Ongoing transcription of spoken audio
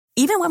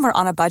Even when we're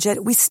on a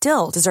budget, we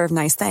still deserve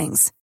nice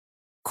things.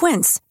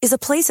 Quince is a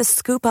place to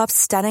scoop up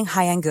stunning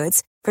high-end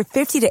goods for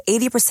 50 to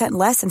 80%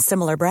 less than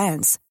similar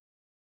brands.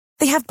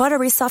 They have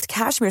buttery soft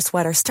cashmere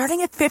sweaters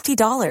starting at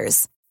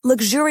 $50,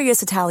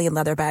 luxurious Italian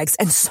leather bags,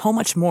 and so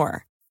much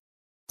more.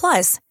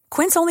 Plus,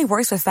 Quince only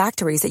works with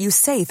factories that use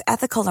safe,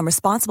 ethical, and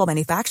responsible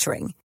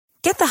manufacturing.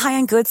 Get the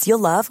high-end goods you'll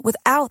love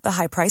without the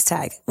high price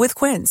tag with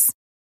Quince.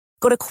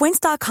 Go to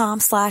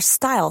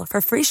quince.com/style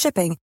for free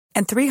shipping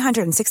and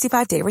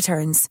 365-day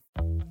returns.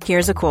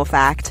 Here's a cool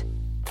fact.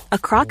 A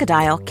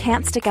crocodile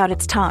can't stick out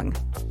its tongue.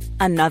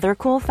 Another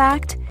cool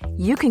fact,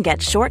 you can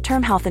get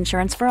short-term health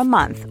insurance for a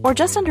month or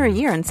just under a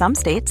year in some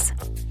states.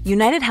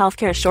 United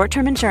Healthcare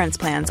short-term insurance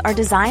plans are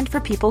designed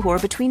for people who are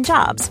between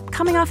jobs,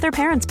 coming off their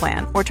parents'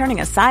 plan, or turning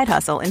a side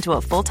hustle into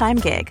a full-time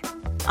gig.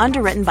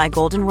 Underwritten by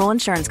Golden Rule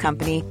Insurance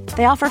Company,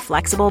 they offer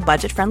flexible,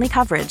 budget-friendly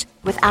coverage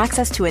with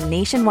access to a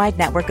nationwide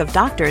network of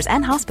doctors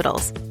and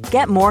hospitals.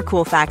 Get more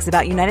cool facts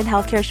about United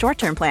Healthcare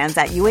short-term plans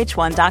at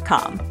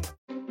uh1.com.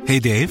 Hey,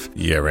 Dave.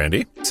 Yeah,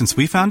 Randy. Since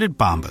we founded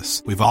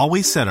Bombas, we've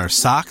always said our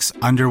socks,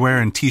 underwear,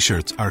 and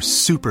T-shirts are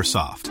super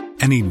soft.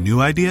 Any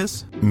new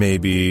ideas?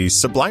 Maybe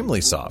sublimely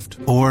soft.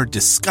 Or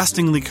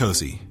disgustingly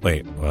cozy.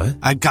 Wait, what?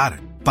 I got it.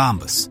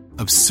 Bombas.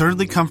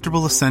 Absurdly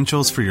comfortable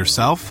essentials for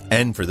yourself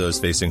and for those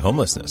facing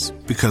homelessness.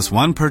 Because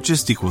one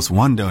purchased equals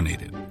one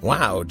donated.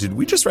 Wow, did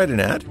we just write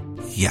an ad?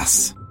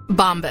 Yes.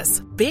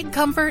 Bombas. Big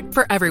comfort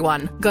for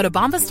everyone. Go to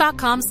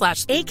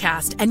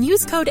bombas.com/ACAST and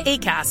use code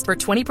ACAST for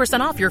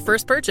 20% off your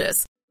first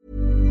purchase.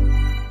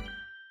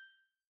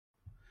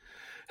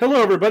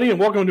 Hello, everybody, and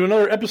welcome to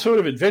another episode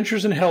of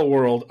Adventures in Hell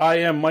World. I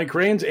am Mike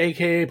Rains,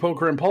 a.k.a.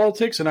 Poker and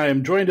Politics, and I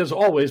am joined, as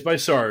always, by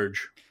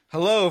Sarge.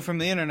 Hello from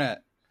the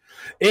internet.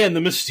 And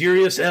the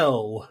mysterious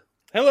L.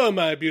 Hello,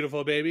 my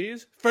beautiful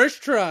babies.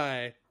 First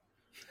try.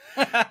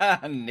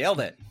 Nailed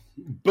it.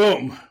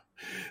 Boom.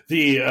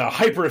 The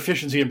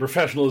hyper-efficiency and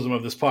professionalism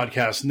of this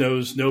podcast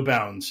knows no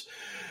bounds.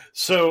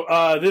 So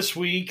this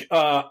week,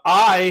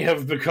 I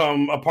have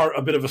become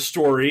a bit of a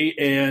story,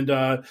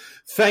 and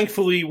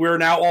thankfully we're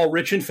now all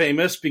rich and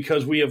famous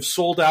because we have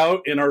sold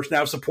out and are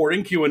now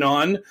supporting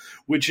QAnon,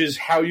 which is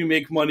how you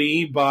make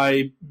money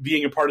by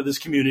being a part of this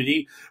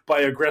community, by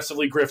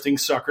aggressively grifting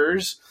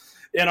suckers.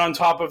 And on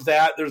top of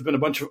that, there's been a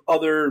bunch of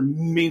other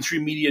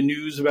mainstream media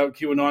news about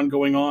QAnon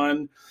going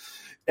on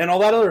and all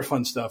that other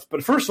fun stuff.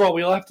 But first of all,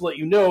 we'll have to let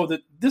you know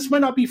that this might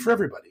not be for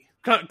everybody.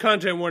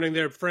 Content warning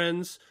there,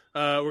 friends.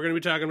 We're going to be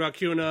talking about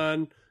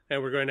QAnon,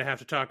 and we're going to have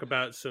to talk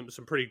about some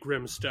pretty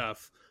grim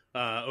stuff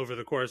over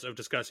the course of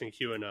discussing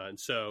QAnon.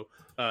 So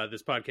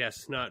this podcast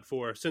is not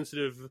for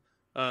sensitive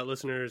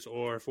listeners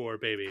or for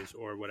babies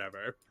or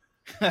whatever.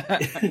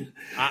 I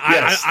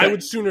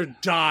would sooner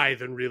die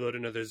than reload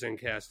another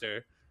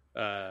Zencastr.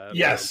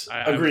 Yes,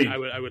 agreed.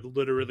 I would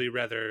literally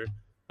rather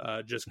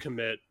just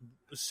commit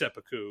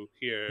seppuku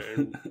here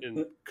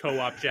in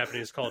co-op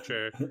Japanese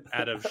culture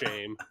out of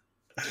shame.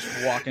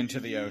 Just walk into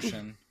the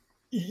ocean.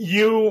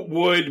 You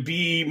would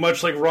be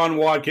much like Ron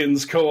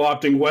Watkins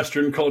co-opting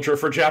Western culture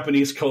for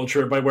Japanese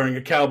culture by wearing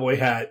a cowboy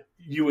hat.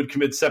 You would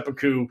commit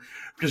seppuku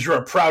because you're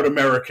a proud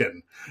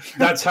American.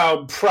 That's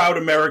how proud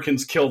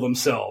Americans kill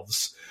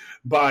themselves,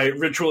 by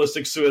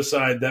ritualistic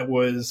suicide that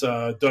was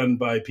done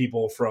by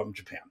people from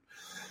Japan.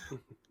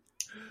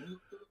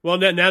 Well,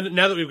 now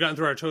that we've gotten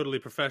through our totally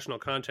professional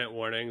content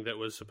warning that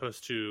was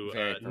supposed to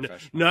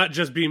not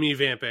just be me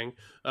vamping,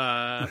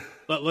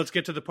 let's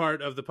get to the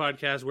part of the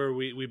podcast where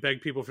we beg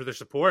people for their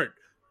support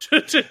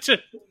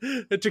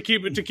to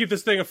keep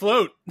this thing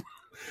afloat.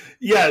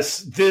 Yes,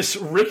 this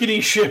rickety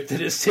ship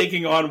that is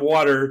taking on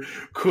water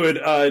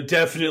could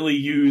definitely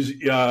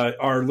use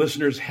our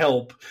listeners'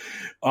 help.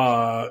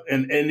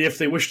 And if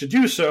they wish to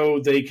do so,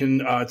 they can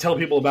tell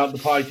people about the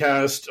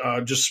podcast,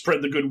 just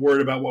spread the good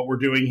word about what we're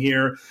doing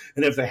here.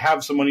 And if they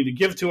have some money to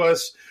give to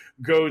us,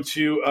 go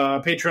to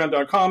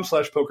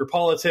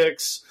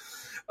patreon.com/pokerpolitics.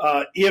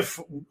 If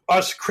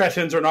us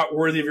cretins are not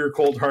worthy of your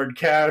cold hard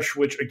cash,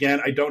 which again,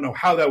 I don't know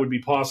how that would be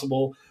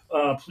possible,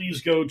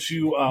 please go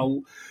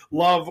to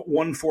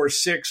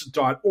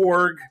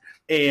love146.org,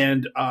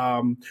 and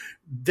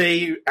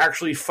they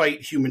actually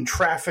fight human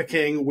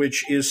trafficking,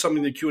 which is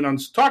something that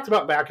QAnon's talked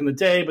about back in the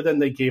day, but then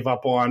they gave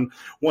up on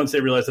once they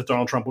realized that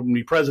Donald Trump wouldn't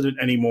be president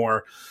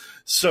anymore.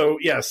 So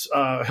yes,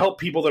 help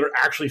people that are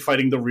actually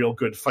fighting the real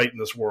good fight in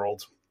this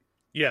world.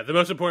 Yeah, the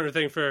most important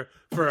thing for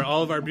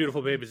all of our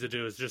beautiful babies to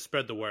do is just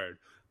spread the word,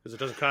 because it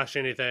doesn't cost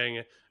you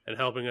anything, and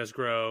helping us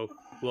grow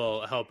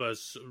will help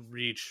us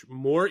reach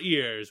more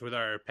ears with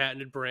our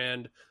patented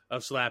brand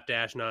of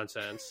slapdash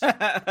nonsense.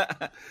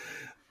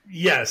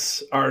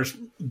 Yes, that's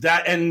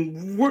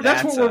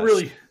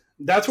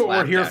what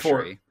we're here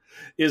for.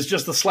 Is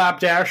just the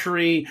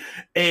slapdashery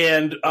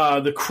and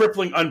the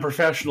crippling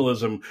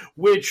unprofessionalism,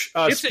 which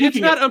it's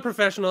not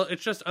unprofessional.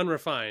 It's just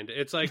unrefined.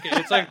 It's like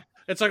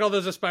all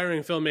those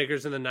aspiring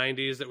filmmakers in the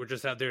 '90s that were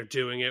just out there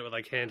doing it with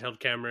like handheld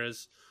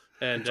cameras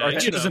and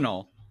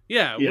artisanal.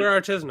 Yeah,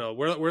 we're artisanal.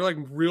 We're like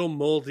real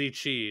moldy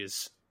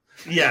cheese.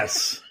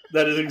 Yes,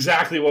 that is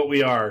exactly what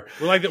we are.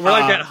 We're like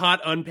that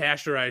hot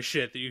unpasteurized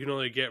shit that you can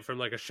only get from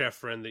like a chef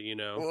friend that you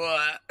know.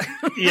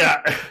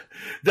 Yeah,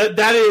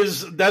 that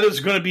is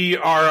going to be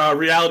our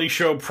reality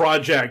show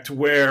project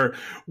where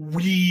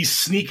we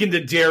sneak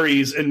into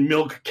dairies and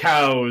milk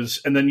cows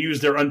and then use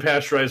their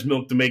unpasteurized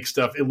milk to make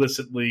stuff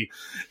illicitly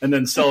and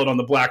then sell it on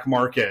the black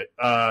market.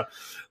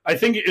 I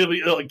think it'll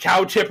be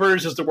Cow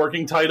Tippers is the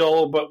working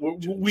title, but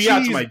we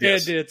got some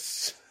ideas.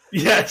 Bandits.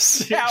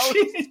 Yes.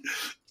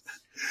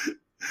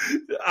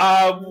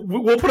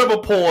 We'll put up a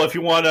poll if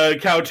you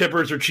want Cow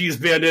Tippers or Cheese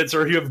Bandits,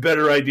 or if you have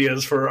better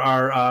ideas for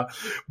our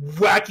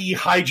wacky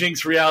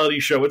hijinks reality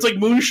show. It's like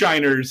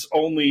Moonshiners,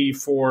 only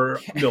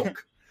for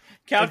milk.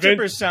 Cow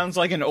Tippers sounds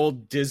like an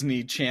old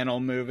Disney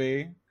Channel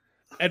movie.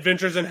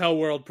 Adventures in Hell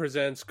World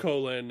presents :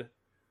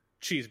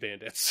 Cheese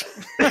Bandits.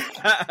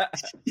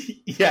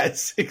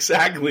 Yes,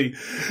 exactly.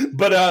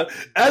 But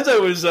as I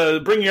was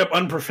bringing up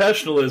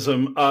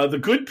unprofessionalism, the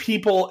good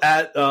people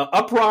at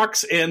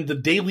Uproxx and the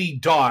Daily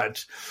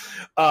Dot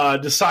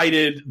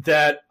decided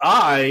that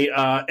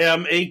I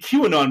am a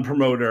QAnon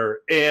promoter,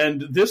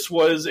 and this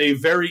was a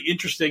very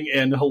interesting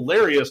and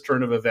hilarious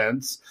turn of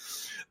events.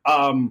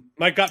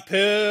 Mike got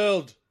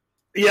pilled.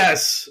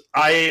 Yes,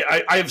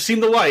 I have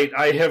seen the light.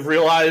 I have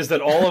realized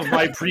that all of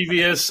my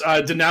previous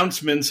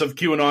denouncements of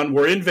QAnon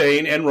were in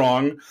vain and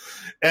wrong,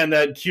 and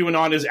that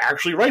QAnon is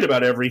actually right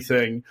about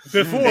everything.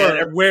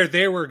 Before, where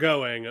they were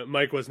going,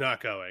 Mike was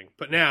not going.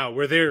 But now,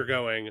 where they're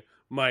going,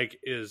 Mike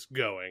is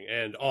going,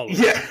 and all of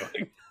them are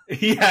going.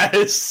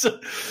 Yes,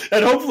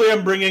 and hopefully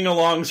I'm bringing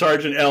along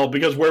Sergeant L,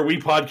 because where we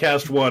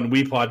podcast one,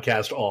 we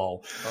podcast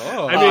all.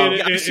 Oh, I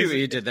mean, I see what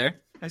you did there.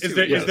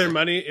 Is there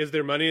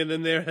money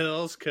in their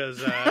hills?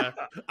 Because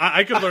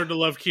I could learn to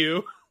love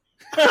Q.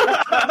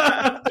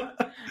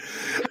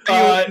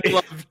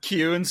 Love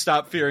Q and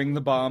stop fearing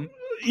the bomb.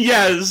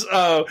 Yes,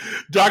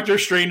 Doctor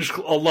Strange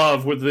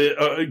love with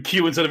the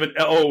Q instead of an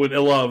O and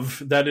a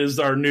love. That is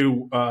our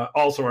new,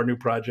 also our new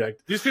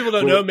project. These people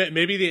don't know.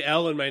 Maybe the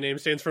L in my name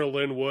stands for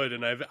Lynn Wood,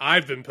 and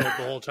I've been pilled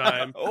the whole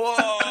time.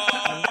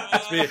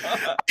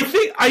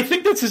 I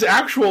think that's his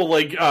actual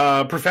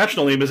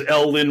professional name is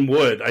L. Lynn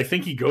Wood. I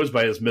think he goes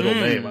by his middle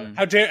name.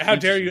 How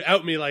dare you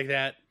out me like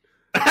that?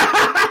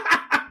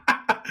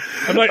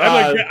 I'm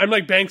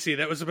like Banksy.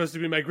 That was supposed to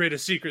be my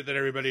greatest secret that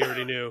everybody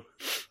already knew.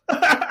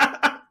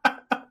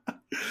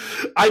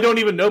 I don't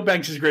even know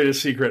Banksy's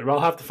greatest secret, but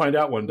I'll have to find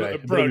out one day.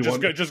 Bro,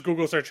 just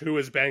Google search who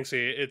is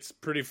Banksy. It's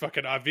pretty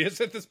fucking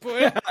obvious at this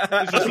point.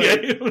 It's just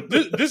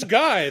like, this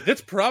guy,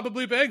 that's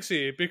probably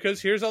Banksy,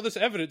 because here's all this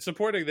evidence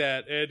supporting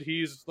that, and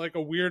he's like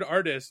a weird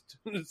artist.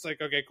 It's like,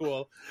 okay,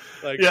 cool.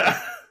 It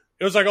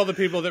was like all the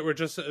people that were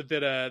just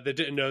that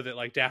didn't know that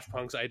like Daft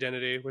Punk's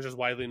identity, which is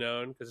widely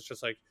known, because it's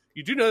just like,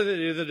 you do know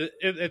that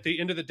at the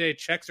end of the day,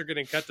 checks are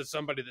getting cut to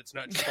somebody that's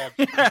not just called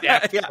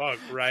Daft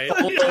Punk, right?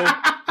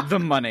 The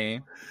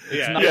money.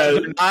 Yeah,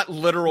 they're not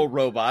literal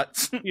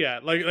robots. Yeah,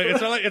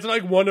 it's not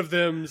like one of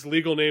them's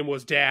legal name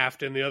was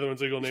Daft and the other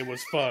one's legal name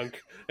was Funk,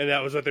 and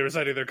that was what they were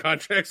signing their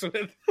contracts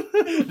with.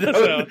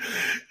 So,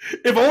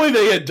 if only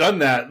they had done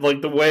that,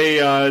 like the way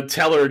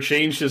Teller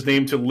changed his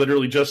name to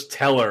literally just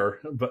Teller,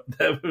 but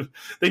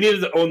they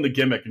needed to own the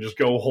gimmick and just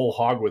go whole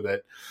hog with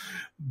it.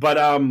 But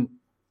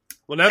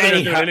well, now they're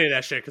not doing any of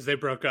that shit because they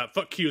broke up.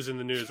 Fuck Q's in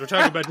the news. We're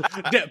talking about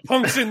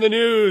Punk's in the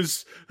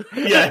news.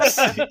 Yes,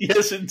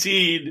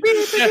 indeed.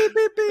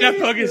 Daft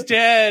Punk is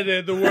dead,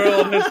 and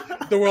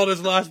the world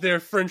has lost their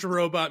French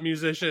robot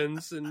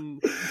musicians,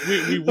 and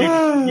we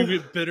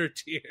weep bitter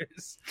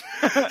tears.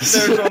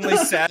 There's only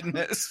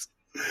sadness.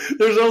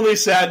 There's only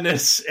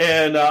sadness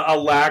and a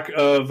lack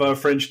of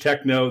French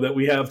techno that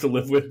we have to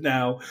live with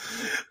now.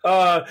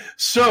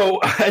 So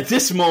at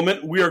this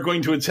moment, we are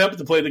going to attempt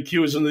to play the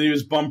Q's in the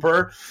News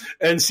bumper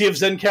and see if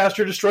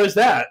Zencastr destroys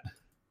that.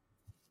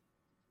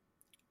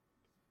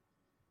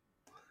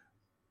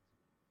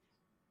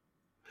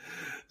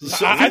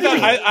 So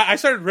I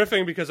started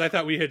riffing because I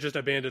thought we had just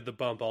abandoned the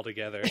bump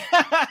altogether.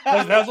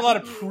 That was a lot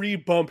of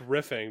pre-bump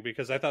riffing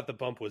because I thought the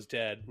bump was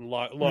dead.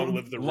 Long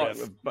live the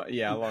riff.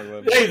 Long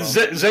live. Hey,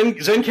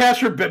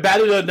 Zencastr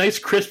batted a nice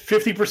crisp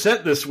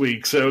 50% this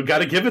week, so got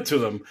to give it to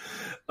them.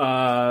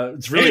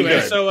 It's really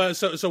good.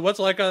 So what's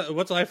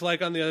life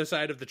like on the other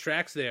side of the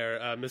tracks there,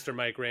 Mr.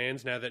 Mike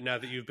Rains? Now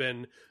that you've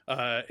been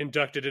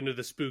inducted into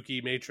the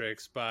spooky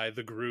matrix by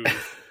the Groove.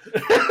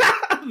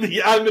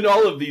 I'm in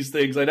all of these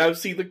things. I now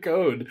see the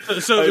code.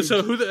 So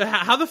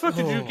how the fuck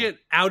did you get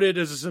outed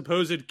as a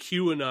supposed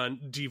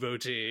QAnon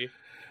devotee?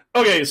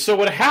 Okay, so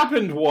what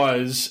happened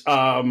was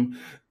Jessica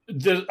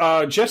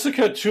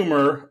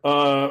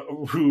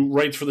Toomer, who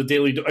writes for the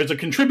Daily, is a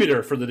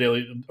contributor for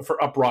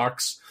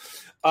Uproxx,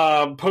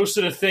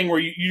 posted a thing where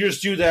you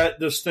just do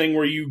this thing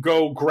where you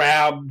go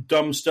grab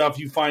dumb stuff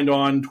you find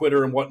on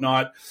Twitter and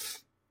whatnot.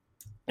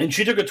 And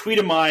she took a tweet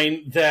of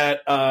mine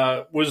that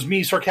was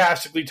me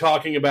sarcastically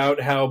talking about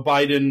how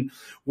Biden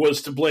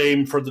was to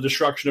blame for the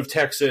destruction of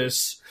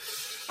Texas.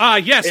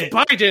 Yes,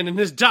 Biden and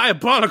his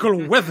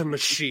diabolical weather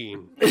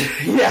machine.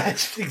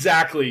 Yes,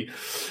 exactly.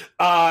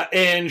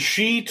 And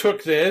she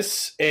took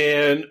this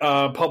and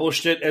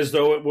published it as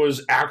though it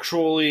was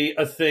actually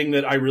a thing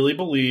that I really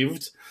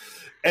believed.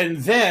 And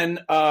then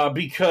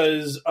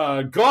because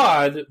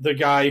God, the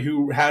guy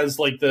who has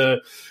like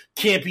the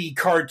campy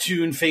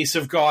cartoon face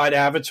of God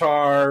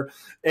avatar,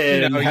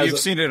 and you've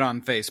seen it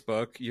on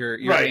Facebook. Your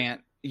right.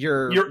 aunt,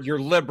 your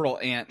liberal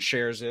aunt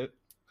shares it.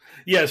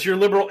 Yes, your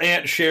liberal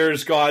aunt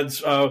shares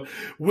God's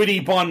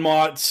witty bon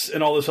mots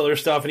and all this other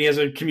stuff, and he has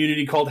a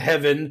community called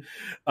Heaven.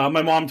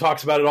 My mom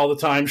talks about it all the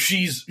time.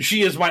 She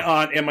is my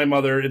aunt and my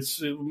mother.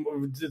 It's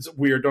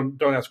weird.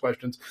 Don't ask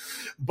questions.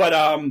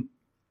 But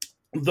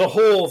the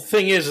whole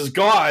thing is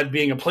God,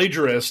 being a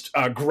plagiarist,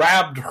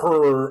 grabbed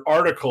her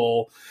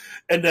article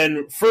and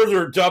then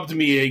further dubbed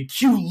me a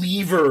Q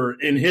lever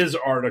in his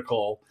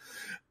article.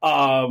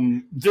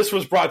 This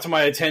was brought to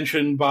my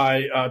attention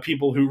by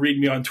people who read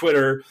me on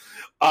Twitter.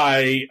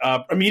 I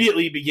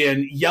immediately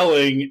began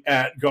yelling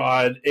at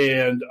God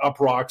and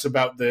Uproxx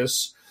about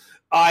this.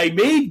 I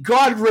made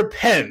God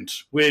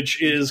repent,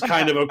 which is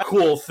kind of a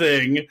cool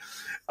thing.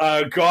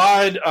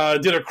 God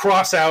did a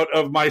cross out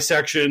of my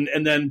section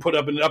and then put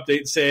up an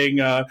update saying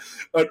an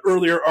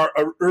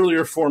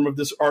earlier form of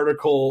this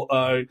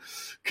article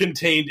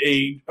contained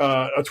a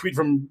tweet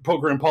from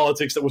Poker and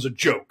Politics that was a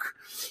joke.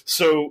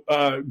 So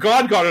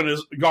God got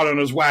on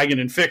his wagon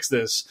and fixed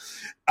this.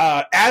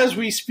 As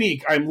we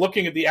speak, I'm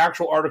looking at the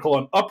actual article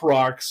on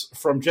Uproxx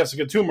from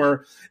Jessica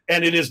Toomer,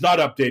 and it is not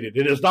updated.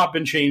 It has not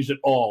been changed at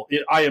all.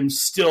 I am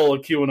still a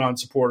QAnon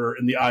supporter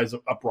in the eyes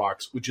of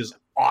Uproxx, which is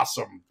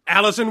awesome.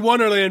 Alice in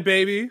Wonderland,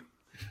 baby.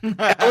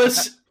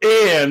 Alice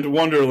and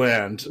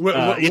Wonderland.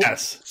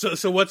 Yes.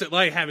 So what's it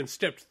like having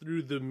stepped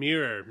through the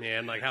mirror,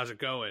 man? Like, how's it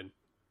going?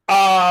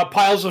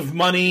 Piles of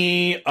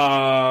money,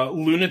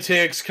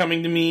 lunatics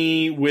coming to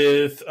me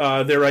with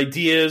their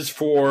ideas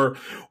for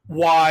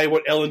why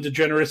what Ellen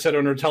DeGeneres said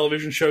on her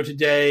television show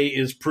today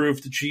is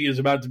proof that she is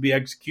about to be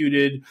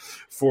executed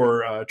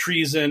for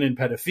treason and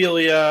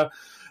pedophilia.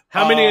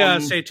 How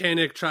many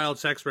satanic child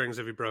sex rings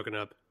have you broken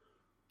up?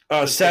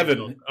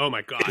 7. Oh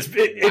my god!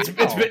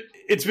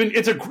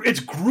 It's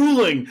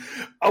grueling.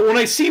 When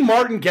I see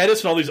Martin Geddes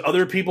and all these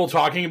other people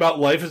talking about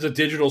life as a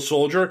digital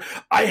soldier,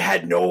 I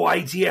had no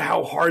idea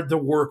how hard the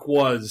work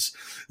was.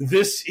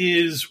 This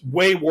is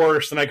way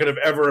worse than I could have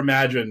ever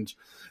imagined.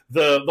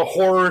 The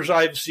horrors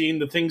I've seen,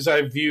 the things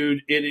I've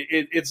viewed,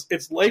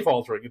 it's life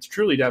altering. It's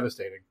truly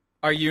devastating.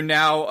 Are you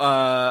now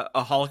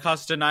a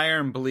Holocaust denier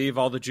and believe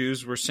all the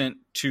Jews were sent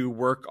to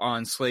work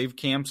on slave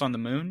camps on the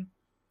moon?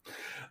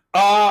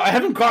 I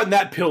haven't gotten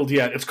that pilled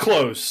yet. It's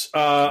close.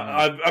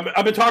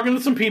 I've been talking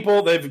to some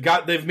people.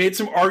 They've made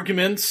some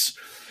arguments,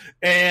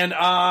 and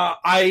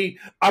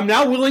I'm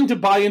now willing to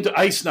buy into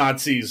ice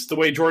Nazis the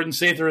way Jordan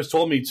Sather has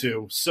told me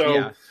to. So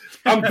yeah.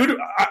 I'm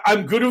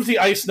good with the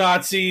ice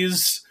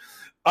Nazis.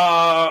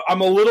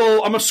 I'm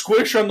a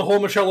squish on the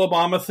whole Michelle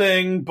Obama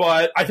thing,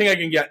 but I think I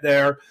can get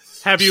there.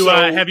 Have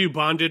you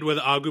bonded with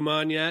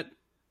Agumon yet?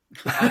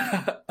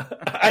 I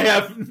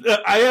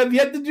have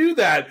yet to do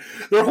that.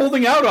 They're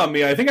holding out on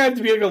me. I think I have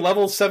to be like a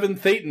level 7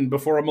 Thetan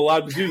before I'm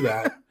allowed to do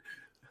that.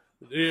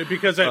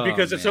 Because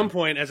at some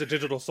point, as a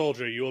digital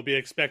soldier, you will be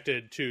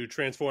expected to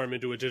transform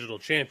into a digital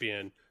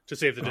champion to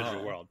save the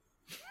digital world.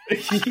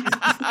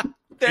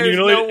 There's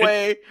no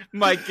way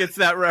Mike gets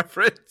that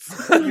reference.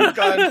 You've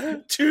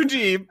gone too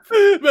deep.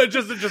 But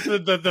just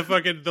the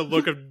fucking the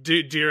look of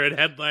deer in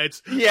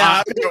headlights.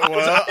 Yeah,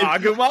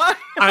 Agumon.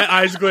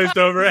 Eyes glazed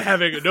over,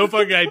 having no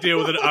fucking idea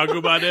what an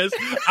Agumon is.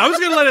 I was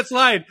gonna let it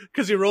slide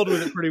because you rolled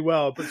with it pretty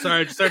well. But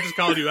sorry, I just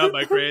calling you out,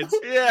 Mike Rains.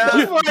 Yeah,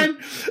 that's fine.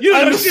 You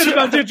don't know shit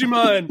about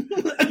Digimon.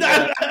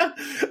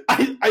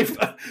 I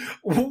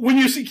when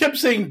you kept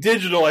saying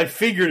digital, I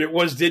figured it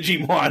was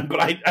Digimon, but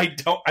I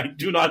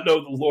do not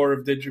know the lore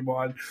of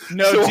Digimon.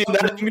 No, so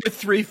I'm your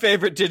 3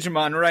 favorite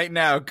Digimon right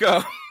now.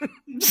 Go.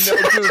 No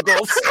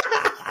Googles.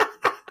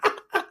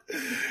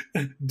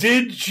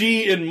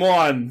 Digi and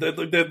Mon.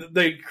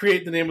 They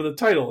create the name of the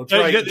title. It's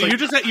right.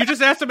 You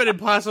just asked them an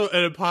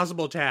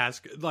impossible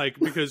task, like,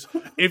 because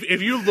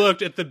if you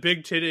looked at the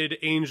big-titted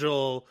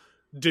angel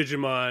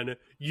Digimon,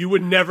 you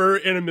would never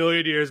in a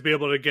million years be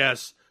able to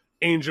guess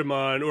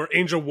Angemon or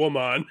Angel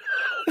Woman.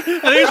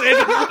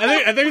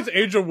 I think it's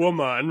Angel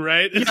Woman,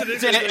 right?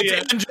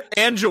 It's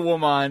Angel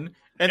Woman,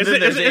 and then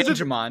there's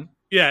Angemon.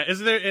 Yeah, is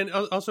there? And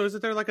also,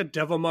 isn't there like a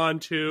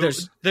Devilmon too?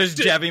 There's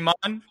Devimon,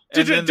 and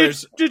then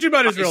there's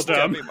Digimon is real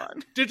dumb.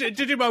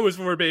 Digimon was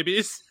for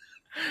babies.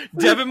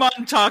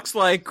 Devimon talks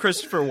like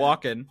Christopher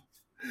Walken.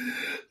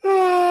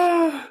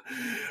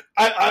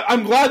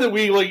 I'm glad that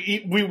we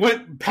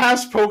went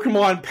past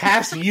Pokemon,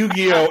 past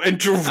Yu-Gi-Oh, and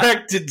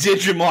direct to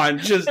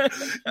Digimon.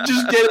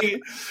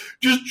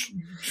 Just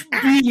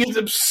being as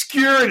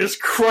obscure and as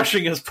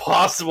crushing as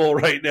possible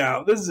right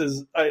now. This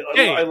is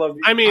I love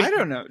you. I mean, I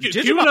don't know.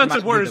 QAnon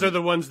supporters are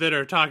the ones that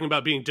are talking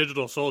about being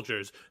digital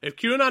soldiers. If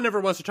QAnon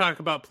ever wants to talk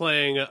about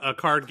playing a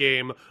card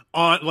game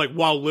on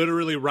while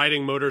literally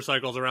riding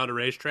motorcycles around a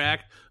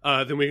racetrack,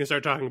 then we can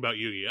start talking about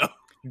Yu-Gi-Oh.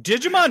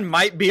 Digimon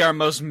might be our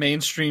most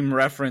mainstream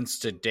reference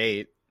to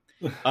date.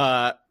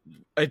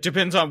 It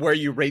depends on where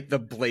you rate the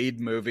Blade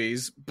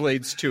movies,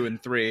 Blades 2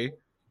 and 3.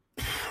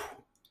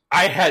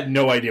 I had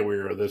no idea we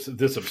were this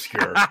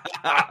obscure.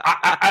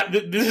 I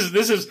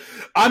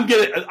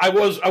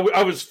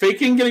was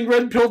faking getting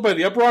red pilled by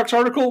the Uproxx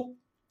article.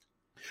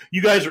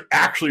 You guys are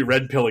actually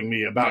red pilling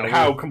me about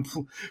how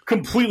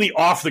completely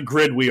off the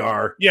grid we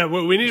are. Yeah,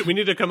 well, we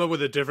need to come up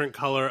with a different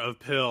color of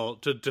pill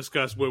to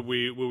discuss when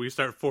we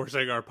start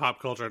forcing our pop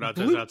culture down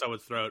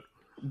its throat.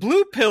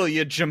 Blue pill,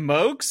 you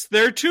jamokes.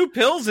 There are 2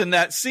 pills in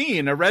that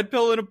scene, a red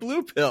pill and a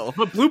blue pill.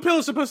 But blue pill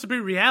is supposed to be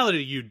reality,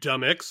 you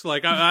dummicks.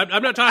 Like,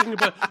 I'm not talking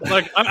about,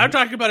 I'm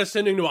talking about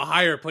ascending to a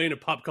higher plane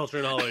of pop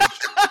culture knowledge.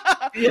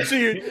 So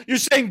you're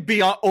saying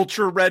beyond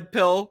ultra red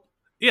pill?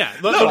 Yeah,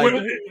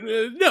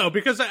 no,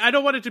 because I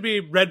don't want it to be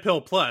red pill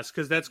plus,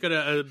 because that's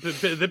gonna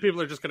the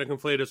people are just gonna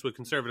conflate us with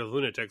conservative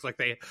lunatics, like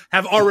they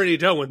have already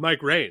done with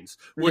Mike Raines,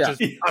 which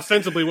is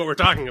ostensibly what we're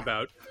talking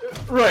about,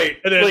 right?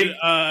 And then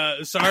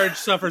Sarge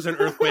suffers an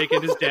earthquake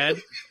and is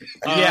dead.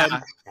 I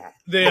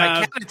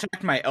can't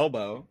attack my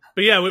elbow.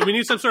 But yeah, we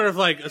need some sort of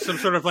like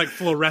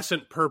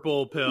fluorescent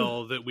purple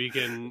pill that we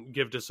can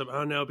give to some.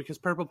 Oh no, because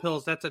purple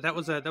pills that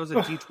was a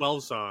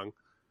D12 song.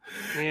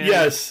 Man.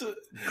 Yes,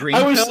 green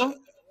pill.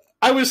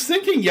 I was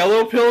thinking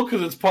yellow pill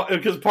because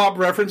pop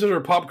references are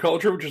pop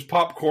culture, which is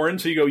popcorn.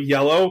 So you go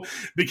yellow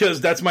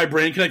because that's my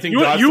brain connecting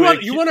dots. You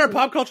want our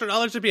pop culture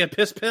knowledge to be a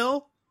piss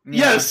pill?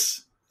 Yeah.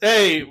 Yes.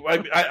 Hey,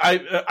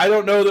 I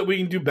don't know that we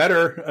can do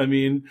better. I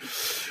mean,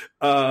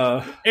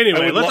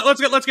 anyway,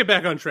 let's get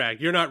back on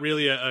track. You're not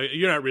really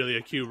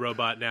a Q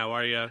robot now,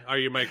 are you? Are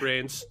you Mike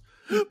Raines?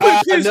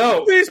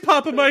 Please,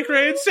 Papa Mike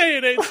Raines, say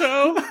it ain't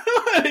so.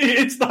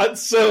 It's not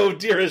so,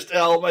 dearest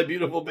Elle, my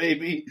beautiful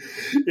baby.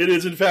 It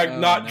is, in fact,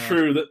 not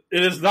true.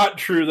 It is not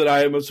true that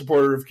I am a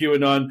supporter of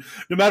QAnon.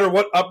 No matter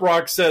what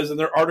Uproxx says in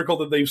their article,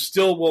 that they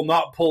still will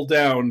not pull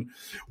down,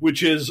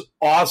 which is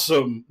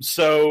awesome.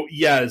 So,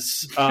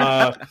 yes,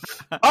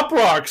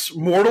 Uproxx,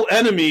 mortal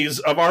enemies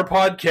of our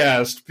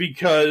podcast,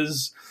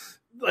 because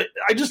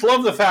I just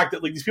love the fact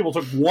that these people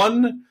took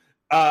one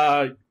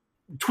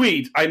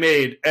tweet I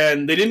made,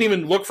 and they didn't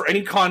even look for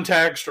any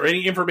context or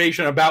any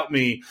information about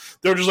me.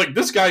 They were just like,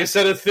 this guy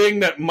said a thing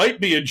that might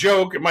be a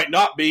joke, it might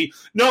not be.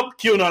 Nope,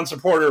 QAnon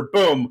supporter,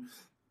 boom.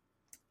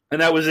 And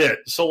that was it.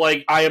 So,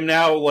 I am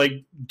now,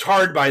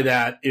 tarred by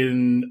that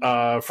in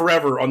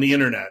forever on the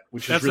internet,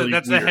 which is really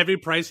That's weird. The heavy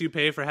price you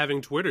pay for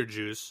having Twitter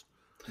juice.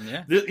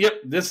 Yeah.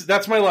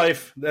 That's my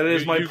life. That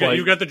is my plight.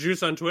 You got the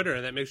juice on Twitter,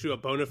 and that makes you a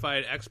bona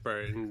fide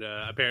expert. And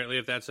apparently,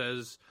 if that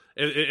says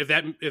if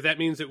that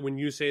means that when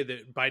you say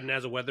that Biden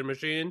has a weather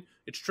machine,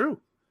 it's true,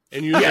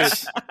 and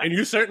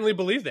you certainly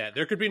believe that.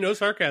 There could be no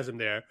sarcasm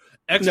there.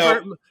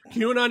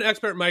 QAnon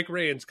expert Mike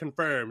Raines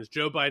confirms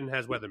Joe Biden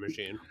has weather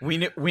machine.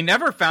 We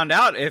never found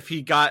out if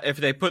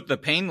they put the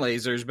pain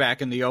lasers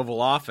back in the Oval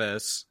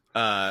Office,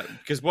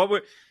 because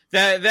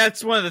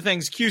that's one of the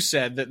things Q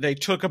said, that they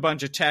took a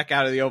bunch of tech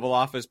out of the Oval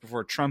Office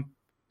before Trump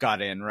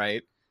got in,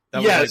 right?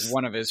 That was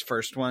one of his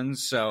first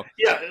ones. So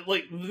yeah,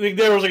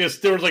 there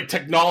was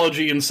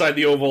technology inside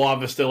the Oval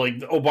Office that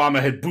Obama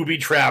had booby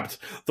trapped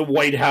the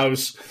White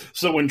House,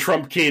 so when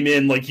Trump came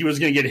in, he was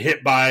going to get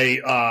hit by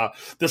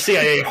the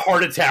CIA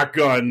heart attack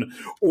gun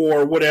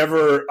or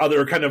whatever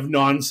other kind of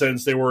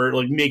nonsense they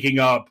were making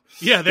up.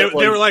 Yeah, they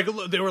were like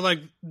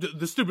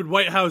the stupid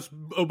White House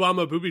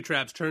Obama booby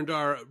traps turned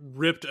our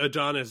ripped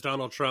Adonis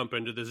Donald Trump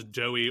into this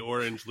doughy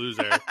orange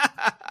loser.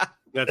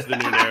 That's the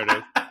new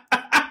narrative.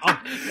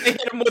 They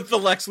hit him with the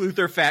Lex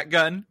Luthor fat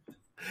gun.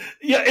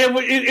 Yeah, it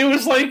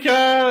was like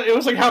how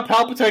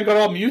Palpatine got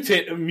all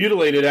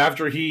mutilated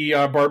after he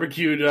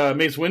barbecued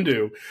Mace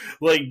Windu.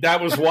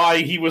 That was why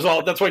he was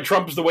all. That's why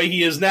Trump is the way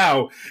he is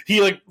now.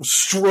 He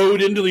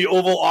strode into the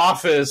Oval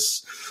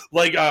Office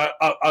like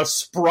a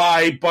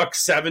spry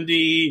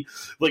 $170,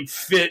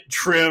 fit,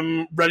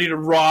 trim, ready to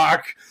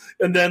rock.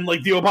 And then,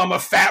 the Obama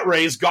fat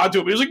raise got to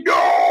him. He was like,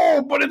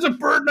 no, but it's a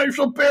burden I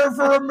shall bear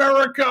for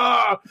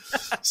America.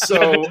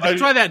 So that's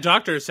why that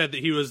doctor said that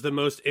he was the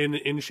most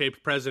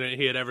in-shape president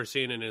he had ever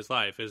seen in his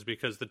life, is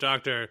because the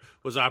doctor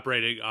was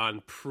operating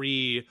on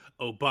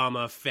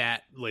pre-Obama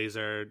fat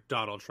laser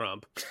Donald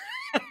Trump.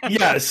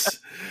 Yes.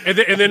 And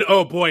then,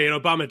 oh boy,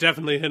 and Obama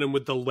definitely hit him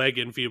with the leg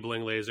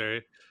enfeebling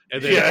laser.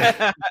 And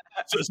then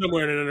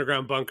somewhere in an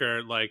underground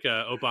bunker,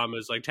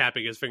 Obama's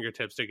tapping his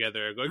fingertips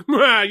together, going,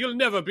 "You'll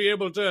never be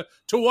able to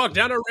walk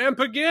down a ramp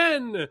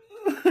again."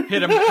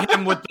 Hit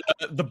him with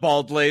the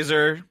bald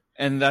laser,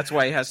 and that's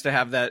why he has to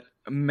have that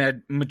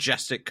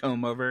majestic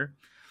comb over.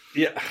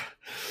 Yeah.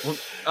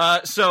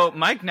 Well, so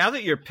Mike, now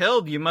that you're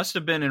pilled, you must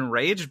have been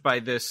enraged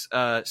by this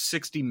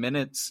 60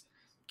 Minutes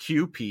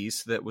Q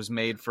piece that was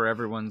made for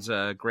everyone's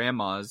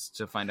grandmas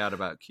to find out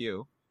about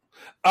Q.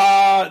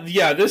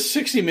 This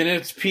 60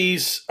 Minutes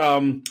piece,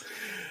 one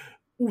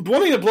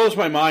thing that blows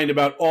my mind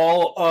about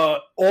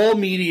all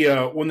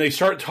media, when they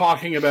start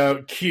talking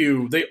about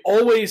Q, they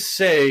always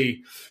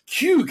say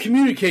Q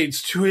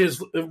communicates to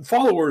his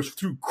followers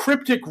through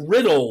cryptic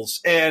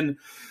riddles, and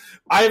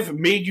I've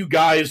made you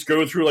guys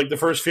go through like the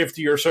first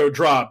 50 or so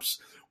drops.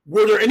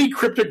 Were there any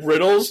cryptic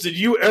riddles? Did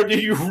you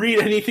read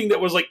anything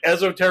that was like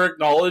esoteric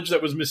knowledge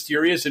that was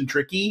mysterious and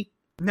tricky?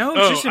 No,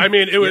 I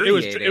mean,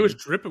 it was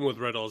dripping with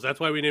riddles. That's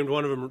why we named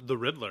one of them the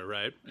Riddler,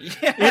 right?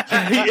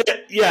 Yeah.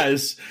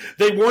 Yes,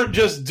 they weren't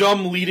just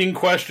dumb leading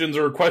questions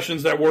or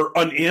questions that were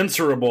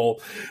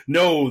unanswerable.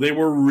 No, they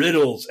were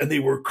riddles, and they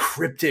were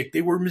cryptic.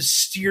 They were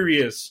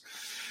mysterious.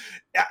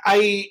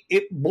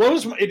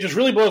 It just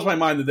really blows my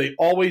mind that they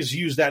always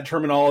use that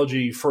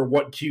terminology for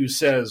what Q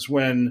says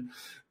when.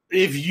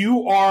 If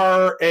you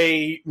are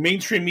a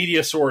mainstream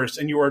media source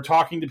and you are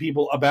talking to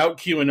people about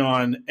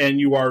QAnon and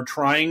you are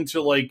trying to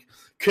like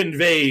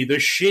convey the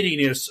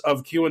shittiness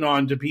of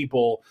QAnon to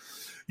people,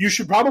 you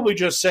should probably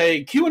just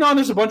say QAnon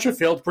is a bunch of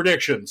failed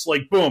predictions.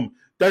 Like, boom,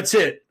 that's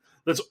it.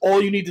 That's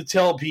all you need to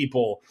tell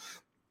people.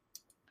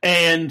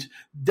 And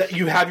that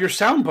you have your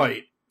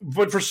soundbite.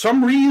 But for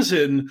some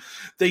reason,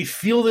 they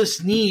feel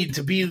this need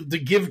to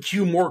give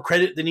Q more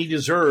credit than he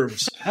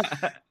deserves.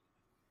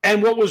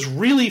 And what was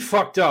really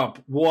fucked up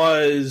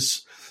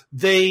was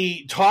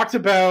they talked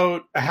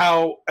about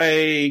how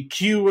a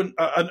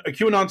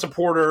QAnon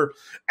supporter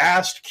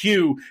asked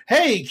Q,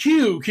 "Hey,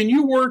 Q, can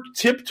you work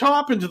Tip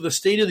Top into the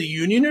State of the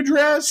Union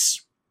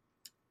address?"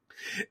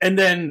 And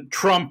then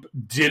Trump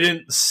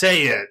didn't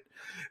say it.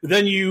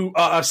 Then you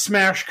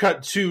smash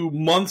cut to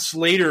months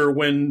later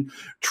when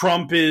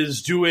Trump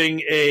is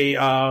doing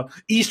a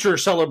Easter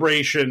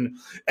celebration,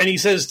 and he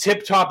says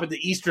Tip Top at the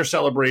Easter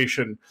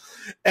celebration.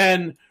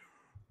 And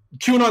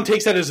QAnon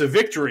takes that as a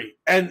victory.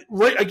 And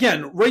right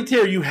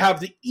there, you have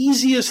the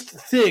easiest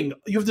thing.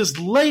 You have this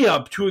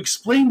layup to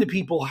explain to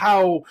people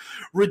how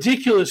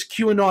ridiculous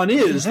QAnon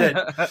is.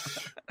 That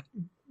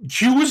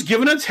Q was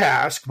given a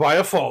task by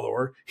a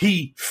follower.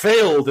 He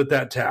failed at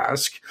that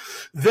task.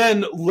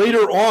 Then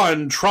later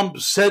on, Trump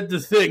said the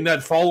thing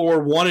that follower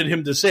wanted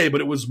him to say,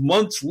 but it was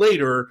months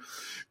later.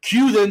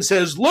 Q then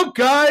says, "Look,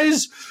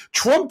 guys,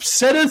 Trump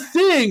said a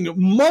thing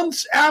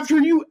months after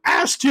you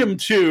asked him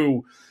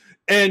to."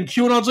 And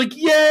QAnon's like,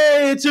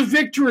 "Yay, it's a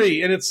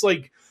victory." And it's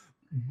like,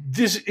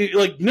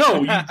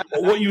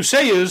 what you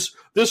say is,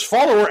 this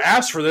follower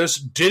asked for this,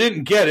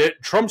 didn't get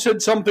it. Trump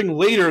said something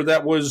later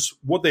that was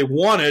what they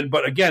wanted,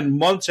 but again,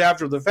 months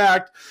after the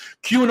fact,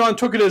 QAnon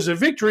took it as a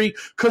victory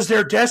because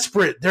they're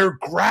desperate. They're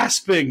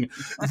grasping.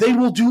 They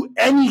will do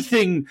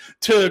anything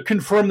to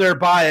confirm their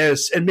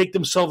bias and make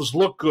themselves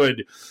look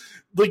good.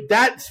 Like,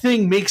 that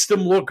thing makes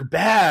them look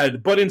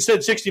bad. But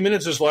instead, 60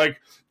 Minutes is like,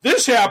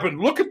 this happened.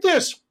 Look at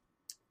this.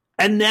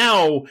 And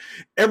now,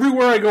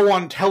 everywhere I go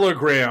on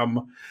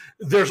Telegram,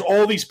 there's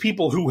all these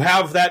people who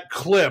have that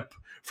clip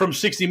from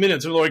 60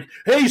 Minutes. And they're like,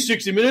 "Hey,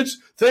 60 Minutes,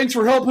 thanks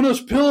for helping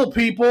us pill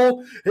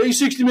people. Hey,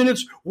 60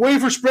 Minutes, way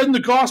for spreading the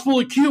gospel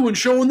of Q and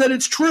showing that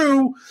it's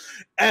true."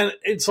 And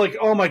it's like,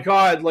 oh my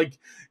God, like,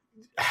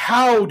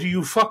 how do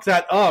you fuck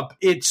that up?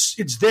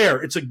 It's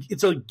there. It's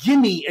a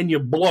gimme and you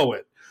blow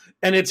it.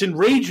 And it's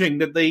enraging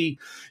that they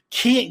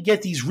can't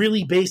get these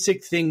really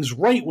basic things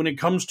right when it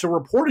comes to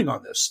reporting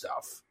on this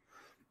stuff.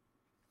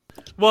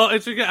 Well, I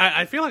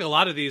feel like a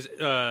lot of these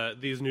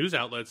news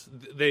outlets,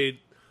 they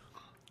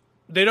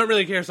don't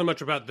really care so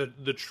much about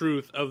the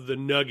truth of the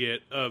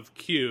nugget of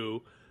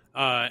Q,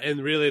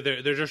 and really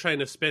they're just trying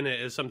to spin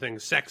it as something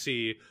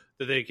sexy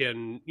that they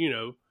can,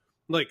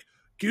 like,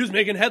 Q's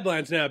making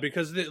headlines now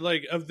because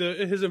of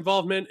his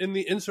involvement in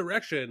the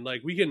insurrection.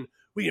 Like, we can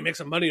make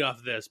some money off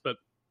of this, but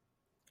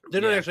they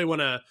don't actually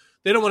want to.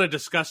 They don't want to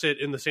discuss it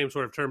in the same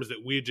sort of terms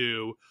that we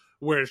do,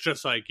 where it's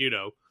just like,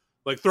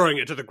 like throwing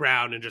it to the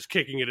ground and just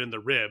kicking it in the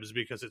ribs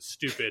because it's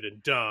stupid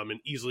and dumb and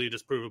easily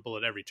disprovable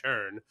at every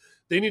turn.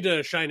 They need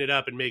to shine it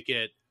up and make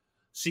it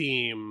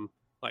seem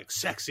like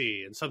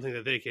sexy and something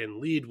that they can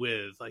lead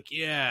with. Like,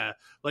 yeah,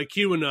 like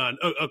QAnon,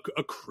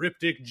 a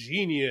cryptic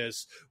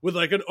genius with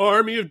like an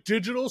army of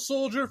digital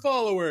soldier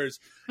followers.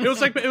 It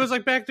was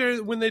like back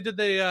there when they did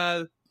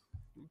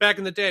back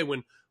in the day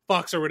when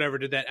Fox or whatever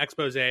did that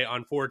expose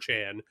on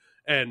 4chan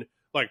and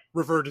like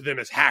referred to them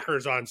as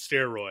hackers on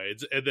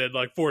steroids, and then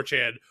like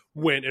 4chan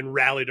went and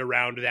rallied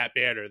around that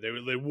banner.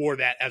 They wore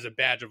that as a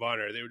badge of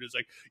honor. They were just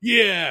like,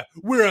 "Yeah,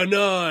 we're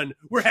anon.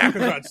 We're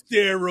hackers on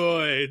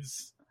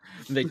steroids."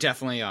 They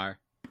definitely are.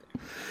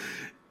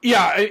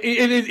 Yeah,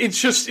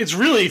 it's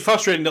really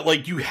frustrating that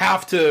like you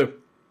have to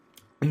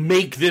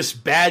make this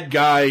bad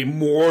guy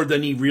more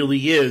than he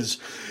really is.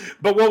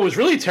 But what was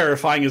really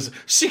terrifying is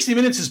 60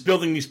 Minutes is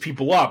building these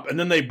people up. And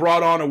then they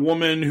brought on a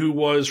woman who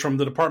was from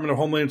the Department of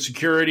Homeland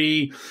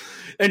Security.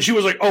 And she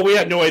was like, "Oh, we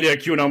had no idea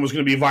QAnon was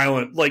going to be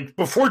violent." Like,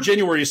 before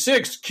January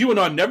 6th,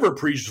 QAnon never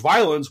preached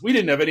violence. We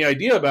didn't have any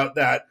idea about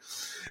that.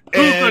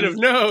 Who could have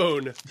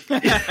known?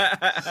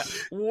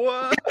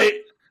 What?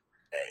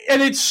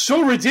 And it's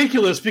so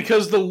ridiculous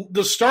because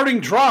the starting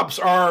drops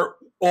are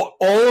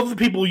all of the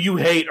people you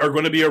hate are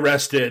going to be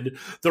arrested.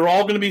 They're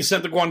all going to be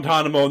sent to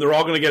Guantanamo. And they're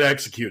all going to get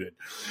executed.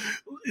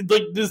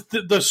 Like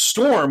the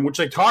storm,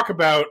 which I talk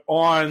about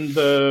in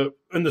the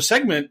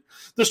segment,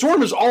 the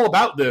storm is all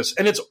about this,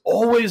 and it's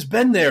always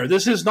been there.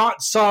 This is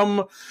not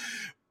some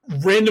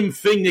random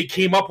thing they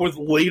came up with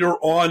later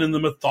on in the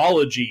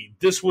mythology.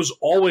 This was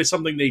always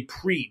something they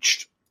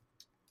preached.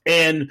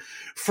 And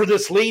for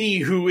this lady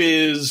who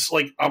is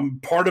like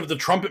part of the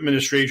Trump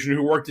administration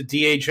who worked at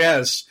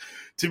DHS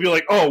to be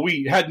like, oh,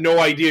 we had no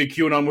idea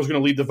QAnon was going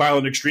to lead to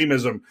violent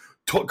extremism,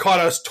 caught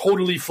us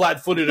totally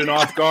flat-footed and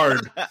off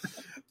guard.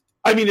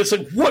 I mean, it's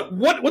like, what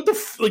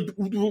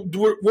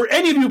the were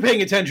any of you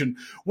paying attention?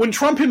 When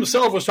Trump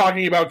himself was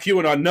talking about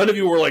QAnon, none of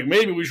you were like,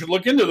 maybe we should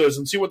look into this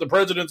and see what the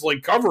president's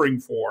like covering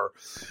for.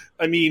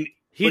 I mean,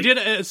 he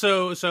did.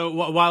 So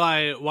while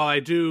I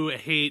do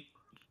hate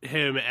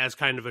him as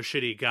kind of a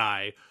shitty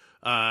guy,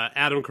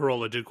 Adam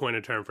Carolla did coin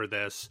a term for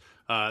this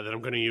that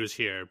I'm going to use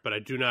here, but I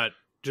do not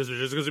just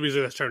because I'm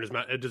using this term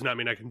it does not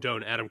mean I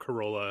condone Adam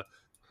Carolla,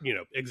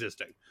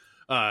 existing.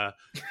 That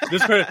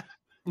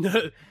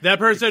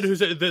person who's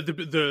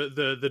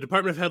the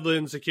Department of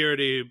Homeland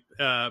Security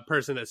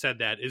person that said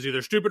that is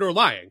either stupid or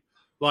lying.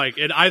 Like,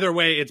 in either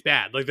way, it's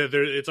bad. Like,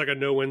 it's like a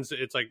no-win.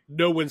 It's like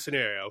no-win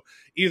scenario.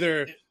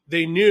 Either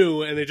they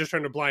knew and they just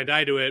turned a blind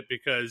eye to it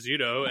because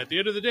at the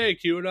end of the day,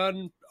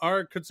 QAnon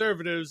are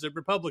conservatives and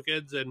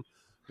Republicans, and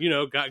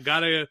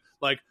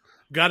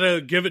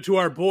gotta give it to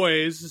our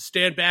boys,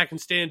 stand back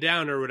and stand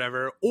down or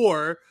whatever.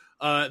 Or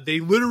they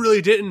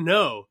literally didn't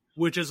know,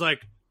 which is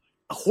like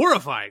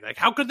horrifying. Like,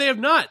 how could they have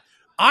not?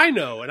 I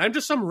know, and I'm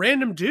just some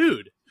random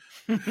dude.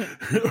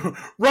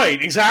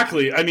 Right,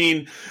 exactly. I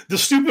mean, the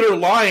stupid or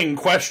lying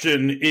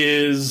question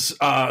is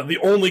the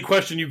only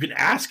question you can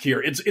ask here.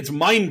 It's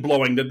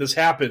mind-blowing that this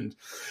happened.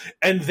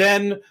 And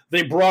then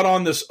they brought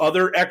on this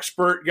other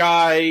expert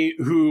guy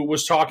who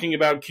was talking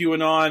about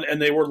QAnon, and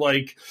they were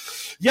like,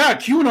 yeah,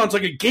 QAnon's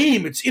like a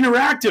game. It's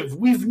interactive.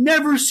 We've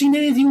never seen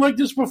anything like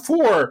this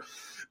before.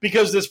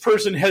 Because this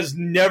person has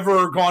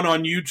never gone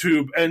on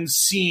YouTube and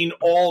seen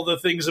all the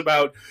things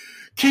about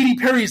Katy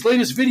Perry's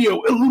latest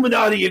video,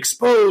 Illuminati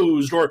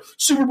Exposed, or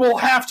Super Bowl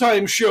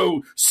halftime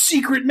show,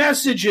 Secret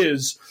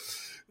Messages.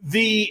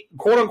 The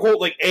quote-unquote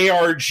like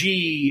ARG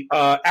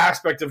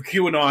aspect of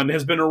QAnon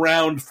has been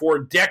around for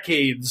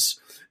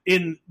decades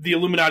in the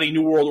Illuminati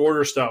New World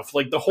Order stuff.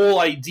 Like the whole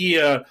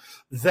idea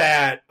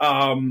that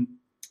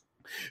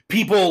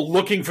people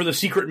looking for the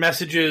secret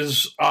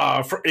messages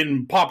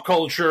in pop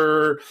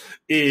culture,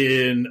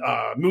 in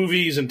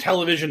movies and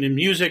television and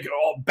music,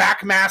 all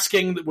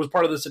backmasking that was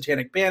part of the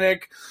Satanic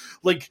Panic.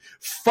 Like,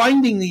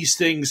 finding these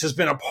things has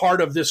been a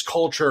part of this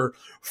culture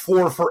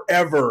for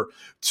forever.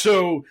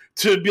 So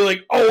to be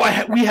like,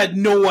 oh, we had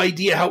no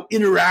idea how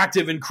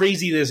interactive and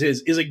crazy this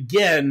is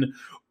again,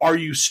 are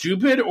you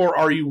stupid or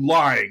are you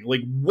lying?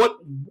 Like, what?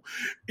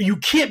 You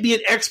can't be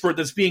an expert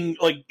that's being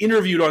like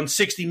interviewed on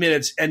 60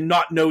 Minutes and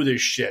not know this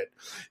shit.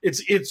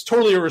 It's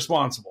totally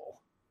irresponsible.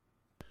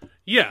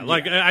 Yeah,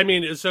 like I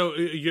mean, so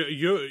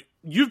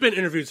you've been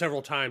interviewed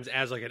several times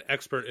as like an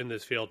expert in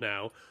this field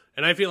now,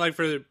 and I feel like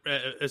for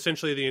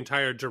essentially the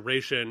entire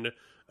duration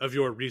of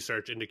your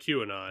research into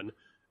QAnon,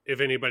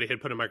 if anybody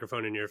had put a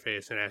microphone in your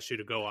face and asked you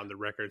to go on the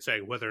record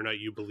saying whether or not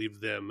you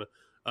believe them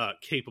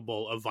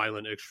capable of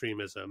violent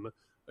extremism,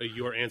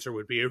 your answer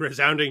would be a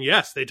resounding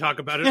yes. They talk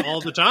about it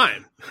all the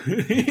time.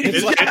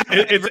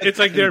 It's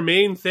like their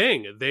main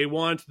thing. They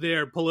want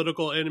their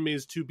political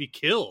enemies to be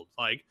killed.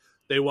 Like,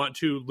 they want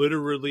to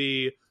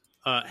literally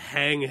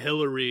hang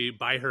Hillary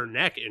by her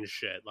neck and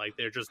shit. Like,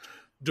 they're just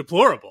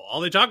deplorable.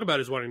 All they talk about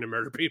is wanting to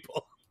murder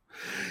people.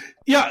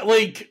 Yeah,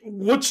 like,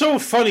 what's so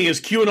funny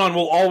is QAnon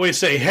will always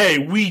say, hey,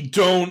 we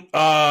don't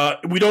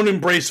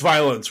embrace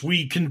violence.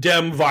 We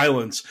condemn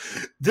violence.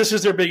 This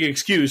is their big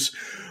excuse.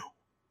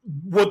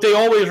 What they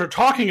always are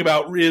talking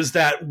about is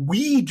that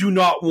we do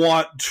not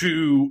want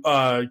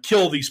to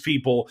kill these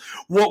people.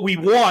 What we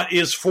want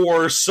is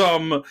for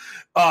some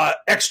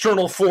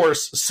external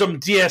force, some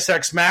Deus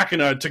Ex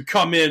Machina, to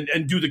come in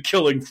and do the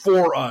killing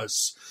for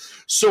us.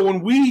 So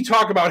when we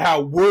talk about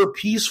how we're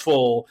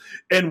peaceful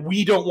and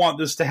we don't want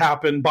this to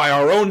happen by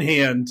our own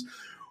hand,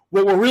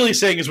 what we're really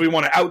saying is we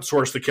want to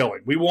outsource the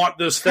killing. We want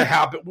this to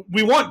happen.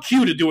 We want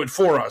Q to do it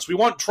for us. We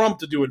want Trump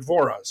to do it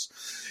for us.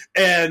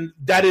 And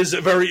that is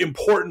a very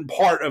important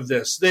part of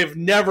this. They've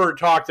never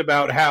talked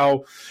about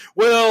how,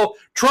 well,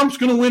 Trump's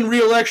going to win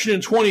re-election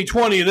in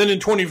 2020, and then in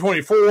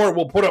 2024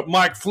 we'll put up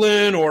Mike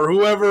Flynn or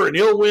whoever, and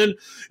he'll win,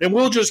 and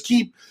we'll just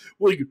keep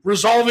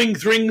resolving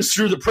things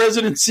through the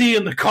presidency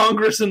and the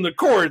Congress and the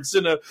courts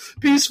in a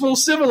peaceful,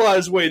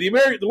 civilized way,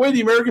 the way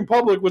the American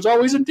public was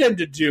always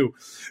intended to.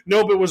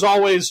 Nope, it was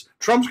always,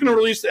 Trump's going to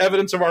release the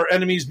evidence of our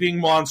enemies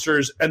being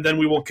monsters, and then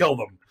we will kill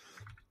them.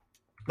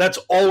 That's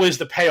always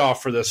the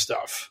payoff for this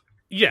stuff.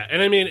 Yeah,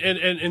 and I mean,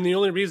 and the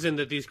only reason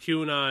that these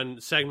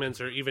QAnon segments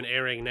are even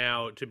airing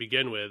now to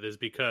begin with is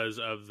because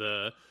of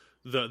the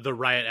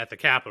riot at the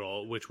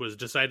Capitol, which was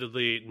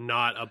decidedly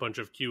not a bunch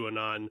of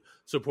QAnon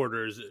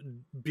supporters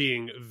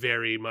being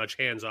very much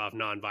hands-off,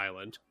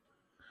 nonviolent.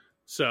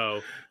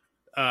 So,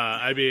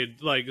 I mean,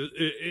 like,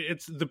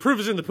 it's the proof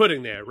is in the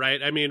pudding there,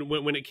 right? I mean,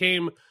 when it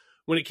came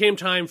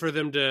time for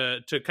them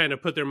to kind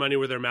of put their money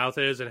where their mouth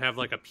is and have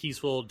like a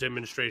peaceful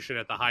demonstration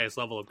at the highest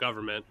level of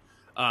government,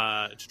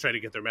 to try to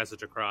get their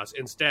message across.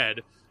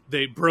 Instead,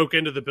 they broke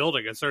into the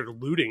building and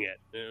started looting it.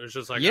 It was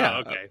just like, Yeah.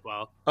 oh, okay,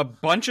 well, A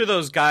bunch of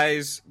those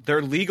guys,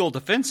 their legal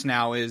defense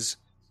now is,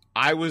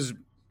 I was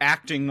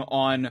acting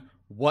on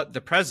what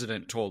the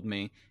president told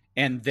me,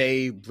 and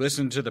they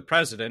listened to the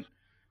president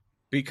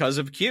because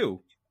of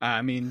Q.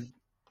 I mean,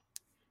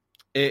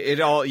 it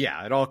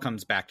all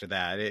comes back to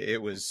that.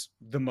 It was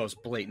the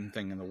most blatant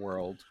thing in the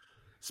world.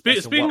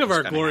 Speaking of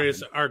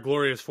our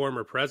glorious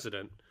former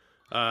president,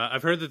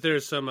 I've heard that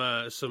there's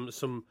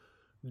some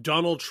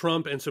Donald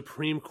Trump and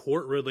Supreme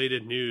Court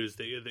related news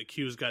that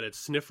Q's got its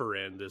sniffer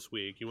in this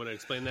week. You want to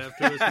explain that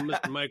to us,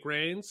 Mr. Mike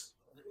Raines?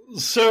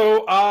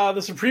 So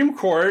the Supreme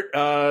Court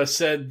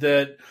said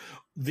that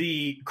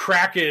the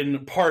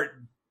Kraken Part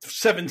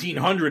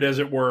 1700, as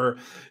it were,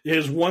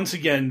 is once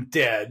again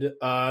dead.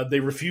 They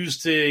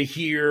refused to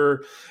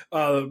hear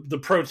the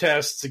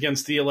protests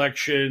against the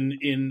election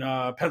in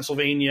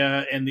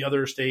Pennsylvania and the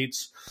other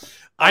states.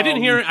 I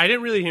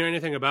didn't really hear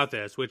anything about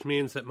this, which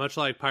means that much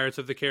like Pirates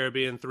of the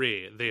Caribbean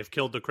 3, they have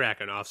killed the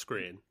Kraken off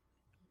screen.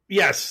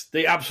 Yes,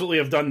 they absolutely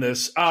have done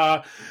this.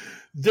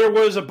 There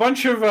was a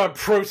bunch of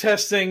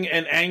protesting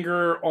and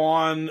anger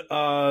on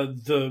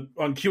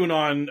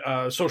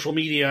QAnon social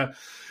media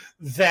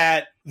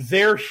that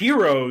their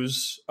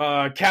heroes,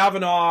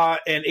 Kavanaugh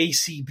and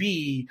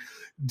ACB,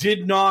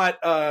 did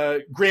not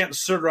grant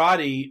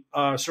certiorari,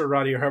 or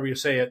however you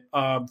say it,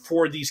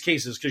 for these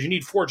cases, because you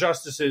need 4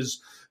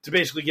 justices to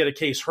basically get a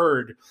case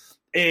heard.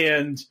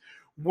 And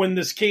when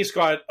this case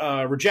got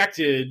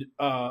rejected,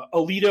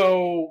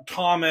 Alito,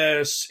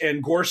 Thomas,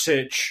 and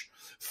Gorsuch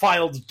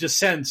filed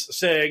dissents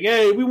saying,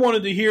 hey, we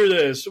wanted to hear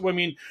this. I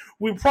mean,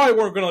 we probably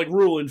weren't going to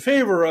rule in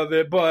favor of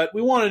it, but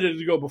we wanted it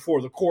to go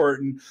before the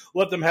court and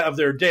let them have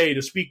their day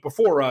to speak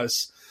before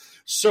us.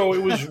 So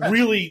it was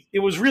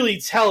really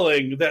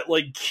telling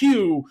that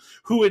Q,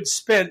 who had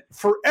spent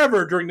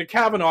forever during the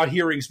Kavanaugh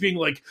hearings being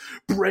like,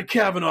 Brett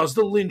Kavanaugh's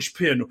the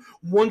linchpin.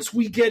 Once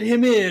we get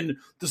him in,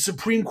 the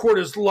Supreme Court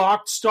is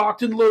locked,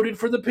 stocked, and loaded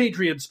for the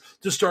Patriots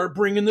to start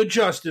bringing the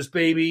justice,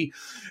 baby.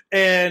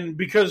 And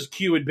because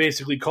Q had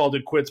basically called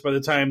it quits by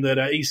the time that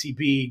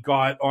ACB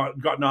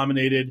got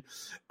nominated,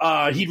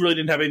 he really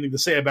didn't have anything to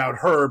say about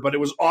her, but it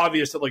was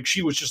obvious that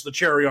she was just the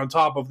cherry on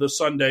top of the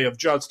sundae of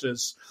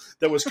justice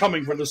that was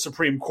coming from the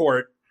Supreme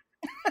Court.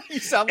 You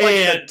sound like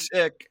a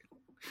chick.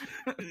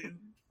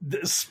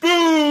 The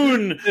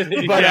spoon,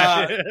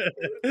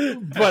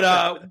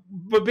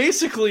 but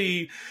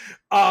basically,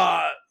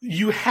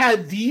 you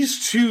had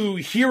these 2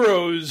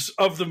 heroes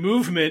of the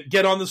movement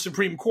get on the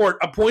Supreme Court,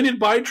 appointed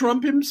by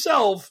Trump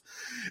himself,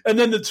 and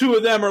then the 2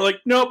 of them are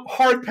like, nope,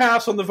 hard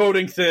pass on the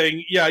voting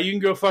thing. Yeah, you can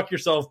go fuck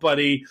yourself,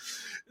 buddy.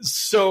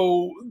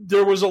 So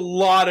there was a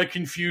lot of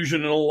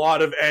confusion and a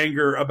lot of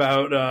anger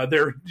about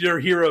their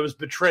heroes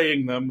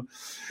betraying them.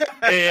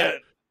 And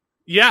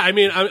yeah, I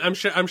mean, I'm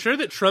sure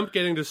that Trump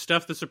getting to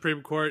stuff the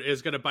Supreme Court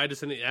is going to bite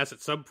us in the ass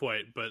at some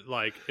point. But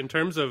in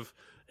terms of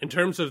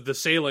the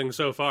sailing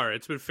so far,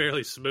 it's been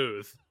fairly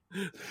smooth.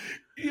 I'm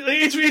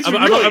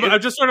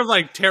just sort of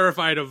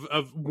terrified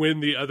of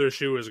when the other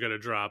shoe is going to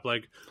drop.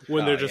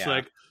 When they're just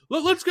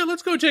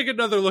let's go take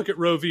another look at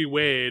Roe v.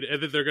 Wade,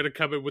 and then they're going to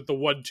come in with the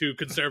 1-2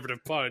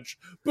 conservative punch.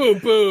 Boom,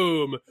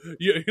 boom.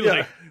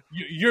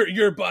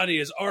 Your body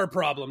is our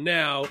problem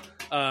now.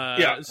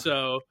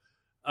 So,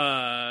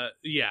 I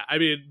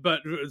mean, but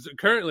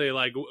currently,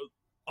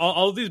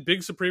 all of these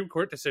big Supreme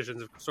Court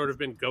decisions have sort of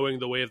been going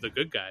the way of the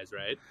good guys,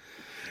 right?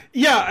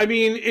 Yeah, I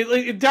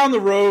mean, down the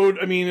road,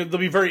 I mean, it'll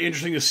be very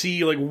interesting to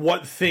see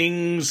what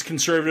things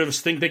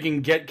conservatives think they can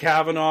get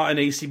Kavanaugh and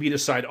ACB to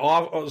side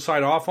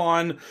off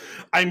on.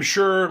 I'm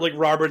sure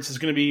Roberts is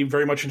going to be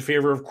very much in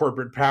favor of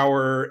corporate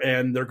power,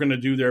 and they're going to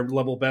do their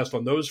level best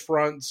on those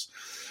fronts.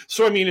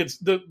 So, I mean, it's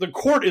the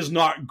court is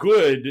not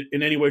good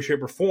in any way,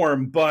 shape, or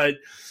form, but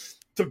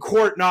the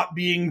court not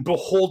being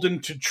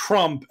beholden to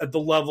Trump at the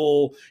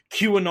level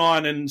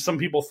QAnon and some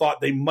people thought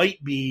they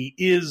might be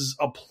is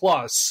a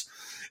plus.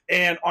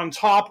 And on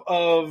top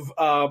of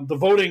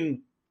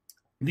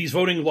these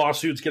voting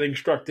lawsuits getting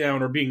struck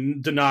down or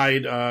being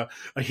denied a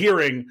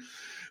hearing,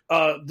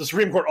 the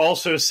Supreme Court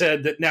also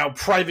said that now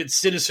private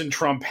citizen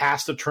Trump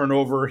has to turn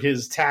over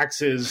his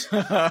taxes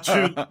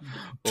to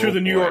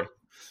the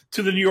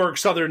New York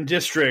Southern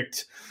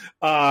District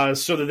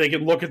so that they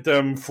can look at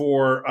them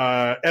for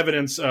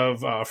evidence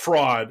of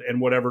fraud and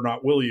whatever,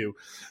 not will you.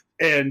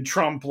 And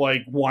Trump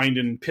whined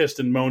and pissed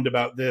and moaned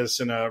about this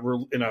in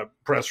a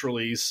press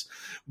release,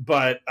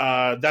 but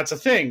that's a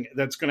thing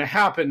that's going to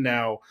happen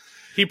now.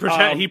 He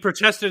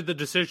protested the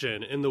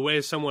decision in the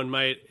way someone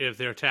might if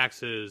their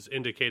taxes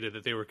indicated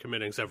that they were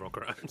committing several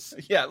crimes.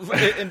 Yeah,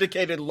 it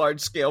indicated large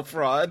scale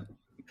fraud.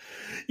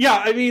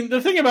 Yeah, I mean,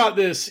 the thing about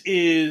this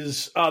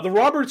is the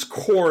Roberts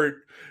Court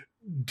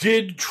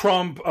did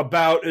Trump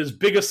about as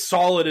big a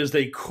solid as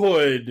they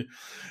could.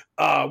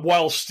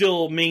 While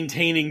still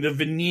maintaining the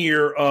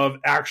veneer of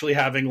actually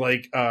having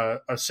a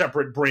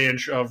separate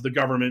branch of the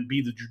government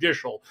be the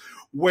judicial,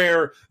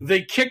 where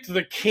they kicked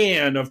the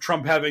can of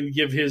Trump having to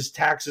give his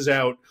taxes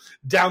out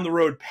down the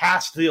road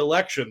past the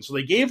election. So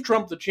they gave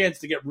Trump the chance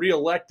to get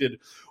reelected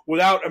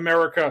without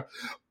America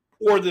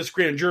or this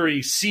grand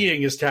jury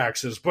seeing his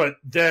taxes. But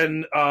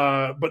then,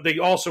 but they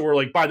also were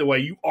like, by the way,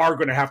 you are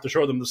going to have to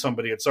show them to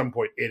somebody at some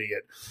point,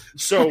 idiot.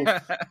 So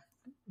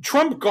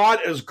Trump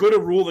got as good a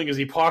ruling as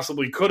he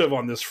possibly could have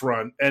on this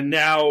front, and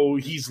now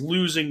he's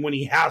losing when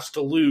he has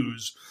to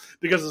lose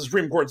because the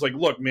Supreme Court's like,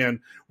 look,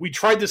 man, we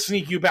tried to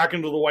sneak you back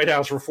into the White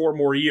House for 4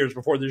 more years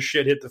before this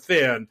shit hit the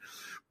fan.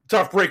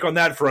 Tough break on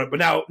that front, but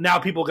now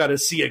people got to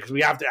see it because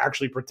we have to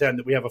actually pretend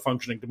that we have a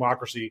functioning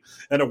democracy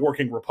and a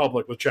working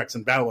republic with checks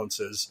and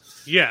balances.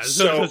 Yeah,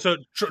 so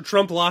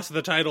Trump lost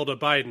the title to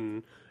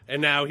Biden,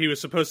 and now he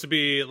was supposed to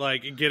be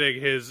like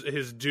getting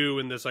his due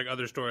in this like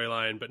other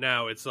storyline, but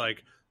now it's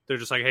like they're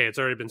just like, hey, it's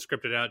already been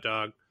scripted out,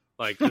 dog.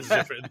 Like this is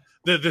it for,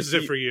 this is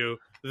it for you.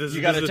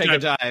 You got to take a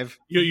dive.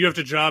 You have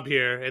to job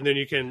here, and then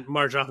you can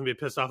march off and be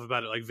pissed off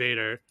about it like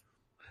Vader.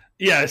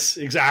 Yes,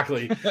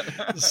 exactly.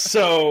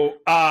 So,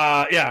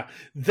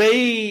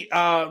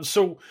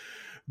 so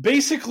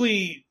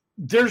basically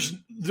there's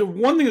the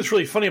one thing that's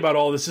really funny about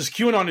all this is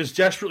QAnon is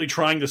desperately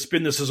trying to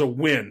spin this as a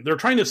win. They're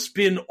trying to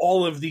spin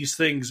all of these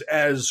things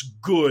as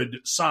good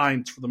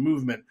signs for the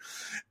movement.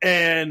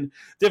 And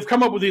they've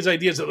come up with these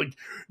ideas that like,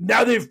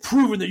 now they've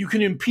proven that you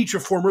can impeach a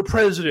former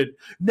president.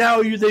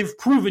 Now they've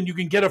proven you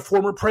can get a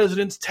former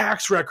president's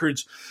tax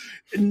records.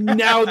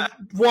 Now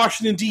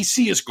Washington,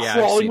 D.C. is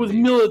crawling with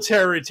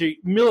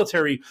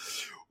military.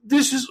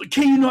 This is,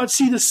 can you not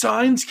see the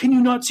signs? Can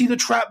you not see the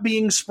trap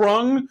being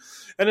sprung?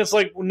 And it's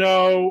like,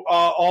 no,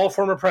 all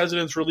former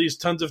presidents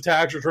released tons of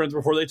tax returns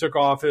before they took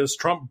office.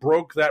 Trump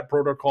broke that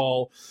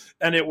protocol,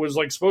 and it was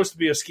like supposed to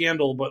be a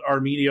scandal, but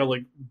our media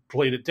like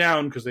played it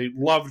down because they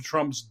loved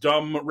Trump's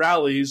dumb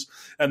rallies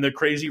and the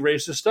crazy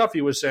racist stuff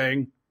he was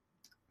saying.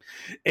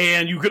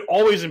 And you could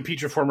always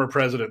impeach a former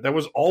president. That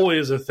was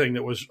always a thing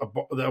that was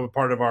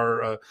part of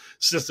our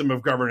system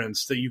of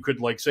governance, that you could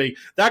like say,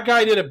 that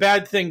guy did a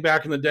bad thing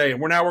back in the day, and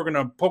we're going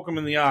to poke him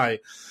in the eye.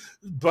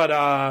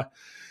 But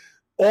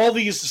all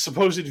these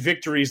supposed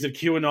victories that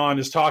QAnon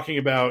is talking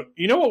about,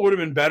 you know what would have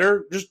been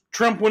better? Just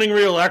Trump winning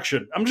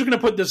re-election. I'm just going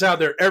to put this out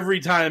there every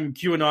time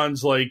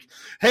QAnon's like,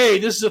 hey,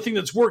 this is a thing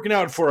that's working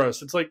out for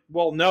us. It's like,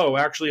 well, no,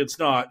 actually it's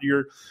not.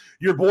 Your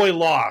boy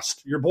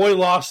lost. Your boy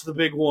lost the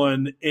big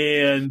one,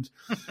 and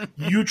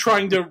you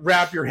trying to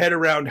wrap your head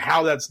around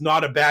how that's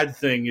not a bad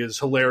thing is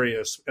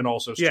hilarious and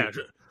also stupid.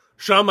 Yeah.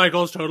 Shawn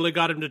Michaels totally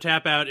got him to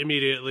tap out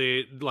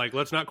immediately. Like,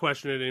 let's not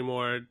question it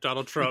anymore.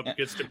 Donald Trump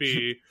gets to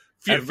be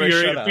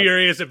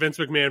furious at Vince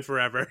McMahon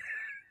forever.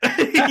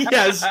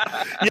 yes,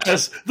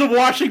 the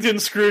Washington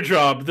screw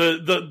job,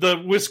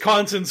 the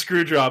Wisconsin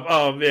screw job.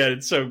 Oh man,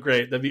 it's so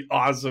great. That'd be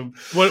awesome.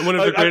 One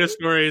of the greatest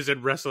stories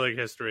in wrestling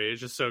history.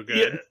 It's just so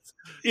good.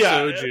 Yeah,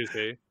 so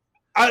juicy.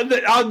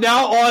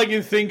 Now all I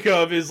can think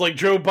of is like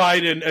Joe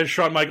Biden as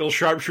Shawn Michaels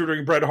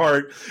sharpshootering Bret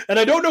Hart, and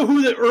I don't know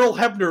who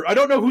I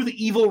don't know who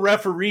the evil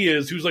referee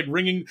is who's like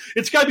ringing.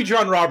 It's got to be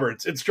John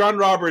Roberts. It's John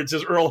Roberts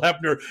as Earl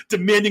Hebner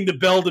demanding the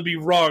bell to be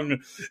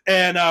rung,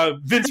 and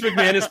Vince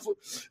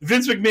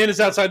McMahon is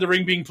outside the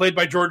ring being played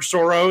by George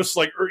Soros,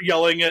 like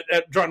yelling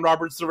at John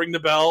Roberts to ring the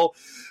bell.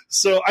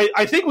 So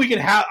I think we can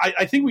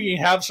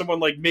have someone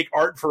like make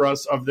art for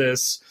us of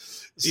this.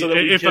 So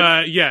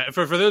that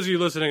for those of you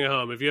listening at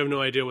home, if you have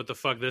no idea what the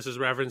fuck this is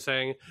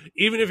referencing,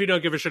 even if you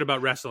don't give a shit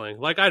about wrestling,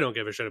 like I don't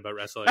give a shit about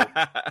wrestling,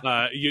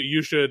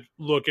 you should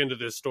look into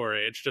this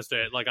story. It's just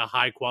a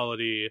high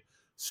quality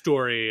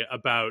story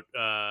about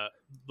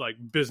like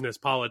business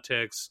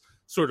politics,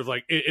 sort of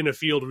like in a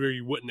field where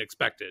you wouldn't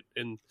expect it.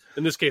 In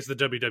this case, the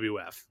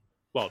WWF.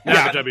 Well,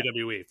 not the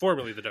WWE,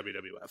 formerly the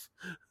WWF.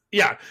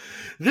 Yeah,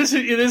 this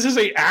is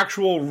a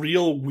actual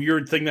real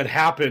weird thing that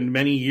happened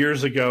many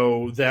years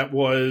ago. That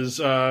was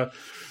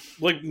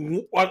like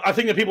I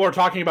think that people are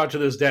talking about to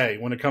this day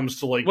when it comes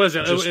to like. What is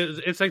it?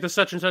 It's like the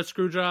such and such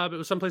screw job. It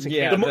was someplace in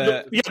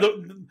Canada.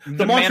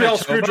 The Montreal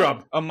screw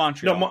job.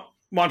 Montreal. No,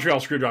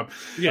 Montreal screw job.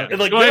 Yeah,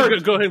 like go ahead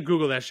and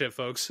Google that shit,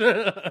 folks.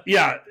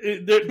 Yeah,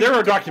 there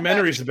are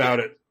documentaries about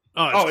it.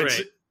 Oh, it's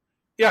great.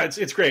 Yeah,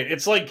 it's great.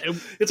 It's like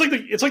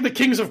the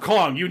Kings of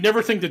Kong. You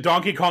never think that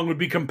Donkey Kong would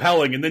be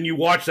compelling, and then you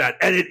watch that,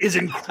 and it is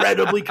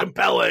incredibly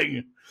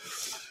compelling.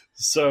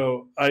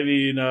 So, I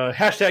mean,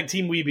 hashtag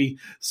Team Weeby.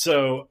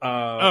 So,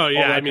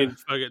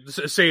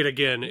 say it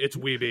again. It's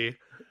Weeby.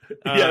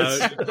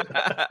 Yes.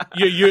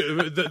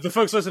 The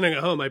folks listening at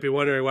home might be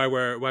wondering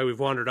why we've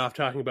wandered off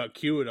talking about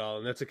Q at all,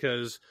 and that's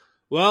because,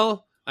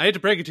 well, I hate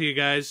to break it to you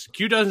guys,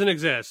 Q doesn't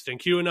exist, and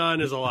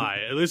QAnon is a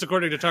lie, at least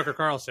according to Tucker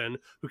Carlson,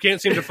 who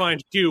can't seem to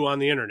find Q on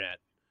the internet.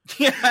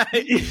 Yeah,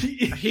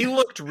 he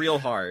looked real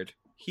hard.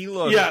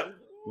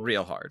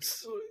 Real hard.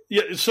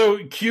 Yeah, so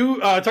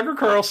Tucker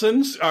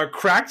Carlson's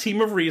crack team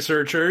of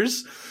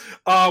researchers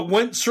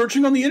went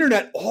searching on the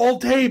internet all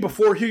day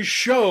before his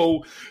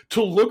show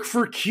to look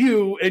for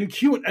Q,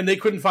 and they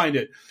couldn't find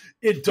it.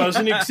 It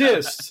doesn't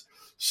exist.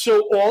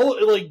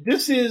 So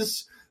this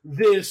is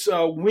this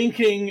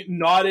winking,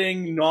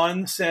 nodding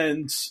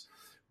nonsense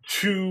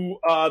to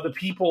the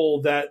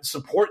people that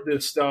support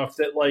this stuff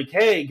that like,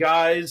 hey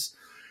guys,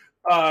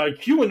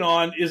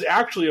 QAnon is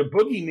actually a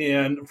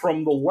boogeyman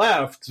from the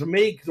left to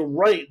make the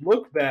right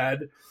look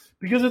bad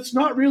because it's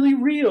not really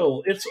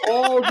real. It's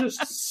all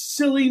just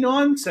silly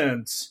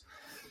nonsense.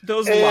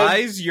 Those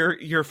lies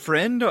your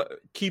friend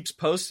keeps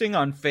posting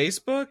on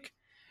Facebook,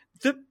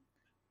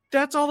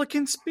 that's all a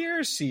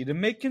conspiracy to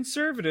make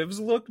conservatives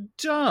look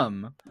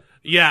dumb.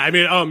 Yeah, I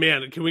mean, oh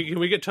man, can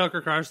we get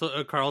Tucker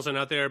Carlson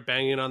out there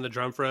banging on the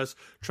drum for us,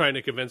 trying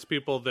to convince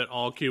people that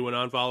all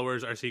QAnon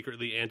followers are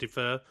secretly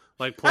Antifa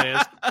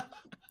plans,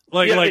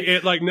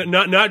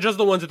 not just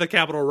the ones at the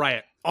Capitol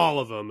riot, all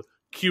of them.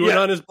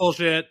 QAnon is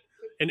bullshit,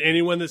 and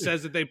anyone that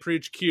says that they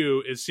preach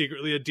Q is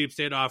secretly a deep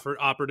state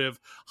operative,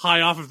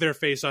 high off of their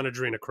face on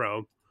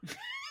adrenochrome.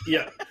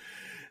 Yeah.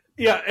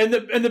 Yeah, and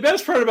the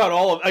best part about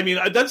all of, I mean,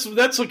 that's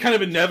kind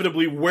of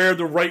inevitably where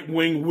the right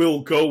wing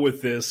will go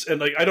with this,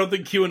 and I don't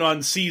think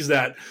QAnon sees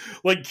that.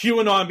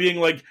 QAnon being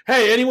like,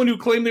 hey, anyone who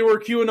claimed they were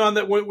QAnon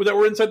that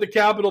were inside the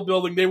Capitol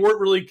building, they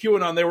weren't really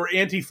QAnon, they were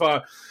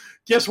Antifa.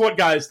 Guess what,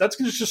 guys? That's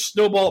going to just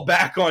snowball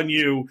back on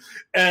you,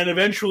 and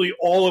eventually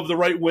all of the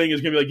right wing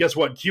is going to be like, guess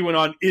what?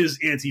 QAnon is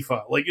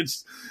Antifa.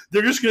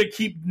 They're just going to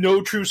keep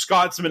no true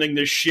Scotsmaning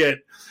this shit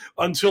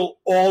until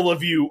all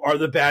of you are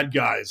the bad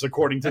guys,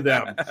 according to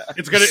them.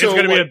 It's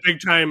gonna be a big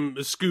time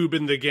Scoob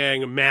and the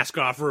gang mask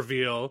off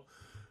reveal.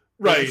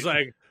 Right. It's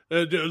like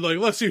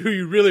let's see who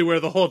you really were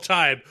the whole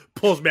time.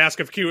 Pulls mask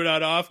of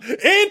QAnon off.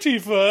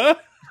 Antifa.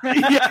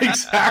 Yeah,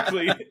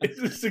 exactly.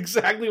 It's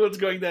exactly what's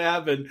going to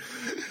happen.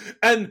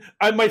 And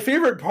my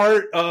favorite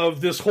part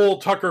of this whole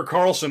Tucker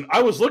Carlson,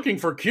 I was looking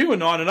for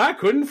QAnon and I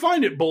couldn't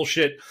find it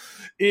bullshit,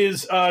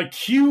 is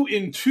Q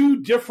in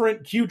 2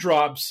 different Q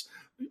drops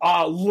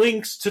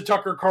links to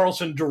Tucker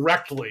Carlson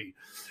directly.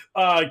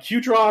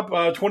 Q drop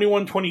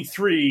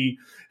 2123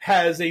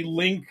 has a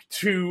link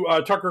to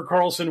Tucker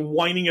Carlson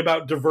whining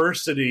about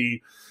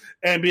diversity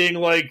and being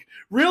like,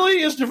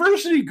 really, is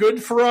diversity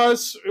good for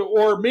us?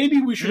 Or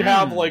maybe we should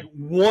have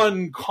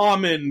one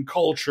common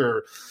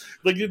culture.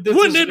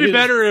 Wouldn't it be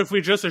better if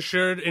we just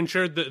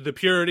ensured the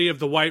purity of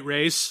the white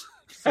race?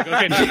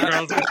 Okay, Tucker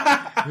Carlson.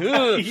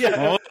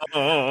 Yeah.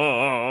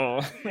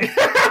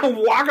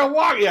 Waka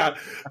waka. Yeah.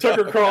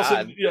 Tucker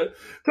Carlson. God. Yeah.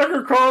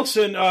 Tucker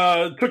Carlson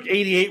took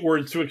 88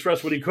 words to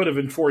express what he could have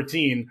in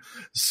 14.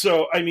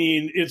 So I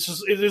mean, it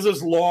is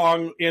this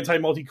long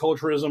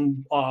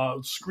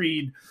anti-multiculturalism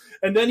screed.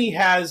 And then he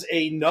has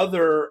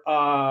another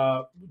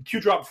Q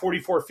drop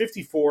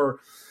 4454.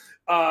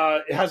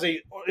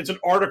 It's an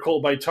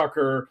article by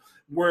Tucker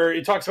where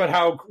it talks about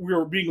how we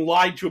were being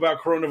lied to about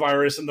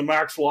coronavirus and the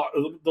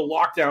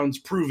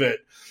lockdowns prove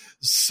it.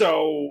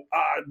 So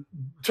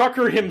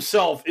Tucker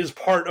himself is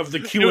part of the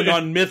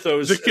QAnon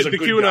mythos. The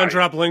QAnon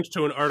drop linked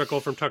to an article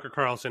from Tucker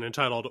Carlson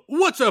entitled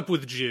 "What's Up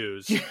with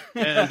Jews?"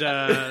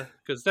 and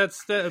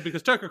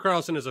because Tucker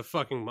Carlson is a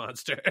fucking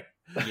monster.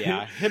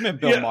 Yeah, him and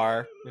Bill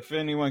Maher. If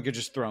anyone could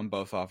just throw them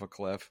both off a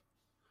cliff.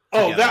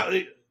 Oh,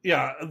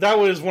 that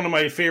was one of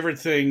my favorite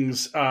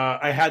things.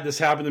 I had this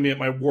happen to me at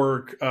my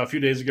work a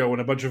few days ago when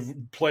a bunch of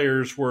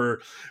players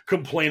were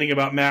complaining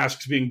about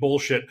masks being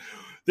bullshit.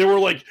 They were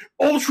like,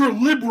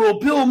 ultra-liberal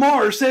Bill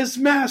Maher says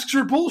masks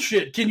are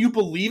bullshit. Can you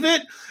believe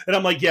it? And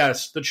I'm like,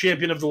 yes, the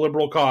champion of the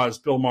liberal cause,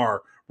 Bill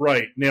Maher.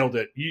 Right, nailed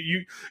it.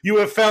 You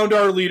have found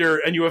our leader,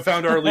 and you have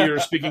found our leader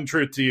speaking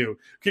truth to you.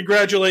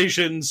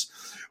 Congratulations,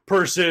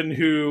 person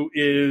who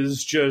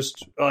is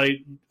just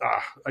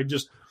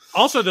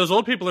Also, those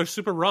old people are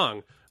super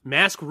wrong.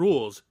 Mask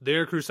rules.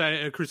 They're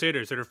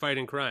crusaders that are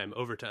fighting crime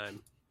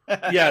overtime.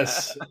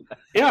 Yes.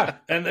 Yeah.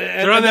 And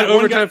they're on that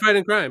overtime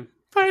fighting crime.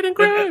 Fighting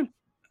crime.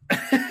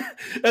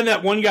 And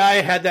that one guy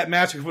had that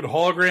mask with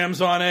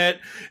holograms on it,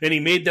 and he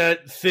made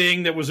that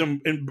thing that was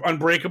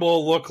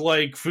unbreakable look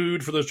like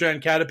food for those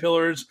giant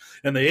caterpillars,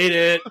 and they ate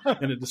it,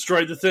 and it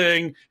destroyed the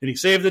thing, and he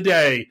saved the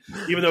day,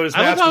 even though his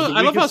mask was the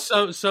weakest. I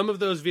love how some of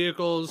those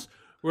vehicles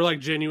were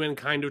genuine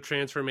kind of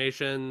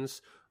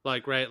transformations.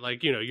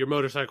 Your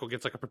motorcycle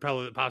gets a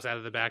propeller that pops out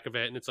of the back of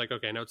it, and it's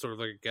okay, now it's sort of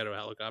like a ghetto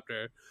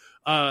helicopter.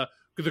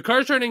 The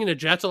cars turning into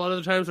jets a lot of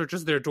the times were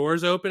just their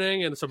doors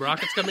opening and some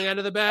rockets coming out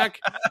of the back,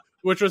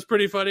 which was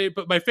pretty funny.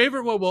 But my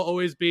favorite one will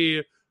always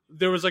be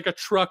there was a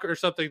truck or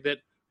something that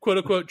quote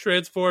unquote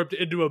transformed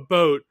into a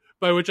boat,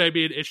 by which I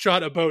mean it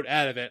shot a boat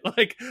out of it.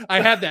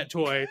 I had that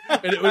toy,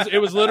 and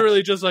it was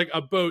literally just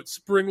a boat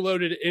spring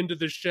loaded into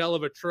the shell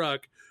of a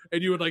truck,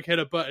 and you would hit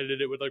a button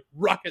and it would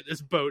rocket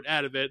this boat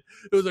out of it.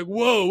 It was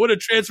whoa, what a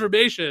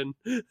transformation.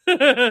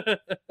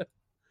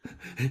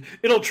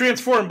 It'll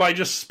transform by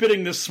just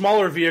spitting this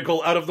smaller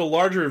vehicle out of the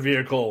larger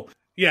vehicle.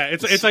 Yeah,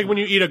 it's like when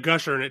you eat a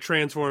Gusher and it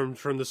transforms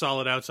from the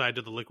solid outside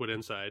to the liquid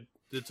inside.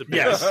 It's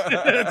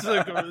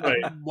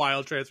a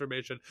wild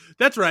transformation.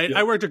 That's right. Yeah.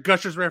 I worked a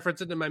Gushers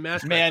reference into my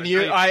mask. Man,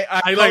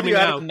 I like me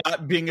out of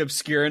not being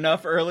obscure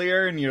enough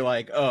earlier, and you're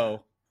like,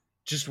 oh,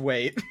 just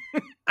wait.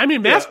 I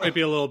mean, Mask might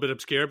be a little bit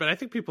obscure, but I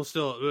think people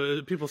still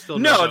know.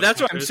 No, that's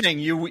what I'm saying.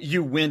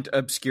 You went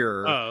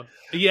obscure. Oh,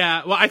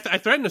 yeah. Well, I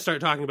threatened to start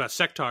talking about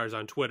sectars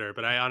on Twitter,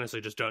 but I honestly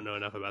just don't know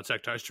enough about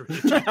sectars to really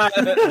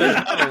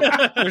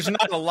There's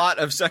not a lot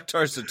of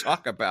sectars to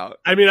talk about.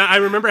 I mean, I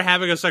remember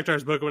having a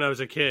sectars book when I was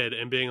a kid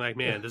and being like,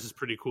 man, this is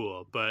pretty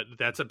cool, but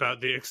that's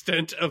about the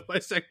extent of my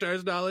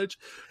sectars knowledge.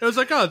 I was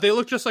like, oh, they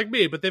look just like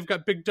me, but they've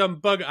got big dumb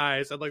bug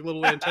eyes and like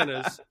little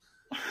antennas.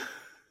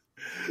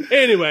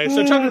 Anyway,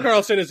 so Tucker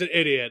Carlson is an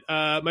idiot.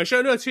 My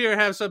show notes here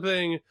have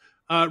something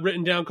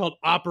written down called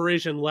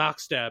Operation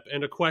Lockstep,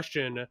 and a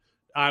question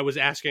I was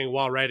asking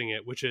while writing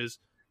it, which is,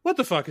 what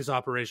the fuck is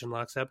Operation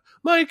Lockstep?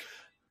 Mike,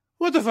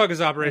 what the fuck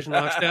is Operation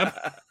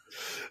Lockstep?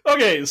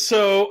 Okay,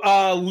 so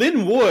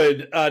Lynn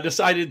Wood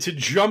decided to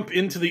jump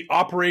into the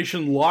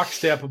Operation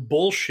Lockstep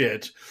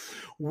bullshit,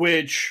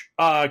 which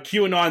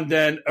QAnon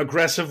then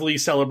aggressively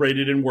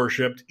celebrated and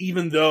worshipped,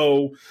 even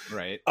though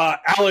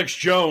Alex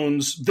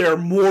Jones, their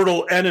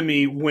mortal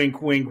enemy,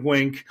 wink, wink,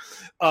 wink,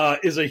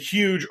 is a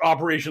huge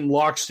Operation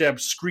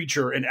Lockstep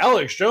screecher. And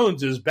Alex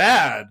Jones is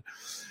bad.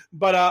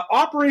 But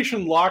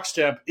Operation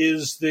Lockstep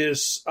is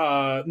this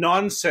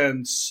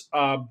nonsense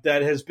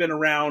that has been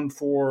around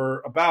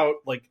for about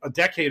like a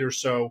decade or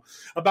so,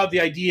 about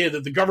the idea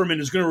that the government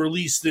is going to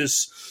release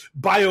this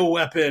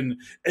bioweapon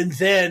and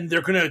then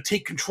they're going to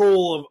take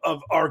control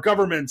of our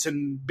governments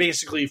and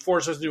basically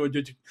force us into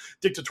a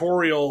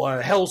dictatorial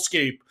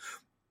hellscape.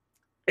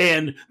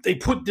 And they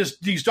put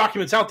these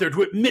documents out there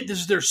to admit this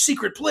is their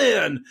secret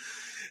plan.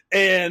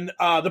 And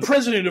the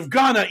president of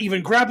Ghana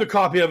even grabbed a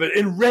copy of it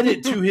and read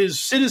it to his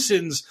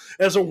citizens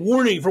as a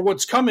warning for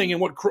what's coming and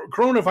what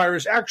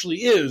coronavirus actually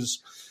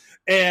is.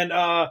 And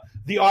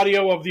the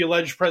audio of the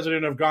alleged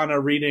president of Ghana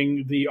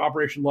reading the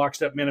Operation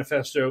Lockstep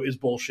manifesto is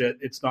bullshit.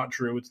 It's not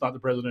true. It's not the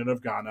president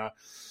of Ghana.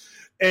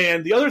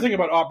 And the other thing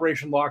about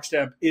Operation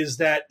Lockstep is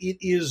that it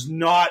is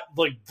not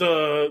like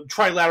the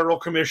Trilateral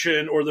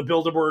Commission or the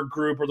Bilderberg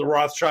Group or the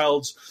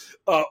Rothschilds'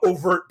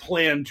 overt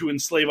plan to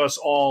enslave us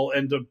all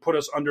and to put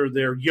us under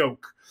their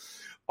yoke.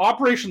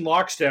 Operation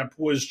Lockstep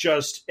was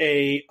just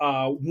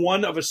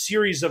one of a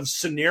series of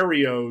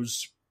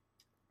scenarios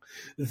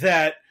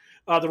that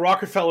the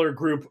Rockefeller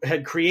Group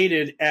had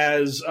created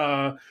as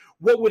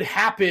what would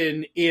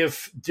happen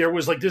if there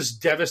was like this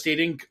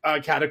devastating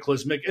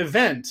cataclysmic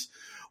event.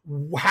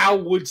 How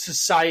would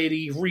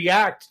society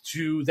react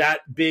to that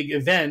big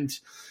event,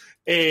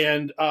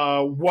 and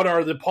what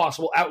are the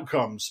possible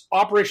outcomes?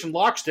 Operation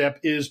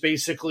Lockstep is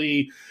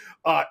basically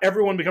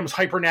everyone becomes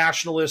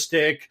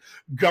hyper-nationalistic,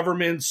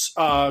 governments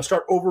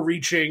start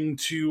overreaching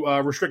to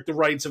restrict the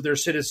rights of their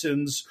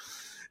citizens,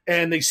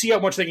 and they see how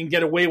much they can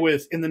get away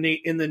with in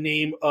the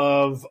name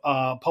of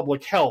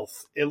public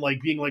health, and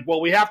like being like, well,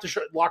 we have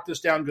to lock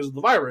this down because of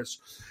the virus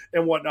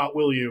and whatnot,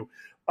 will you?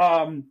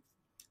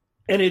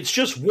 And it's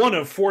just one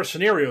of four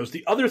scenarios.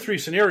 The other three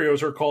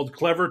scenarios are called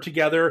Clever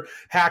Together,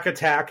 Hack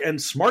Attack, and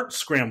Smart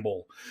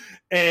Scramble.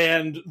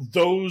 And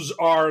those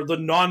are the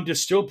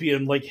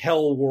non-dystopian, like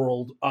hell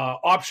world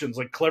options.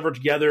 Like Clever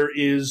Together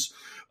is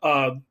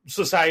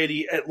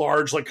society at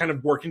large, like kind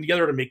of working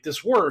together to make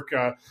this work.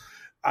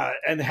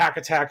 And Hack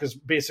Attack is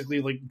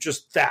basically like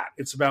just that.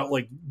 It's about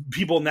like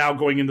people now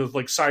going into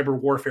like cyber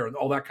warfare and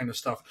all that kind of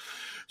stuff.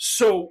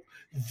 So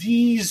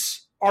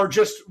these are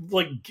just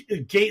like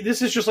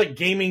this is just like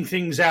gaming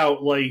things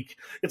out. Like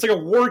it's like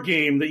a war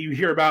game that you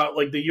hear about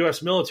like the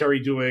U.S. military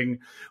doing,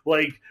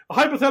 like a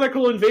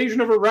hypothetical invasion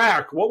of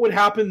Iraq. What would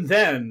happen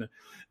then?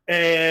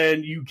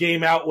 And you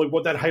game out like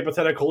what that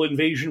hypothetical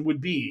invasion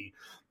would be,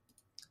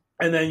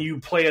 and then you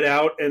play it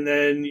out, and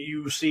then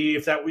you see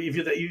if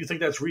you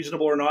think that's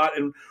reasonable or not,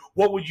 and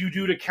what would you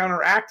do to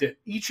counteract it.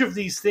 Each of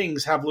these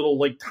things have little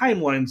like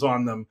timelines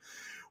on them.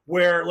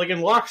 Where, like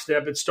in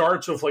Lockstep, it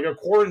starts with like a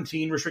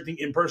quarantine restricting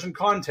in-person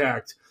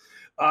contact,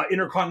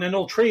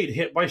 intercontinental trade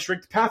hit by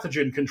strict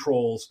pathogen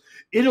controls.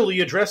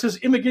 Italy addresses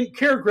immigrant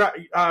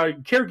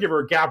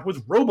caregiver gap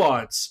with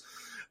robots.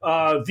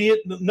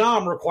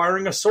 Vietnam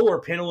requiring a solar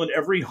panel in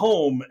every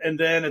home. And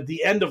then at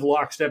the end of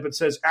Lockstep, it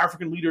says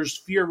African leaders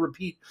fear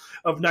repeat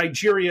of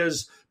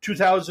Nigeria's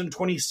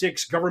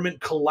 2026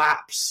 government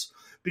collapse.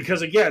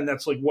 Because again,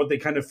 that's like what they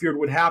kind of feared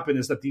would happen,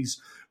 is that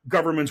these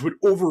governments would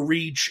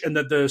overreach and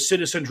that the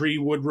citizenry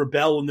would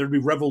rebel and there'd be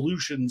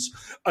revolutions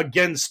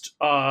against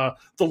the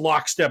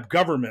Lockstep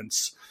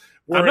governments.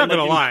 I'm not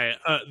going to lie.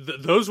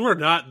 Those were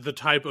not the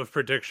type of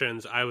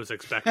predictions I was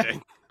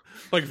expecting.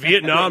 Like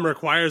Vietnam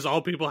requires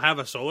all people have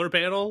a solar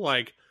panel.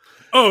 Like,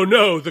 oh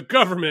no, the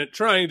government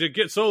trying to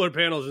get solar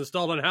panels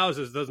installed on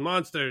houses, those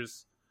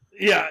monsters.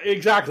 Yeah,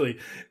 exactly.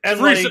 And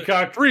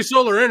free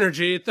solar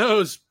energy,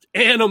 those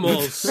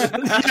animals.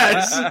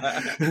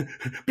 Yes.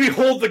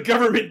 Behold the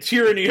government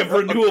tyranny of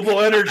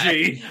renewable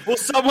energy. Will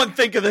someone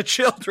think of the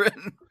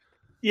children?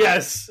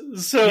 Yes.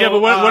 So yeah,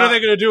 but what are they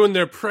going to do when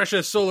their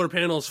precious solar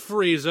panels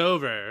freeze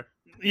over?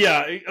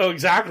 Yeah. Oh,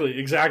 exactly.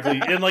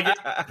 And like,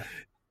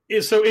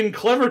 So in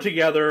Clever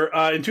Together,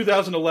 in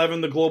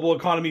 2011, the global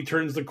economy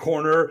turns the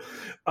corner.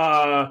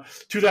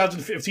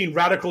 2015,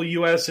 radical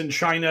U.S. and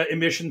China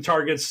emission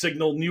targets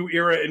signal new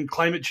era in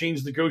climate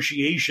change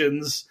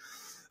negotiations.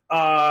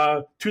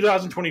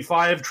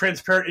 2025,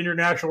 Transparent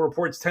International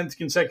reports 10th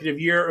consecutive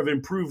year of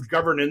improved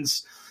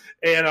governance.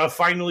 And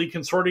finally,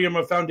 Consortium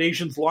of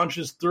Foundations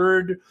launches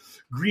third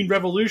green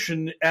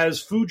revolution as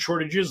food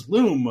shortages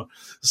loom.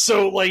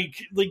 So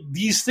like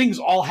these things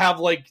all have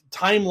like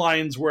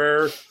timelines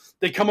where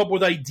they come up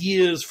with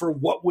ideas for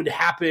what would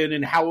happen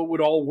and how it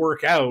would all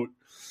work out.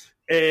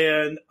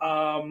 And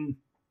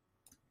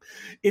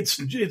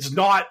it's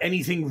not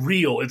anything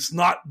real. It's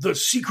not the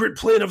secret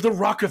plan of the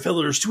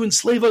Rockefellers to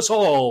enslave us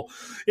all.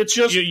 It's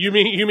just you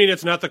mean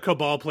it's not the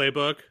Cabal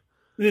playbook?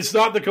 It's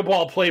not the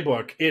Cabal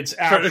playbook. It's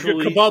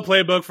actually Cabal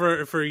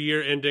playbook for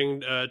year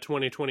ending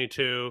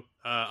 2022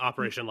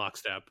 Operation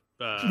Lockstep.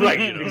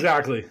 Right,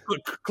 exactly.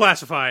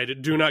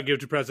 Classified. Do not give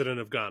to President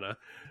of Ghana.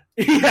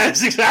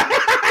 Yes,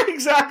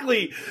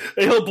 exactly.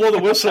 He'll blow the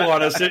whistle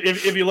on us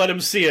if you let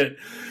him see it.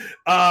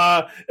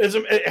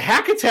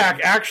 Hack Attack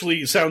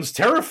actually sounds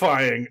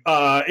terrifying.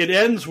 It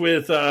ends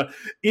with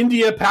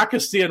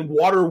India-Pakistan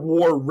water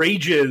war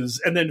rages,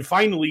 and then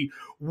finally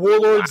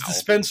warlords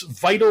dispense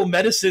vital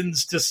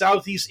medicines to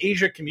Southeast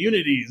Asia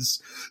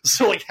communities.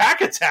 So like Hack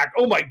Attack,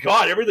 oh my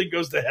god, everything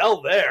goes to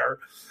hell there.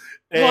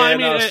 Well, I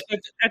mean,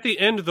 at the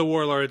end, the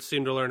warlords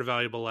seem to learn a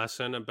valuable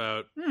lesson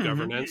about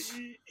governance.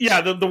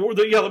 Yeah, the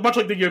much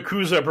like the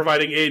Yakuza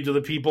providing aid to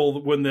the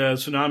people when the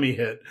tsunami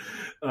hit.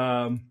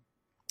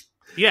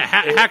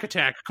 Hack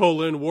Attack,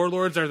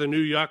 warlords are the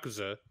new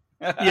Yakuza.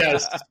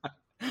 Yes.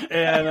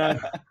 And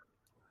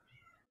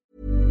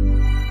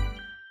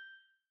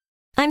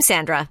I'm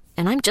Sandra,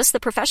 and I'm just the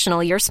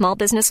professional your small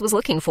business was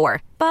looking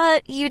for.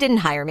 But you didn't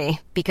hire me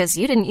because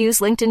you didn't use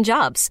LinkedIn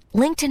Jobs.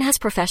 LinkedIn has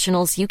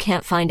professionals you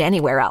can't find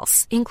anywhere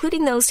else,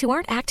 including those who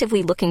aren't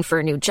actively looking for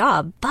a new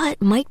job,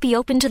 but might be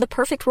open to the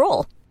perfect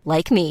role,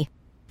 like me.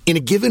 In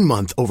a given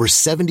month, over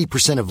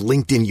 70% of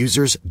LinkedIn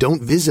users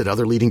don't visit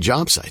other leading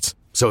job sites.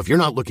 So if you're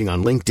not looking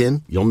on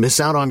LinkedIn, you'll miss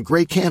out on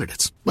great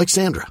candidates like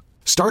Sandra.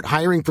 Start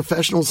hiring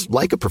professionals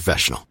like a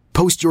professional.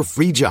 Post your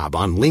free job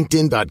on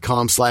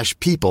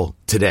linkedin.com/people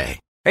today.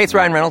 Hey, it's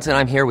Ryan Reynolds, and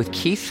I'm here with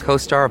Keith,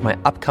 co-star of my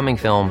upcoming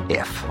film,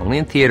 If, only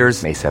in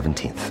theaters May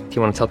 17th. Do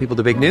you want to tell people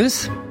the big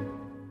news?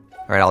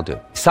 All right, I'll do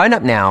it. Sign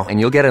up now and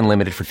you'll get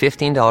unlimited for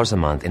 $15 a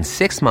month and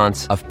 6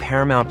 months of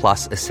Paramount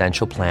Plus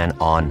Essential Plan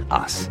on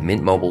us.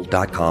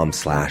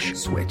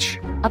 MintMobile.com/switch.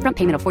 Upfront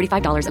payment of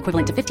 $45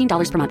 equivalent to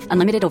 $15 per month.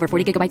 Unlimited over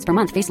 40 gigabytes per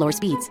month. Face lower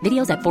speeds.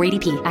 Videos at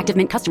 480p. Active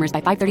Mint customers by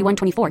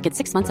 531.24 get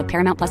 6 months of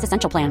Paramount Plus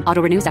Essential Plan.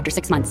 Auto renews after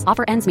 6 months.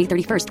 Offer ends May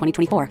 31st,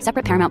 2024.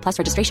 Separate Paramount Plus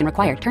registration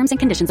required. Terms and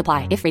conditions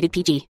apply if rated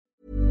PG.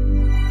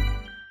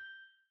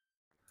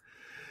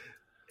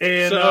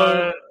 And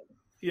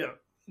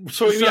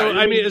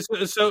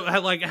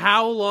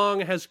how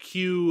long has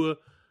Q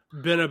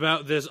been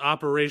about this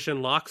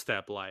Operation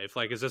Lockstep life?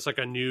 Like, is this like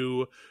a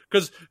new?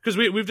 Because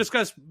we've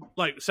discussed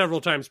like several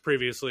times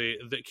previously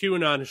that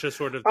QAnon is just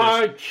sort of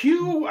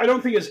Q. I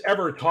don't think has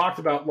ever talked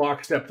about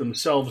Lockstep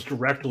themselves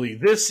directly.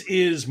 This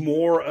is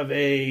more of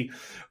a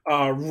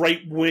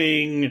right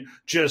wing,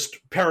 just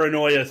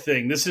paranoia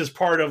thing. This is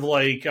part of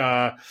like.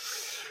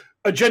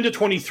 Agenda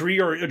 23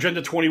 or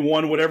Agenda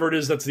 21, whatever it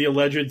is, that's the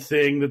alleged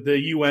thing that the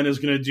UN is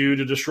going to do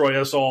to destroy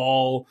us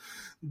all.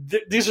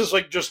 This is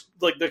like just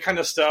like the kind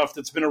of stuff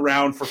that's been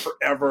around for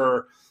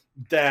forever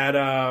that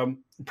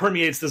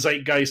permeates the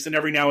zeitgeist. And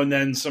every now and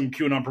then some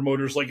QAnon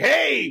promoters like,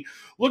 hey,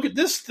 look at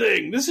this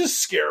thing. This is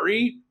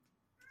scary.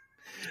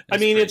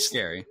 It's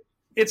scary.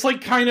 It's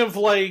like kind of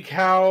like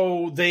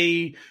how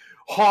they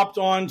hopped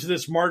on to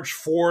this March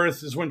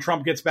 4th is when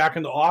Trump gets back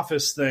into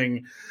office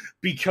thing,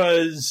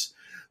 because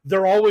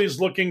they're always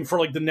looking for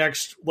like the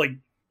next like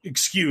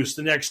excuse,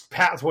 the next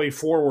pathway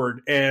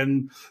forward.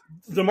 And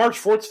the March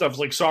 4th stuff is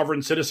like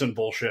sovereign citizen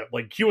bullshit.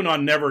 Like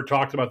QAnon never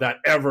talked about that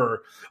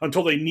ever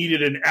until they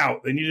needed an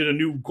out. They needed a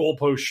new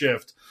goalpost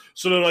shift.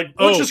 So they're like,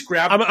 let's just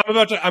grab.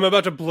 I'm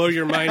about to blow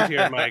your mind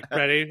here, Mike.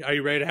 Ready? Are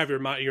you ready to have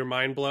your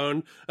mind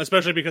blown?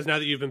 Especially because now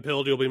that you've been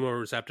pilled, you'll be more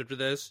receptive to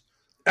this.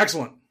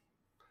 Excellent.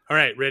 All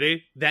right,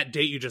 ready? That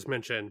date you just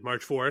mentioned,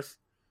 March 4th,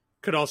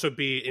 could also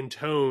be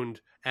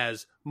intoned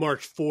as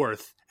March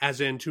 4th, as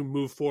in to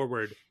move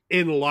forward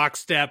in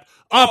lockstep.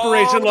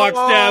 Operation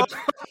Lockstep.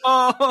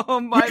 Oh,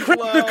 my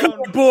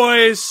God.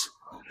 Boys.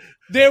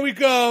 There we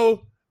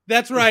go.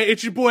 That's right.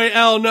 It's your boy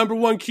L, number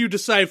one Q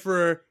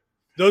decipherer.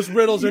 Those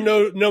riddles are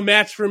no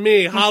match for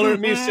me. Holler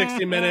at me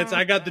 60 Minutes.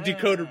 I got the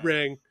decoder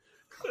ring.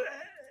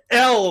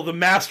 L, the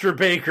master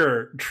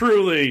baker.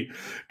 Truly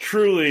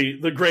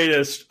the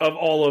greatest of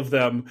all of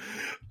them.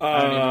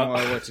 I don't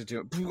even know what to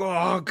do.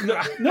 Oh,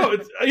 God. No,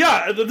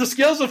 the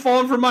scales have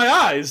fallen from my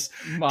eyes.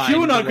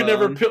 QAnon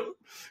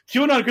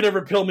could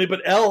never pill me,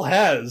 but L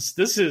has.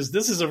 This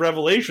is a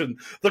revelation.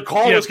 The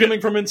call was coming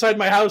from inside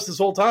my house this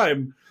whole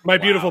time. My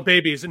beautiful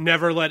babies,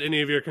 never let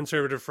any of your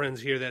conservative friends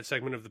hear that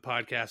segment of the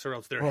podcast, or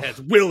else their heads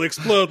will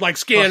explode like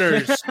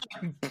scanners.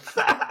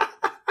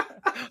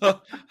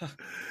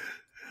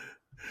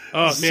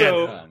 Oh man.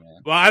 So,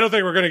 well, I don't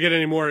think we're going to get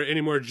any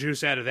more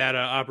juice out of that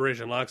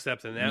Operation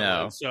Lockstep than that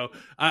No. one.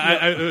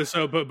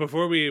 So, but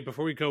before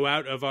we go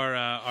out of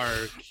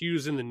our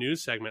cues in the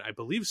news segment, I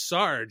believe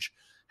Sarge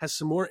has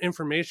some more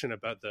information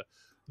about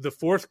the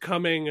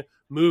forthcoming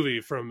movie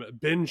from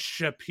Ben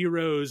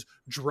Shapiro's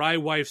Dry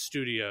Wife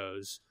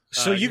Studios.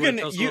 So you can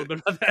tell us a little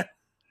bit about that?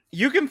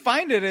 You can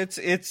find it.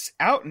 It's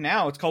out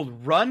now. It's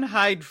called Run,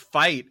 Hide,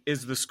 Fight.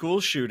 Is the school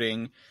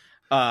shooting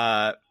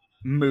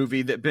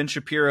movie that Ben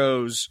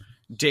Shapiro's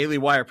Daily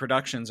Wire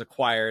Productions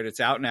acquired.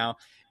 It's out now.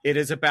 It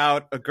is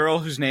about a girl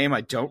whose name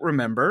I don't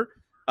remember.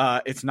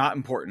 It's not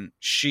important.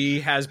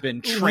 She has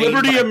been trained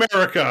Liberty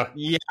America.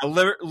 Yeah,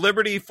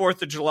 Liberty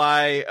 4th of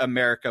July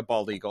America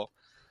Bald Eagle.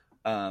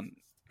 I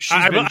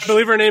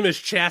believe her name is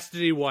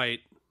Chastity White.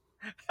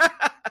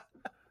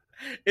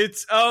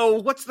 It's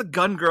what's the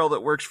gun girl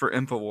that works for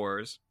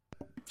InfoWars?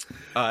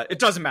 It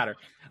doesn't matter.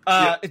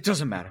 It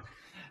doesn't matter.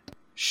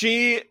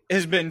 She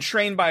has been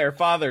trained by her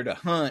father to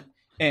hunt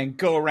and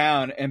go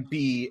around and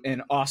be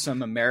an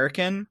awesome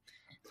American.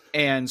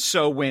 And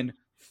so when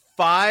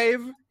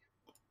 5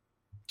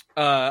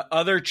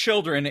 other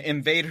children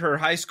invade her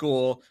high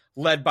school,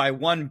 led by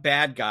one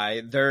bad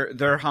guy,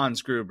 they're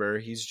Hans Gruber.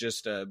 He's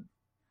just a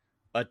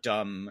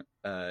dumb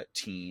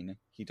teen.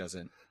 He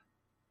doesn't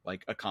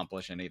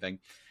accomplish anything.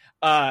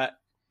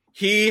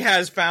 He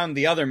has found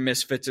the other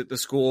misfits at the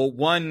school.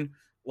 One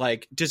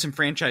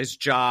disenfranchised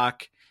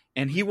jock.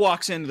 And he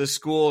walks into the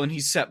school and he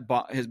set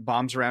his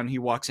bombs around. And he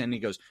walks in and he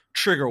goes,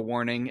 trigger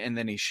warning. And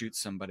then he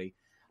shoots somebody.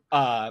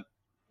 And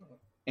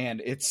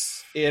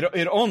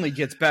it only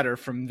gets better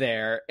from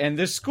there. And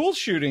this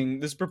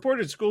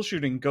purported school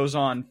shooting goes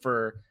on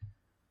for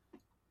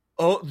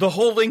the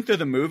whole length of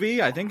the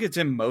movie. I think it's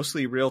in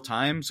mostly real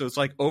time. So it's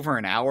over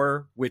an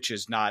hour, which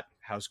is not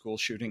how school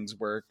shootings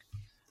work.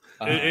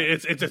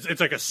 It's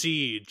like a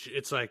siege.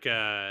 It's like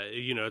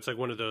it's like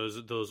one of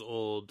those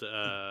old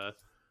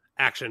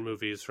action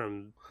movies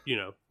from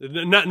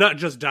not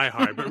just Die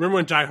Hard, but remember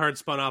when Die Hard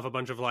spun off a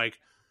bunch of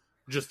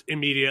just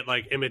immediate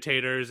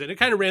imitators, and it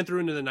kind of ran through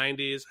into the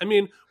 90s. I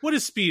mean, what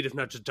is Speed if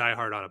not just Die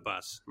Hard on a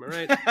bus? Am I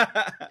right?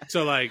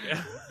 So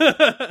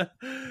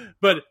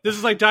but this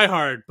is like Die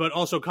Hard, but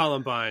also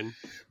Columbine.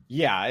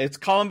 Yeah, it's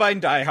Columbine,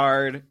 Die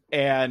Hard,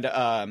 and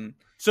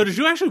so did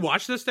you actually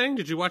watch this thing?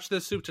 Did you watch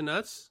this soup to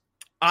nuts?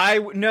 I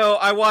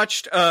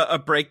watched a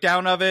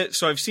breakdown of it,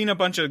 so I've seen all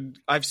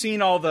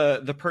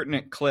the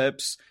pertinent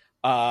clips.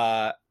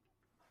 How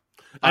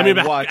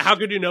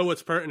could you know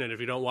what's pertinent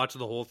if you don't watch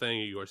the whole thing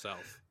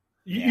yourself?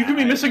 You could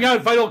be missing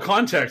out vital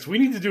context. We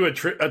need to do a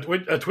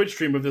Twitch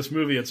stream of this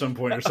movie at some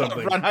point or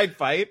something. Run, Hide,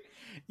 Fight.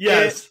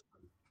 Yes,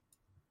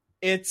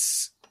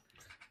 it's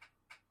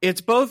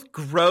both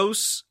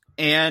gross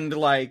and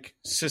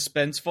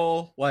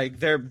suspenseful.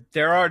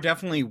 There are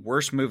definitely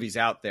worse movies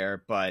out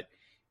there, but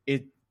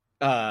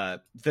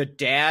the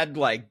dad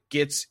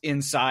gets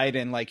inside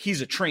and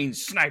he's a trained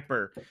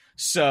sniper.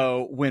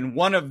 So when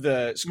one of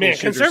the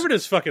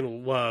conservatives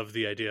fucking love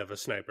the idea of a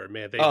sniper,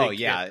 man.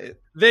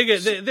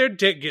 Their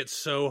dick gets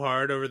so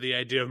hard over the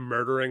idea of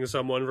murdering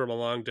someone from a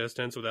long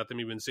distance without them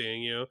even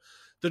seeing you.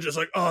 They're just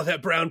oh,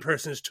 that brown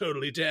person is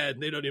totally dead.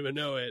 They don't even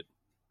know it.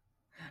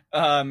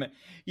 The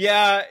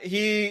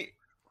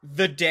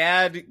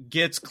dad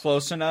gets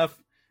close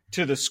enough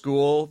to the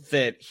school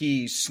that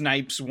he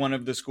snipes one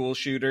of the school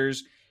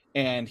shooters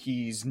and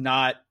he's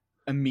not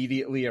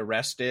immediately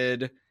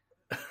arrested.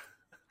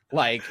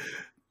 They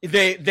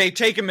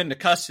take him into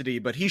custody,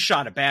 but he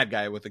shot a bad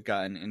guy with a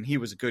gun and he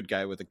was a good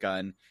guy with a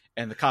gun,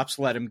 and the cops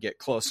let him get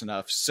close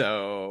enough.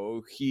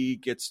 So he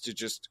gets to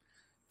just...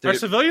 Are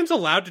civilians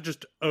allowed to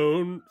just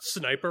own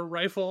sniper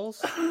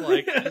rifles?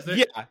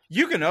 Yeah,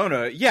 you can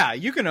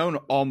own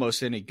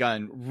almost any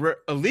gun.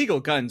 Illegal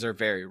guns are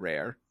very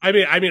rare. I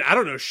mean, I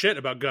don't know shit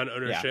about gun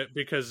ownership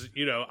because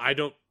I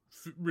don't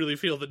really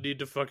feel the need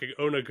to fucking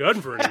own a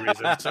gun for any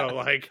reason. So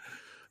I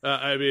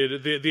mean,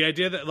 the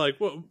idea that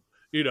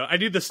I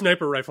need the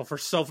sniper rifle for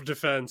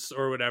self-defense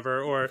or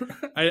whatever, or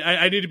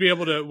I need to be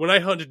able to, when I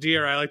hunt a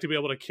deer, I like to be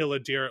able to kill a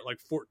deer at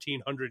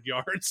 1,400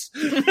 yards.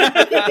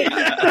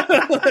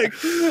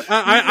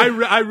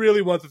 I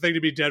really want the thing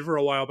to be dead for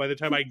a while by the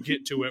time I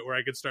get to it where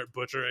I can start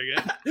butchering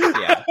it.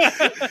 Yeah.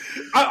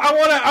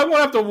 I want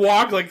to have to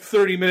walk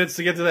 30 minutes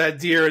to get to that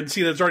deer and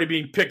see that it's already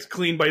being picked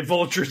clean by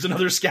vultures and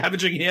other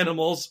scavenging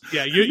animals.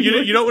 Yeah,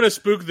 you don't want to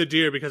spook the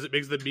deer because it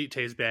makes the meat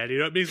taste bad.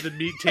 It makes the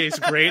meat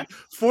taste great.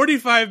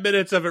 45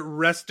 minutes of it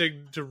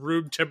resting to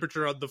room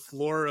temperature on the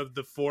floor of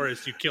the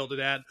forest you killed it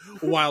at,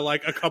 while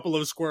a couple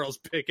of squirrels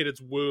pick at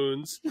its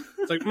wounds.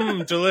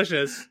 It's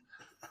delicious.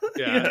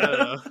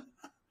 Yeah.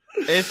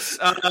 I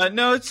don't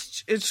know.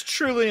 It's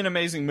truly an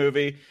amazing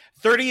movie.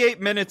 38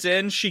 minutes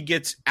in, she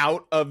gets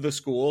out of the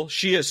school.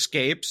 She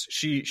escapes.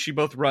 She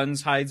both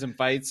runs, hides, and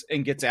fights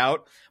and gets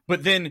out.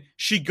 But then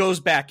she goes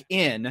back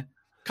in.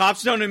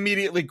 Cops don't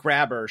immediately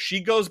grab her. She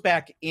goes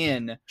back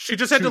in. She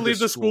just had to leave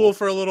the school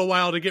for a little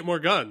while to get more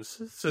guns,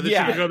 so that she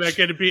could go back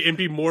in and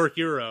be more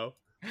hero.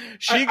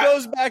 She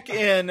goes back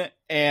in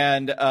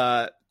and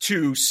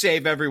to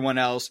save everyone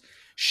else.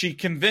 she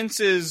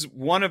convinces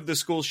one of the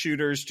school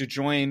shooters to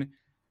join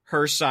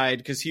her side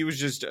because he was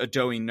just a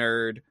doughy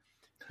nerd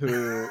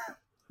who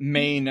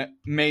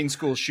main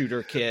school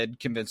shooter kid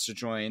convinced to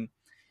join,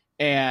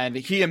 and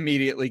he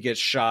immediately gets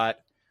shot.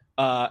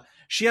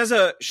 She has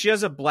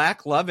a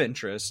black love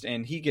interest,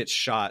 and he gets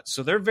shot.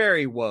 So they're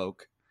very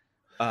woke.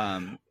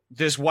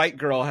 This white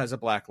girl has a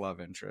black love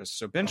interest,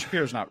 so Ben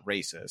Shapiro's not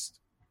racist.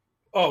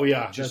 Oh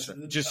yeah, just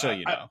so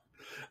you know.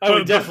 I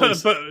would definitely.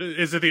 But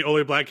is it the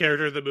only black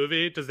character in the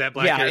movie? Does that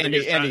black character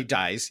get shot? And he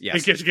dies.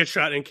 Yes, he gets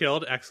shot and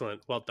killed.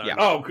 Excellent, well done. Yeah.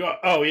 Oh god.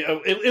 Oh yeah.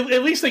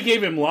 At least they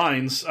gave him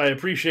lines. I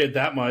appreciate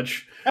that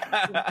much.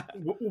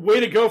 Way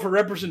to go for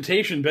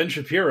representation, Ben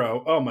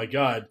Shapiro. Oh my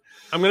god.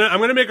 I'm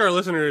gonna make our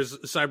listeners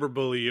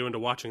cyberbully you into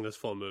watching this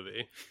full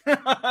movie. You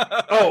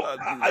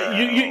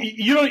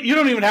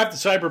don't even have to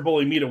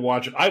cyberbully me to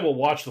watch it. I will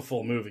watch the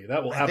full movie.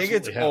 That will. I think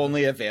it's happen.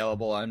 only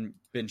available on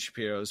Ben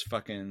Shapiro's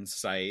fucking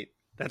site.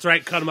 That's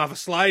right. Cut him off a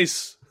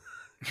slice.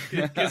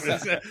 Send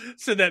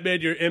that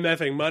man your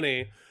MFing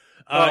money.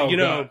 But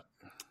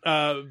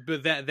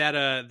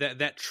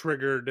that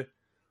triggered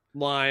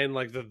line,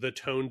 like the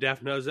tone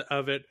deafness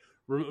of it,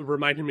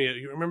 reminded me.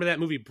 You remember that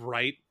movie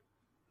Bright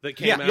that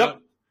came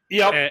out?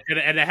 Yep.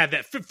 And it had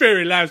that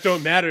 "fairy lives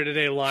don't matter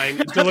today" line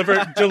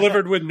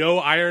delivered with no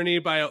irony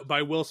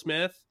by Will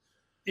Smith.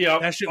 Yeah,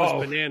 that shit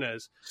was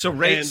bananas. So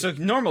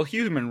normal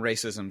human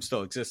racism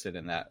still existed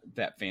in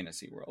that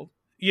fantasy world.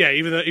 Yeah,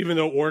 even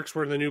though orcs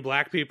were the new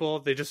black people,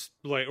 they just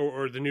like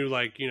or the new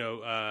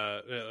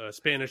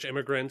Spanish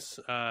immigrants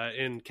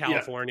in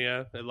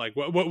California, like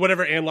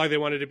whatever analog they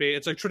wanted to be.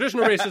 It's like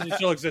traditional racism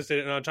still existed,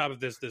 and on top of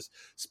this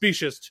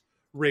specious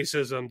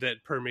racism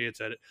that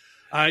permeates it.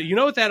 You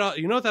know what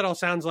that all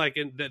sounds like,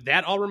 and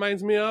that all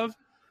reminds me of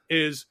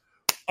is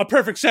a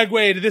perfect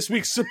segue to this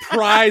week's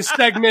surprise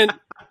segment,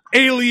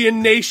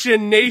 Alien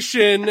Nation.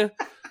 The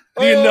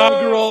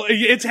inaugural.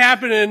 It's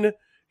happening.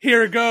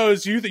 Here it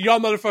goes. Y'all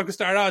motherfuckers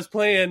started out as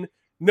playing.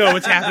 No,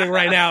 it's happening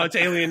right now. It's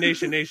Alien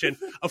Nation.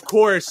 Of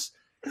course,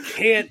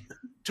 can't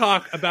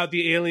talk about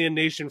the Alien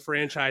Nation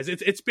franchise.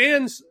 It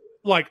spans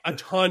like a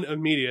ton of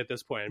media at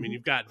this point. I mean,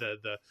 you've got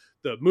the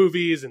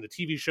movies and the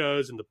TV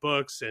shows and the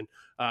books, and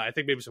I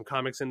think maybe some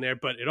comics in there.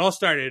 But it all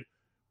started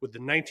with the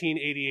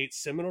 1988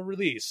 seminal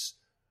release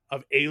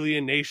of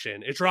Alien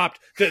Nation. It dropped.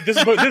 This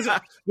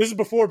is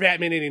before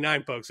Batman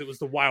 '89, folks. It was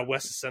the Wild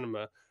West of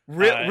cinema.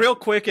 Real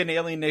quick in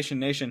Alien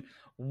Nation.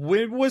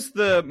 When was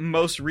the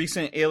most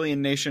recent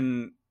Alien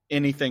Nation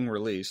anything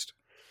released?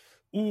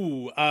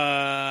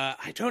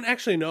 I don't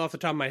actually know off the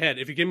top of my head.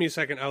 If you give me a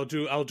second, I'll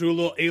do a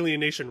little Alien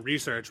Nation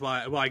research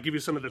while I give you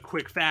some of the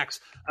quick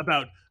facts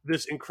about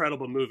this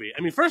incredible movie.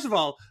 I mean, first of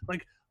all,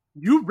 like,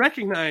 you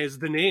recognize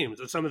the names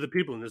of some of the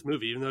people in this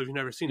movie, even though you've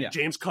never seen it.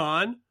 James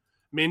Caan,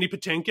 Mandy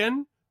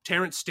Patinkin,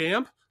 Terrence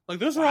Stamp. Like,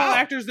 those are all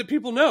actors that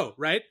people know,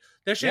 right?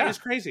 That shit is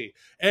crazy.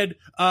 And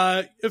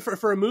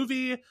for a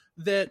movie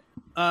that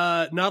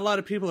not a lot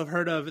of people have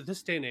heard of at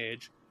this day and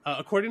age,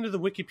 according to the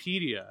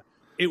Wikipedia,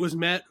 it was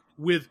met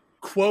with,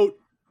 quote,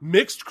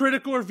 mixed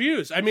critical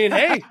reviews. I mean,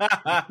 hey,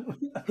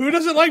 who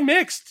doesn't like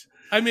mixed?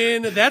 I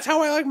mean, that's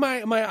how I like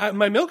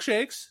my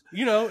milkshakes.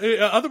 You know,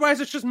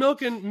 otherwise it's just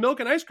milk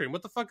and ice cream.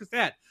 What the fuck is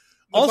that?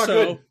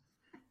 According,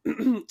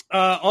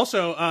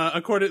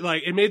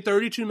 like, it made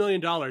 $32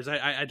 million.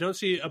 I don't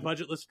see a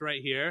budget listed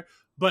right here,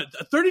 but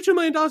 $32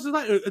 million is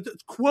like,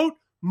 quote,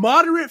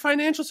 moderate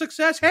financial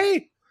success.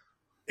 Hey,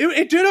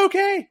 it did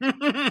okay.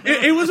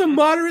 it was a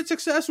moderate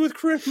success with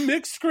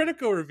mixed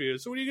critical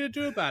reviews. So what are you going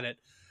to do about it?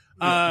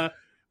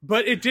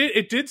 But it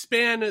did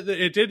span.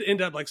 It did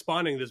end up like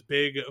spawning this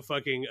big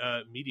fucking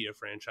media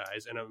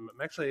franchise. And I'm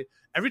actually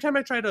every time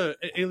I try to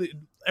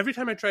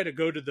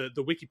go to the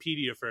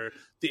Wikipedia for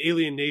the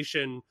Alien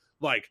Nation,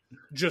 like,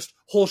 just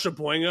whole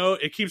sheboingo,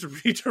 it keeps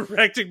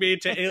redirecting me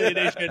to Alien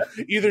Nation,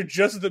 either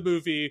just the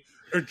movie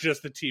or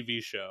just the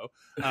TV show.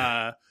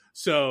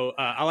 So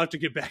I'll have to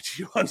get back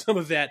to you on some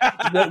of that.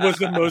 What was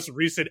the most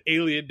recent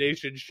Alien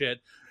Nation shit?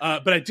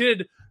 But I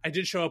did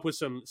show up with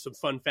some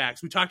fun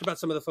facts. We talked about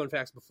some of the fun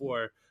facts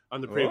before on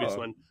the previous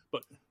one.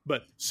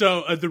 But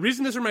so the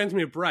reason this reminds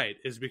me of Bright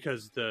is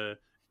because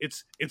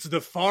it's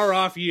the far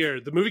off year.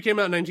 The movie came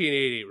out in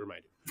 1988.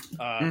 Remind you.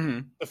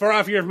 The far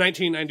off year of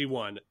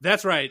 1991.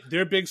 That's right.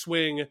 Their big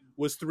swing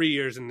was 3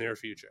 years in their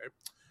future.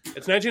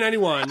 It's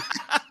 1991.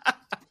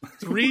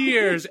 3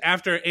 years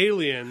after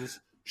aliens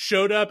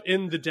showed up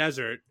in the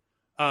desert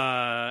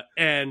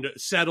and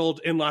settled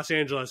in Los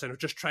Angeles and have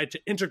just tried to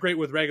integrate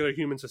with regular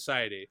human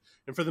society.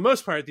 And for the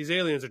most part, these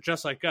aliens are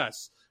just like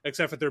us,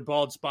 except for their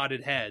bald,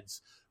 spotted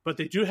heads. But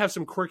they do have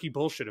some quirky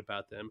bullshit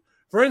about them.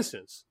 For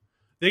instance,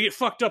 they get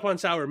fucked up on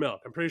sour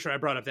milk. I'm pretty sure I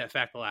brought up that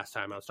fact the last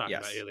time I was talking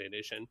about Alien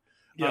Nation.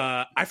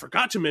 Yeah. I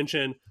forgot to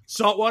mention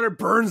saltwater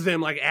burns them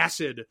like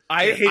acid.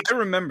 I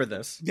remember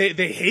this. They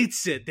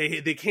hates it.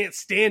 They can't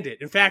stand it.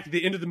 In fact,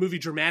 the end of the movie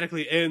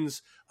dramatically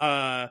ends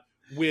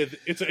with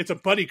it's a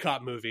buddy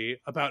cop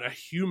movie about a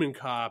human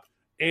cop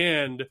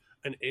and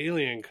an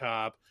alien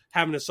cop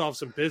having to solve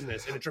some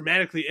business, and it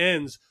dramatically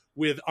ends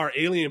with our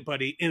alien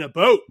buddy in a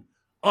boat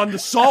on the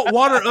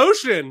saltwater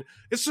ocean.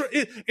 It's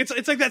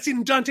like that scene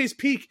in Dante's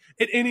Peak.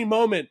 At any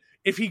moment,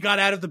 if he got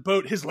out of the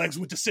boat, his legs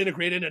would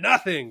disintegrate into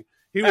nothing.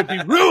 He would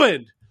be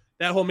ruined.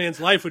 That whole man's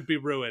life would be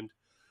ruined.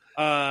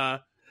 So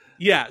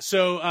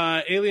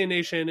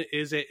alienation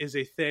is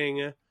a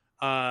thing.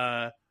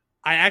 I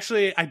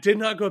did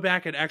not go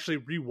back and actually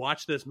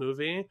rewatch this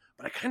movie,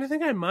 but I kind of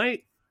think I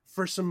might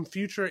for some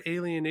future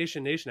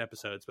Alienation Nation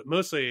episodes. But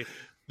mostly,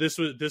 this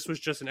was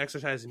just an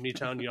exercise in me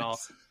telling y'all,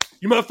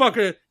 you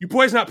motherfucker, your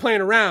boy's not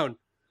playing around.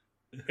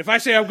 If I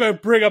say I'm going to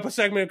bring up a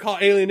segment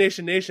called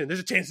Alienation Nation, there's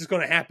a chance it's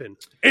going to happen.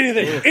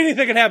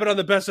 Anything can happen on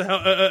the best of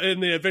hell, in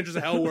the Adventures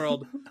of Hell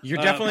world. You're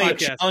definitely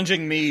podcast.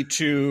 challenging me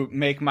to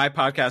make my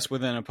podcast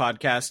within a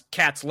podcast,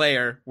 Cat's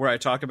Lair, where I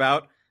talk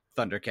about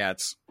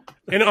Thundercats.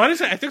 And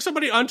honestly, I think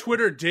somebody on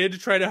Twitter did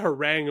try to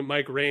harangue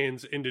Mike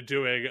Raines into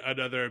doing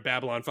another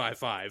Babylon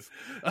 5-5.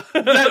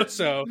 That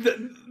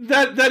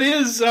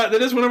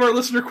is one of our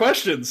listener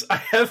questions. I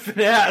have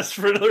been asked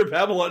for another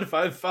Babylon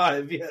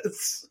 5-5.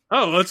 Yes.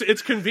 Oh, well,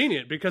 it's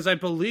convenient because I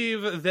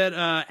believe that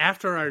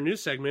after our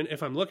news segment,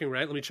 if I'm looking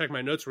right, let me check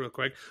my notes real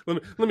quick.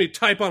 Let me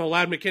type on a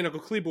loud mechanical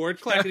keyboard.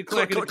 Clackety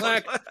clackety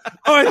clack.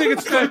 Oh, I think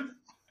it's time.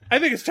 I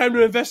think it's time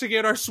to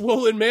investigate our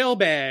swollen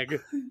mailbag.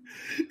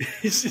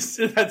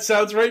 That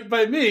sounds right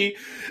by me.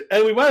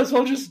 And we might as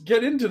well just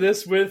get into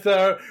this with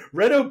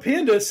Redo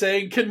Panda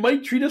saying, can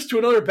Mike treat us to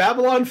another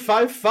Babylon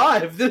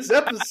 5-5 this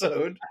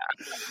episode?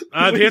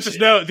 The answer's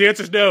no. The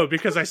answer's no,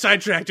 because I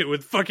sidetracked it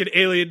with fucking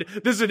Alien.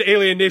 This is an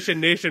Alienation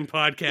Nation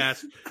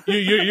podcast.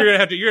 You're gonna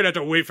have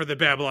to wait for the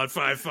Babylon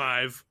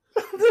 5-5.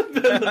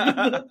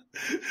 The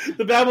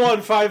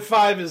Babylon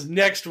 5-5 is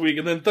next week,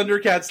 and then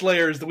Thundercats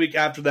Lair is the week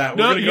after that.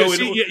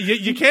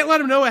 You can't let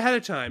them know ahead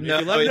of time. No,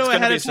 it's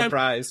going to be a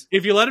surprise.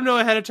 If you let them know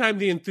ahead of time,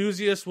 the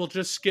enthusiasts will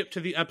just skip to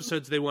the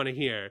episodes they want to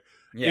hear.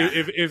 Yeah.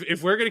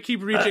 If we're going to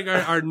keep reaching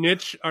our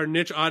niche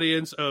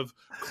audience of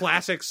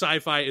classic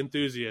sci-fi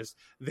enthusiasts,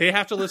 they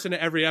have to listen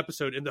to every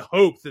episode in the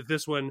hope that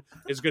this one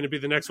is going to be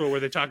the next one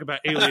where they talk about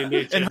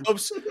alienation. In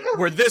hopes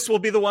where this will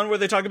be the one where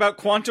they talk about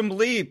Quantum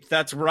Leap.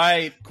 That's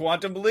right,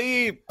 Quantum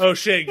Leap. Oh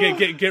shit!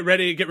 Get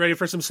ready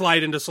for some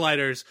Slide Into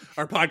Sliders.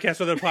 Our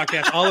podcast with our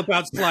podcast all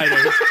about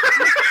sliders.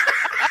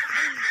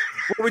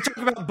 Where we talk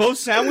about both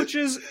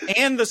sandwiches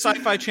and the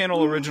Sci-Fi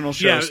Channel original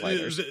show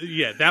Sliders.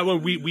 Yeah, that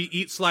one we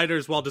eat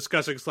sliders while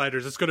discussing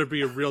sliders. It's going to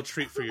be a real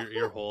treat for your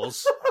ear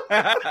holes.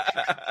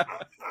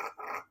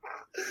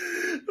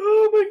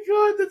 Oh my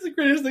god, that's the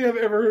greatest thing I've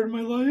ever heard in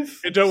my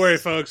life. And don't worry,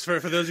 folks. For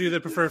those of you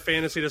that prefer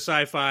fantasy to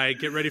sci-fi,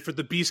 get ready for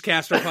the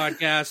Beastcaster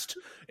podcast.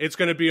 It's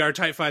going to be our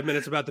tight 5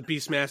 minutes about the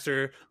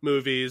Beastmaster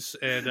movies,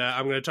 and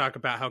I'm going to talk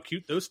about how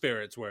cute those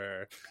ferrets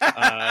were.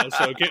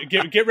 So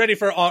get ready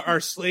for our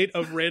slate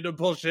of random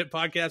bullshit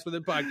podcasts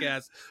within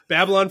podcasts.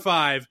 Babylon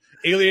 5,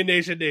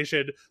 Alienation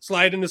Nation,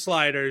 Slide Into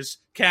Sliders,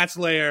 Cat's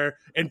Lair,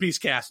 and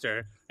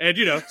Beastcaster. And,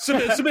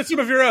 submit some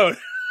of your own.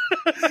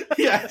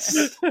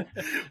 Yes.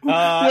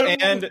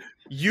 And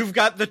You've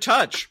Got the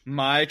Touch,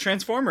 my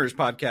Transformers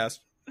podcast.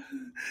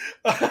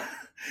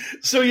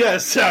 So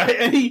yes,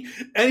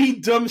 any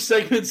dumb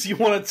segments you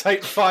want to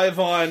type 5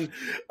 on,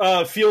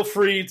 feel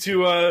free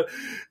to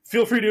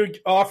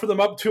offer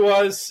them up to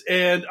us,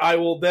 and I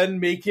will then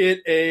make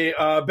it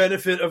a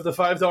benefit of the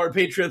 $5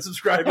 Patreon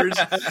subscribers.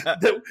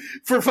 That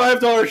for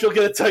 $5 you'll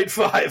get a tight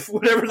 5,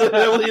 whatever the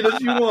hell it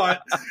is you want.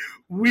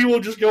 We will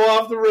just go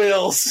off the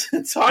rails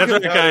and talk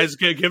about it. Guys.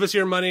 Give us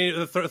your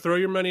money. Throw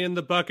your money in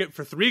the bucket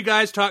for 3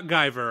 Guys Talk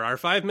Guyver, our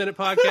 5-minute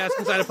podcast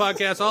inside a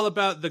podcast all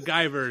about the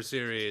Guyver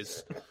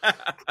series.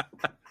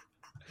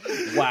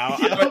 Wow.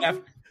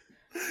 Yep.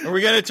 Are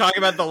we going to talk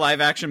about the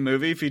live-action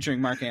movie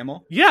featuring Mark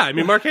Hamill? Yeah, I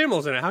mean, Mark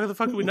Hamill's in it. How the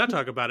fuck could we not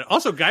talk about it?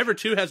 Also, Guyver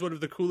 2 has one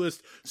of the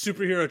coolest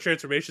superhero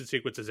transformation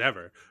sequences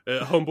ever.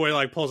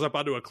 Homeboy, pulls up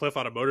onto a cliff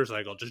on a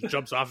motorcycle, just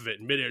jumps off of it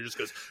in midair, just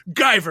goes,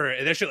 Guyver!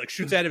 And that shit,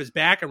 shoots out of his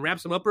back and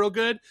wraps him up real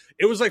good.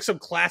 It was some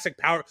classic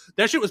Power...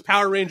 That shit was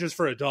Power Rangers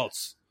for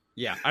adults.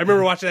 Yeah. I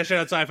remember watching that shit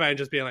on Sci-Fi and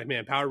just being like,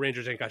 man, Power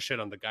Rangers ain't got shit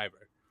on the Guyver.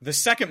 The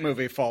second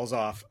movie falls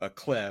off a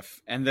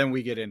cliff, and then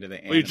we get into the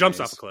animes. Well, he jumps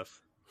off a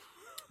cliff.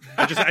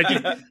 I just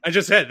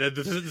said that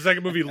the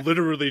second movie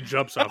literally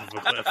jumps off of a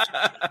cliff.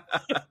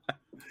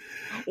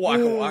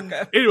 Waka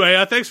waka.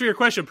 Anyway, thanks for your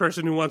question,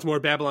 person who wants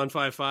more Babylon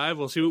 5-5.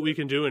 We'll see what we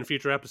can do in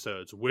future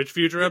episodes. Which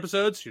future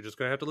episodes? You're just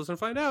going to have to listen and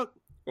find out.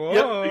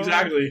 Whoa. Yep,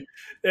 exactly.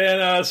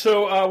 And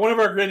so one of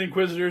our Grand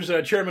Inquisitors,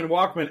 Chairman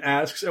Walkman,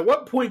 asks, at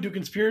what point do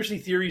conspiracy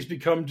theories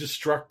become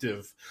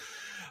destructive?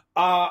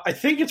 I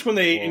think it's when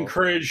they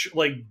encourage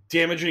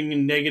damaging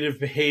and negative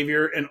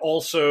behavior and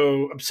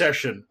also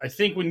obsession. I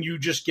think when you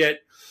just get...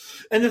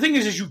 And the thing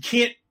is you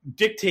can't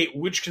dictate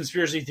which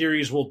conspiracy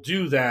theories will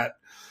do that,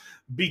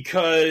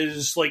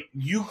 because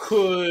you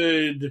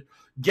could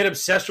get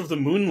obsessed with the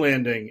moon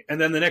landing, and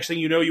then the next thing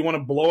you know, you want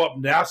to blow up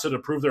NASA to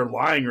prove they're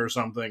lying or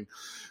something.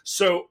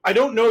 So I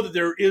don't know that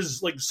there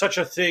is such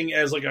a thing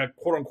as a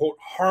quote unquote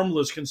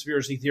harmless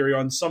conspiracy theory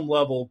on some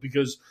level,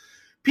 because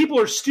people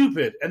are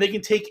stupid and they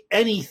can take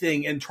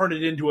anything and turn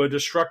it into a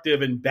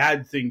destructive and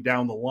bad thing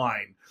down the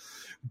line.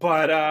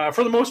 But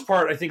for the most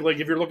part, I think like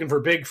if you're looking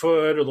for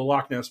Bigfoot or the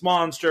Loch Ness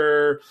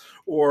Monster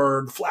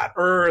or the Flat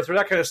Earth or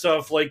that kind of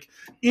stuff, like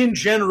in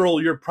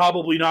general, you're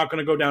probably not going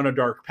to go down a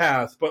dark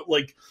path. But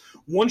like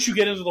once you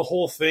get into the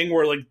whole thing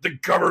where like the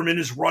government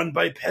is run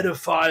by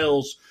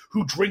pedophiles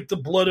who drink the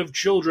blood of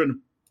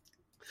children,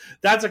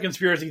 that's a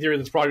conspiracy theory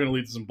that's probably going to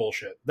lead to some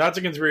bullshit. That's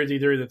a conspiracy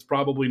theory that's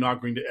probably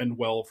not going to end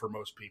well for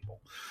most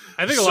people.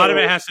 I think a lot of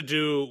it has to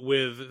do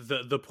with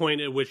the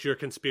point at which your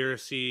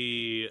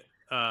conspiracy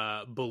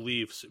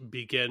beliefs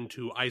begin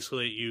to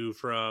isolate you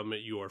from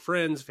your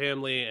friends,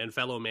 family, and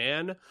fellow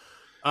man,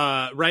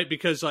 right?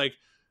 Because like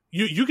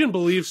you can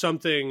believe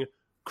something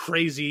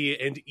crazy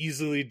and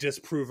easily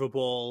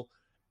disprovable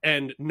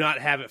and not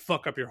have it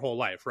fuck up your whole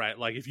life, right?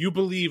 Like if you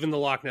believe in the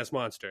Loch Ness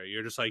Monster,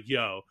 you're just like,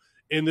 yo,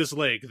 in this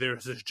lake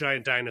there's this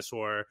giant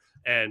dinosaur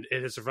and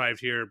it has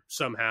survived here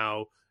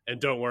somehow, and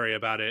don't worry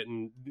about it,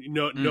 and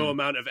no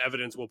amount of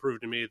evidence will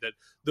prove to me that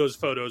those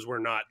photos were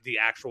not the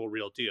actual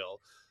real deal.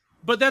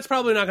 But that's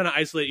probably not going to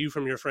isolate you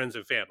from your friends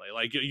and family.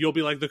 Like you'll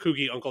be like the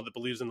kooky uncle that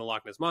believes in the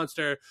Loch Ness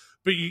Monster,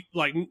 but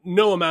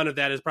no amount of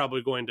that is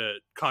probably going to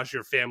cause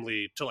your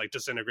family to like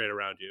disintegrate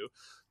around you.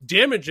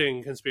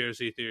 Damaging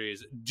conspiracy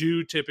theories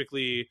do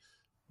typically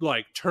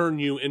like turn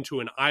you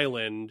into an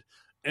island,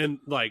 and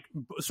like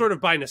sort of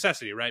by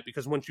necessity, right?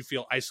 Because once you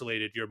feel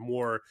isolated, you're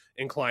more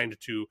inclined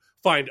to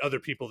find other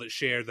people that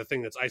share the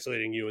thing that's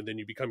isolating you, and then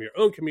you become your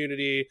own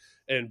community,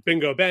 and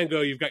bingo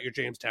bango, you've got your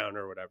Jamestown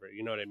or whatever,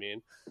 you know what I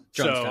mean?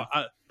 Jonestown.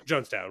 So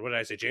Jonestown, what did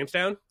I say,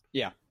 Jamestown?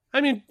 Yeah.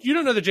 I mean, you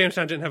don't know that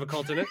Jamestown didn't have a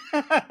cult in it.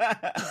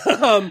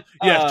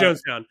 Yes,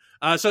 Jonestown.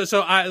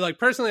 So I like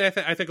personally, I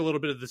think a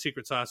little bit of the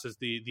secret sauce is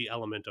the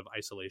element of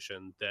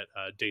isolation that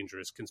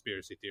dangerous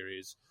conspiracy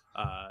theories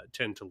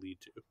tend to lead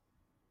to.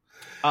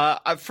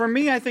 For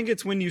me, I think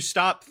it's when you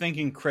stop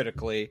thinking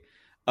critically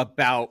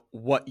about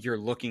what you're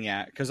looking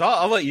at. Because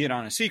I'll let you in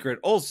on a secret.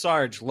 Old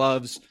Sarge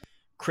loves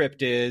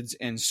cryptids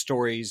and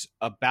stories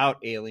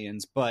about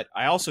aliens, but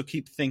I also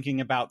keep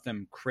thinking about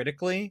them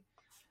critically.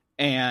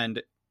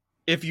 And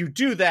if you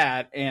do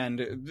that,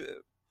 and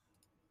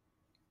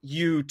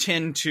you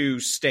tend to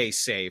stay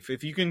safe.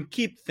 If you can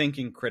keep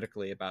thinking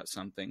critically about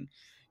something,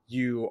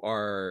 you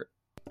are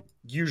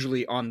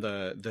usually on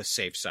the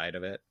safe side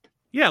of it.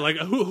 Yeah, like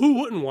who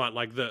wouldn't want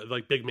like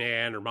the Big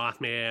Man or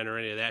Mothman or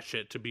any of that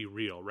shit to be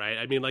real, right?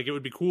 I mean, like it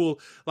would be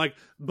cool. Like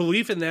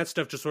belief in that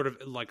stuff just sort of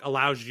like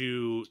allows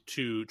you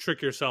to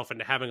trick yourself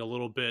into having a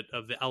little bit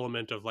of the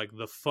element of like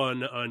the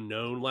fun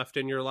unknown left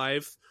in your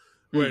life,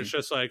 where it's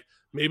just like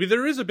maybe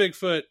there is a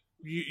Bigfoot.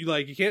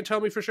 You can't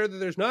tell me for sure that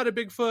there's not a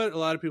Bigfoot. A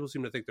lot of people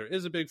seem to think there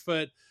is a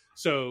Bigfoot.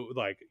 So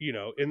like, you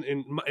know,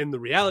 in the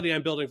reality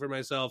I'm building for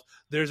myself,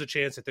 there's a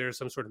chance that there's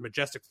some sort of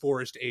majestic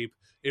forest ape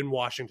in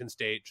Washington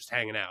State just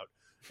hanging out.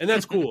 And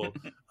that's cool.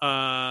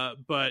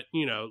 But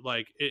you know,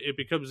 like it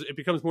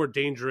becomes more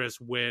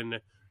dangerous when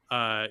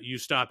you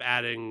stop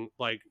adding,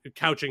 like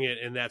couching it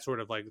in that sort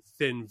of like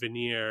thin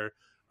veneer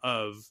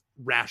of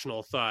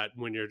rational thought,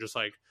 when you're just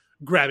like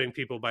grabbing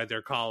people by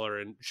their collar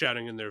and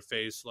shouting in their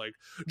face like,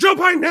 Joe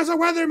Biden has a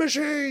weather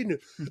machine.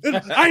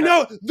 I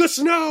know the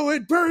snow,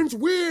 it burns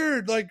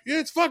weird. Like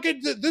it's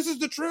fucking, this is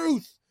the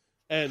truth.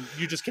 And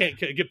you just can't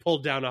get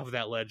pulled down off of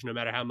that ledge no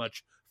matter how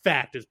much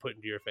fact is put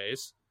into your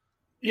face.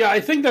 Yeah,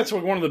 I think that's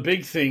one of the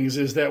big things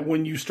is that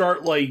when you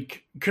start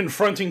like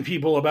confronting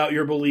people about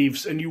your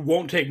beliefs and you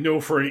won't take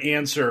no for an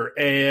answer,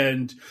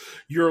 and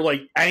you're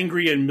like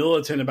angry and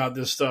militant about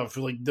this stuff,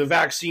 like the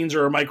vaccines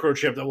are a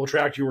microchip that will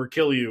track you or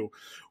kill you,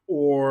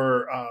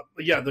 or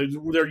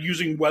they're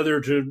using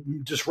weather to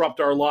disrupt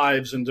our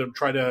lives and to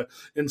try to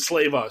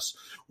enslave us.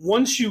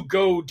 Once you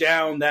go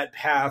down that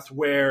path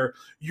where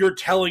you're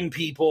telling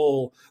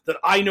people that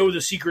I know the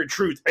secret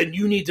truth and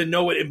you need to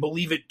know it and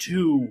believe it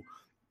too,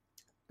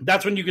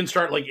 that's when you can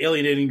start like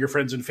alienating your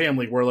friends and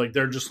family, where like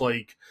they're just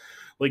like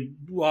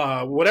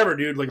whatever,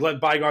 dude, like let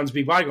bygones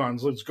be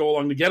bygones. Let's go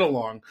along to get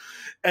along.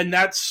 And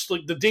that's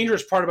like the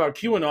dangerous part about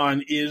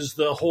QAnon is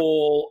the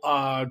whole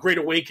Great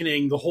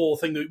Awakening, the whole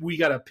thing that we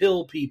got to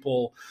pill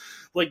people.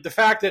 Like the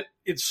fact that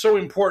it's so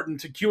important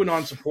to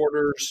QAnon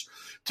supporters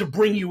to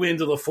bring you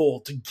into the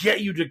fold, to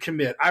get you to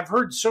commit. I've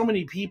heard so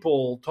many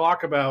people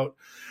talk about,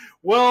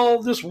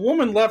 well, this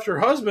woman left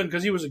her husband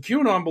because he was a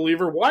QAnon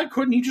believer. Why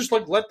couldn't he just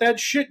like let that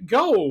shit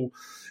go?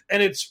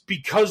 And it's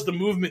because the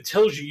movement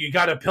tells you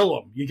got to pill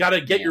them. You got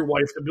to get your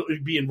wife to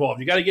be involved.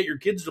 You got to get your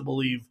kids to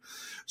believe.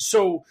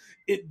 So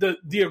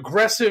the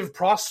aggressive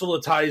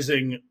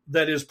proselytizing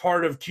that is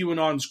part of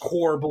QAnon's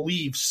core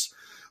beliefs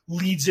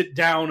leads it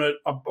down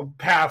a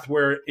path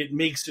where it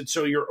makes it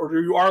so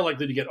you are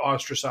likely to get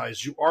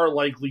ostracized. You are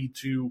likely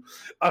to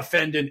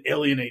offend and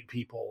alienate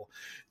people.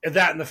 And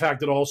that, and the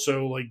fact that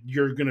also like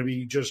you're going to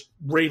be just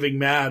raving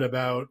mad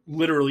about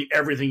literally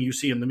everything you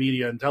see in the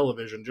media and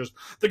television. Just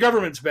the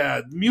government's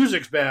bad,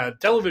 music's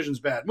bad, television's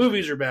bad,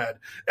 movies are bad,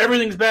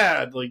 everything's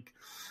bad. Like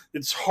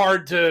it's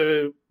hard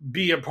to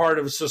be a part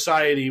of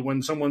society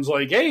when someone's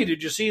like, "Hey,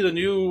 did you see the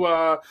new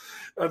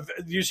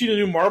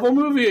Marvel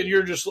movie?"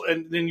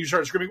 And then you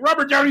start screaming,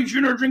 "Robert Downey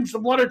Jr. drinks the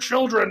blood of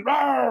children!"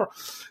 Ah!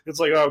 It's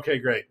like, okay,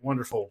 great,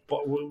 wonderful.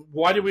 But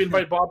why did we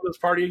invite Bob to this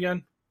party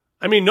again?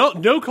 I mean,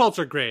 no cults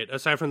are great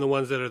aside from the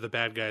ones that are the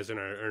bad guys in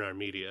our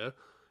media.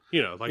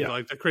 You know,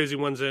 like the crazy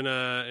ones in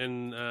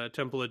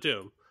Temple of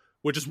Doom.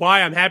 Which is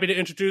why I'm happy to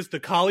introduce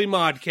the Kali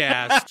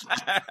Modcast.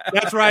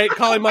 That's right,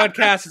 Kali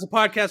Modcast is a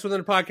podcast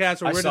within a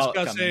podcast where we're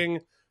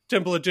discussing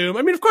Temple of Doom.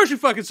 I mean, of course you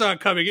fucking saw it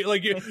coming.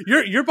 Like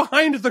you're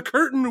behind the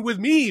curtain with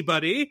me,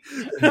 buddy.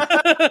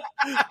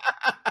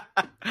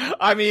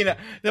 I mean,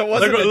 that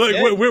wasn't.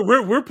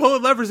 We're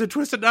pulling levers and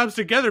twisting knobs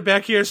together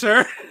back here,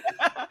 sir.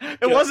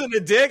 It wasn't a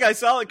dig. I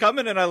saw it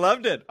coming and I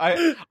loved it.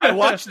 I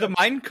watched the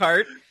mine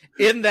cart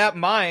in that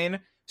mine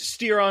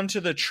steer onto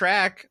the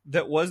track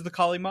that was the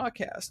Kali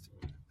Modcast.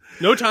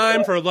 No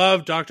time for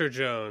love, Dr.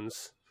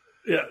 Jones.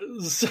 Yeah.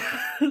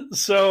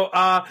 So,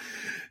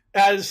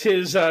 as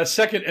his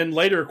second and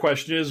later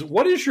question is,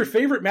 what is your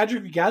favorite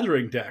Magic the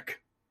Gathering deck?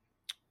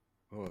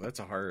 Oh, that's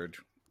a hard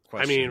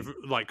question. I mean,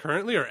 like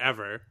currently or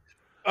ever?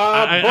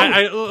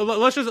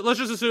 Let's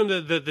just assume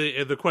that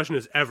the question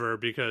is ever,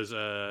 because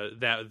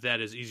that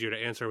is easier to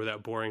answer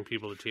without boring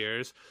people to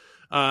tears.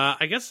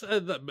 I guess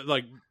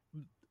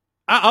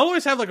I'll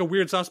always have like a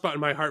weird soft spot in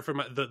my heart for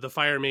the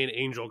Firemane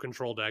Angel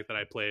control deck that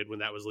I played when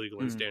that was legal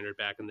in Standard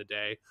back in the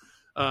day.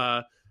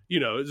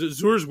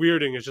 Zur's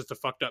Weirding is just a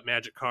fucked up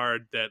Magic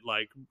card that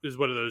like is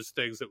one of those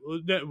things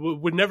that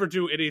would never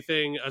do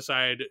anything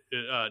aside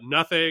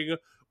nothing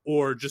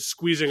or just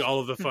squeezing all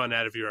of the fun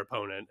out of your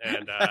opponent.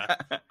 And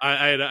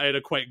I had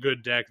a quite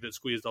good deck that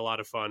squeezed a lot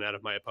of fun out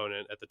of my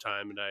opponent at the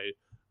time, and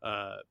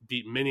I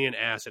beat many an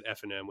ass at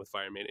F&M with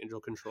Firemane Angel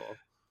control.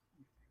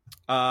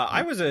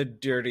 I was a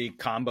dirty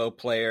combo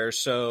player,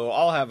 so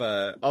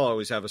I'll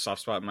always have a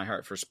soft spot in my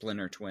heart for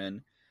Splinter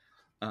Twin.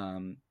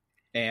 And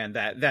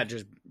that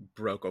just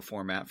broke a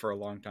format for a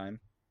long time.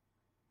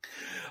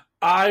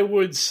 I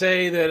would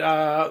say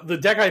that the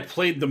deck I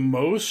played the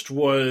most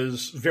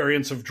was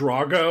variants of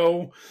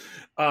Drago.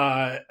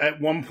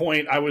 At one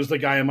point, I was the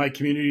guy in my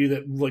community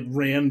that like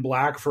ran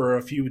black for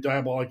a few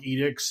Diabolic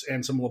Edicts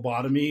and some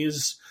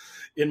Lobotomies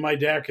in my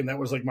deck, and that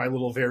was like my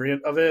little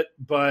variant of it.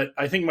 But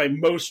I think my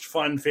most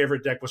fun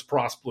favorite deck was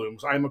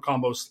Frostblooms. I'm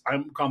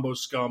combo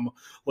scum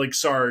like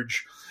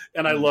Sarge,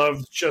 and I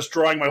loved just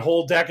drawing my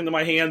whole deck into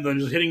my hand and then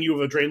just hitting you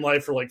with a drain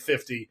life for like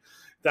 50.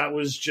 That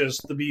was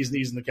just the bee's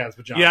knees and the cat's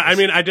pajamas. Yeah, I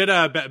mean, I did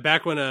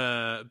back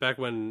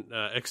when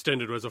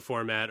Extended was a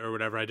format or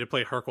whatever. I did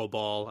play Hercule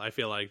Ball. I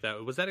feel like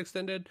that was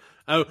Extended.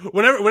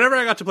 Whenever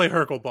I got to play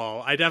Hercule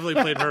Ball, I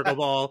definitely played Hercule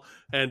Ball,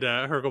 and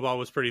Hercule Ball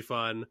was pretty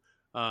fun.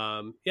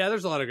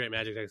 There's a lot of great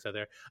Magic decks out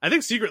there. I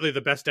think secretly the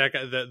best deck,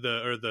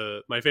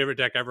 my favorite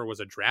deck ever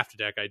was a draft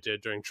deck I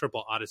did during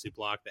Triple Odyssey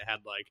block that had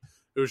like,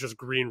 it was just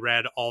green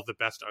red, all the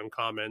best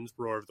uncommons: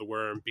 Roar of the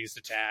Worm, Beast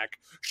Attack,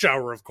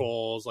 Shower of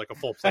Coals, like a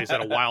full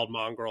playset, a Wild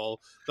Mongrel.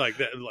 That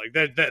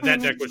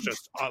deck was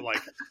just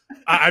like,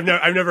 I've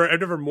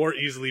never more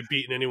easily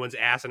beaten anyone's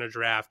ass in a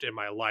draft in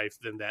my life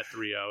than that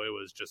 3-0. It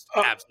was just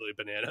absolutely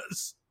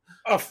bananas.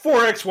 A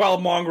 4X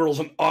Wild Mongrel's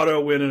an auto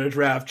win in a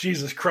draft.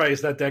 Jesus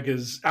Christ, that deck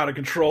is out of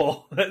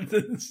control.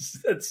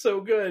 That's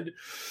so good.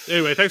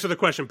 Anyway, thanks for the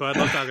question, bud.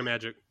 Love talking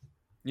Magic.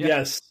 Yeah.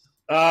 Yes.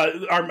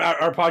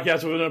 Our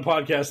podcast within a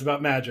podcast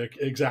about Magic.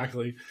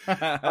 Exactly.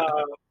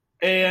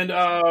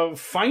 And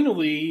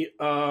finally,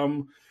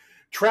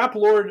 Trap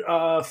Lord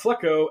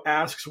Flecko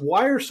asks,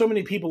 why are so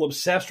many people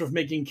obsessed with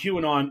making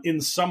QAnon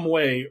in some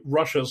way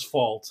Russia's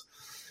fault?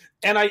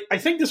 And I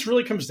think this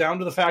really comes down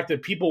to the fact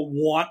that people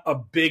want a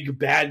big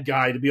bad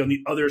guy to be on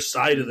the other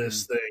side of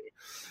this thing.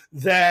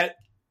 That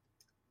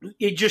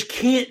it just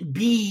can't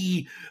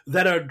be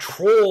that a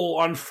troll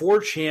on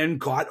 4chan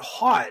got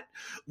hot.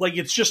 Like,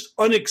 it's just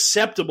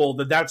unacceptable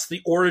that that's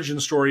the origin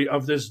story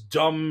of this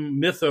dumb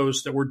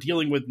mythos that we're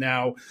dealing with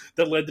now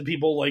that led to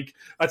people like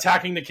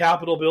attacking the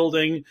Capitol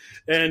building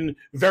and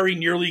very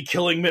nearly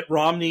killing Mitt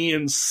Romney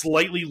and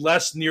slightly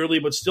less nearly,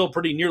 but still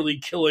pretty nearly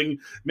killing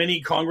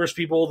many Congress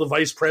people, the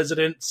vice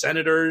president,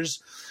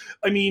 senators.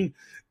 I mean,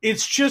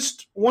 it's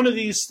just one of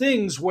these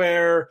things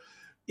where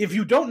if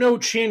you don't know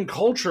Chan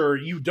culture,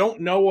 you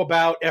don't know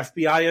about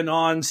FBI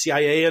Anon,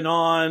 CIA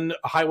Anon,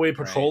 Highway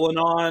Patrol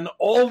Anon,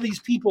 all these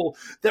people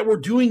that were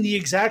doing the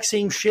exact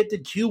same shit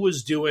that Q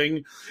was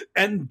doing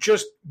and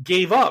just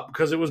gave up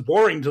because it was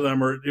boring to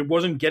them or it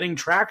wasn't getting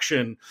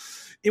traction.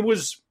 It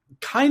was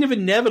kind of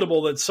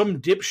inevitable that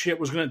some dipshit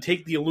was going to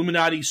take the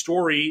Illuminati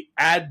story,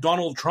 add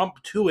Donald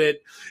Trump to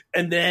it,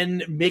 and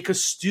then make a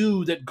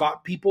stew that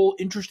got people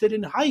interested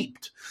and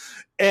hyped.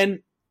 And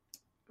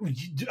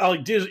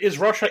is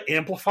Russia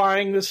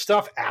amplifying this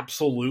stuff?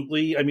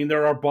 Absolutely. I mean,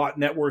 there are bot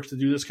networks to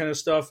do this kind of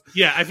stuff.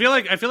 Yeah, I feel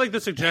like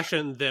the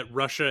suggestion that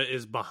Russia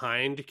is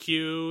behind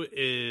Q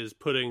is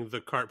putting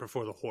the cart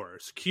before the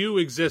horse. Q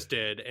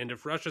existed, and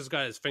if Russia's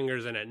got his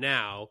fingers in it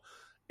now,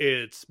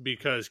 it's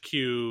because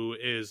Q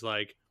is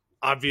like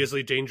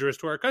obviously dangerous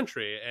to our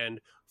country.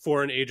 And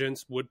foreign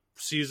agents would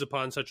seize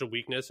upon such a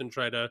weakness and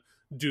try to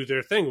do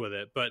their thing with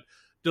it. But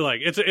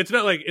like, it's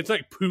not like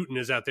Putin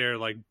is out there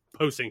like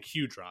posting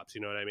Q drops.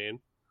 You know what I mean?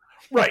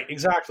 Right,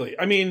 exactly.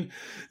 I mean,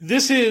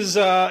 this is,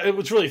 it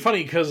was really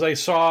funny because I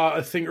saw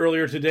a thing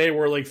earlier today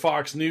where like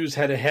Fox News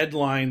had a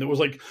headline that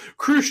was like,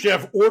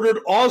 Khrushchev ordered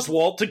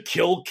Oswald to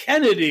kill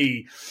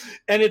Kennedy.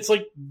 And it's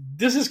like,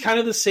 this is kind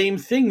of the same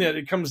thing that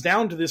it comes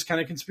down to this kind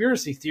of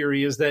conspiracy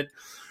theory is that,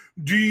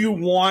 do you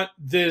want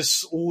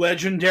this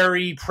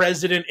legendary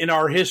president in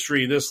our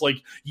history, this like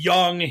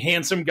young,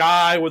 handsome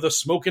guy with a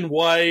smoking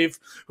wife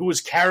who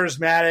was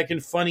charismatic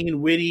and funny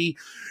and witty?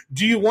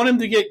 Do you want him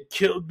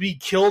to be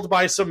killed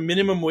by some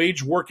minimum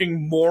wage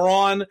working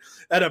moron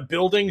at a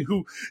building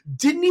who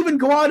didn't even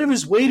go out of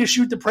his way to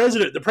shoot the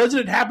president? The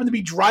president happened to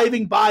be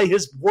driving by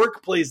his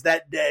workplace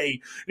that day.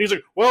 And he's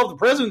like, well, if the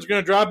president's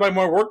going to drive by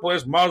my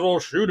workplace, might as well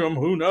shoot him.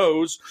 Who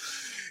knows?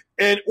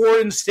 Or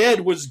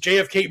instead was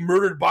JFK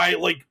murdered by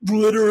like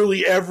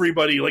literally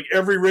everybody, like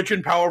every rich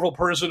and powerful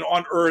person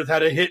on earth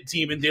had a hit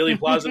team in Dealey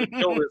Plaza to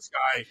kill this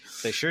guy.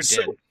 They sure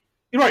did.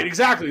 Right,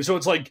 exactly. So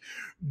it's like,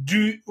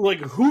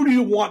 who do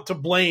you want to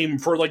blame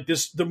for like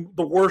the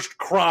worst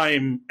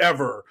crime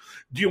ever?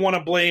 Do you want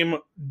to blame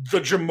the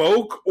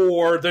Jamoke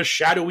or the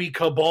shadowy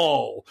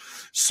cabal?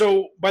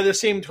 So by the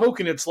same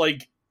token, it's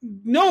like,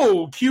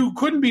 no, Q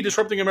couldn't be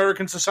disrupting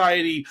American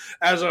society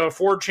as a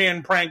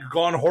 4chan prank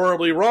gone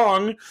horribly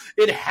wrong.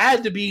 It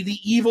had to be the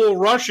evil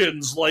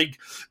Russians, like,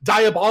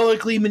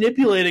 diabolically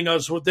manipulating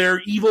us with their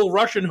evil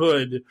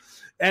Russianhood.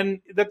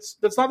 And that's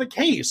not the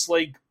case.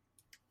 Like,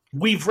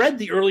 we've read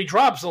the early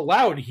drops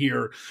aloud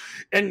here.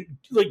 And,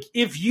 like,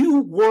 if you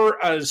were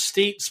a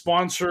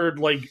state-sponsored,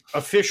 like,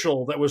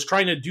 official that was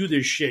trying to do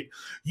this shit,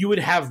 you would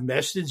have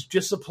message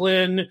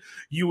discipline,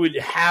 you would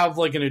have,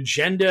 like, an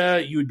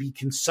agenda, you would be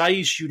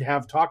concise, you'd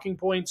have talking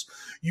points,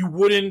 you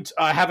wouldn't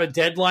have a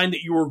deadline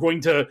that you were going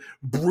to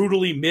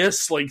brutally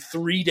miss, like,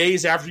 3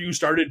 days after you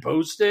started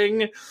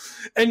posting.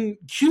 And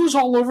Q's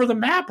all over the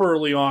map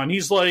early on.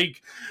 He's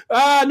like,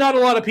 not a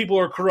lot of people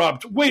are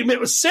corrupt. Wait a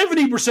minute,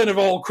 70% of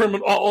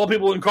all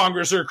people in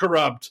Congress are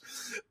corrupt.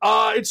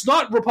 It's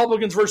not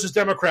Republicans versus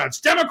Democrats.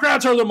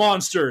 Democrats are the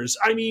monsters.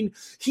 I mean,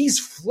 he's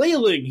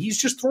flailing. He's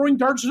just throwing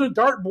darts at a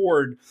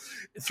dartboard.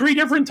 3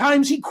 different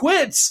times he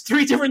quits.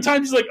 3 different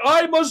times he's like,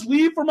 I must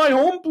leave for my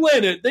home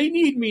planet. They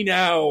need me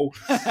now.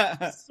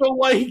 So,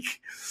 like,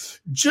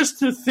 just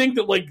to think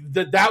that, like,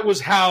 that was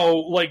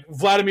how, like,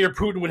 Vladimir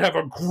Putin would have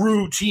a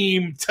GRU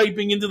team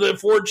typing into the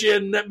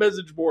 4chan net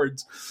message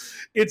boards.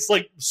 It's,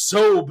 like,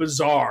 so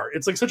bizarre.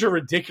 It's, like, such a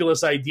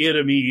ridiculous idea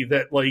to me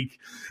that, like,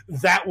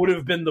 that would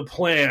have been the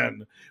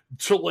plan.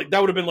 So, like, that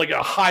would have been, like,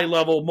 a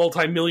high-level,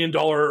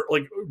 multi-million-dollar,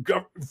 like,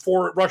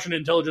 for Russian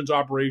intelligence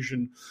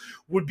operation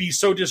would be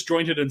so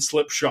disjointed and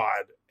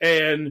slipshod.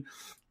 And,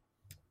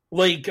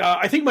 like,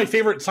 I think my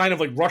favorite sign of,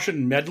 like,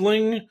 Russian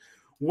meddling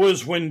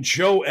was when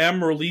Joe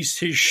M.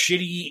 released his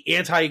shitty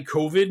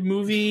anti-COVID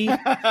movie.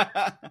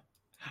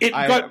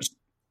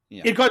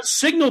 It got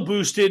signal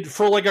boosted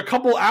for like a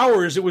couple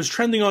hours. It was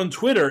trending on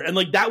Twitter. And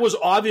like that was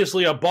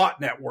obviously a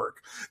bot network.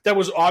 That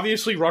was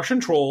obviously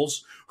Russian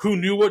trolls who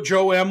knew what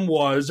Joe M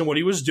was and what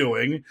he was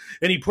doing.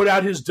 And he put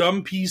out his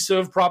dumb piece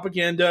of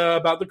propaganda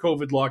about the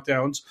COVID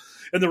lockdowns.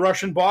 And the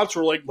Russian bots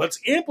were like, let's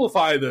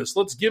amplify this.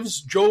 Let's give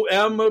Joe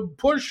M a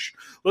push.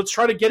 Let's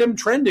try to get him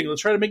trending.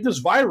 Let's try to make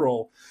this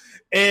viral.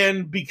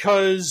 And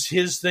because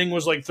his thing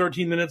was like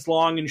 13 minutes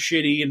long and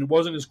shitty and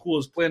wasn't as cool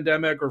as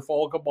Plandemic or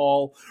Fall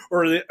Cabal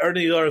or any of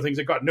the other things,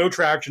 it got no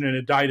traction and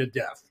it died a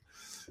death.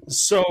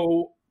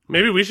 So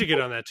maybe we should get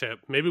on that tip.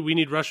 Maybe we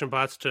need Russian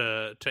bots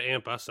to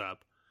amp us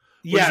up.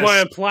 Which yes. is why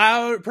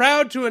I'm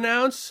proud to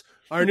announce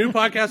our new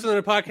podcast on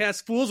the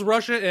podcast, Fools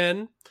Russia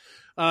In.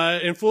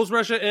 In Fools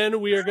Russia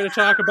In, we are going to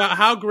talk about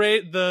how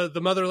great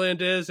the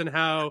motherland is and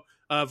how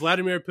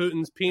Vladimir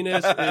Putin's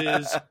penis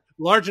is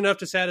large enough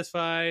to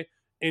satisfy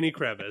any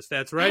crevice.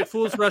 That's right.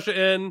 Fools Russia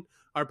In,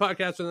 our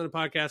podcast within a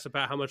podcast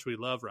about how much we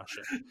love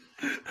Russia.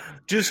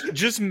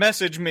 Just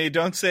message me.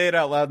 Don't say it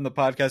out loud in the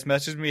podcast.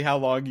 Message me how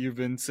long you've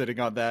been sitting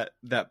on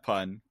that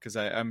pun, because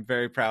I'm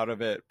very proud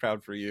of it.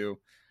 Proud for you.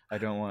 I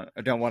don't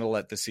want to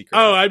let the secret.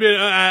 Oh,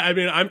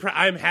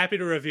 I'm happy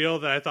to reveal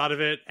that I thought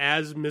of it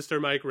as Mr.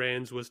 Mike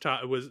Raines was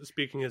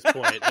speaking his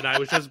point, and I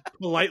was just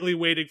politely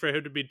waiting for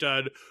him to be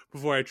done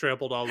before I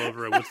trampled all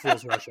over it with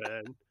Fools Russia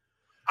In.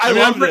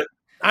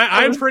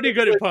 I'm pretty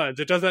good at puns.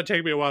 It does not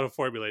take me a while to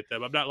formulate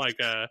them. I'm not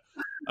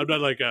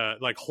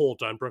like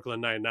Holt on Brooklyn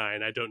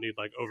Nine-Nine. I don't need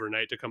like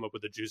overnight to come up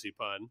with a juicy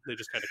pun. They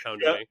just kind of come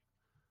to me.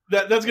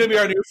 That's going to be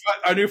our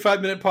new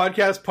 5-minute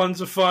podcast,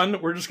 Puns of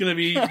Fun. We're just going to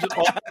be all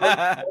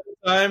the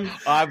time.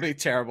 I'll be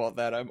terrible at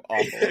that. I'm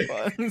awful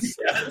at puns.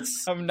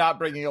 Yes. I'm not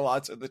bringing a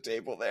lot to the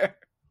table there.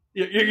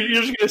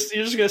 You're just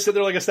going to sit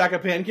there like a stack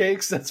of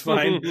pancakes. That's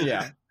fine.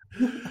 Yeah.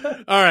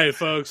 All right,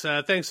 folks.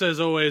 Thanks as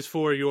always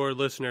for your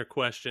listener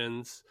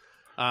questions.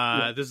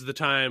 This is the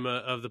time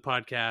of the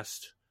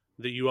podcast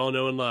that you all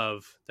know and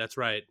love. That's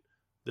right.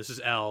 This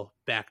is L,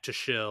 back to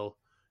shill,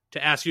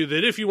 to ask you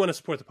that if you want to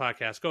support the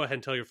podcast, go ahead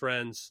and tell your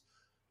friends,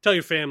 tell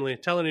your family,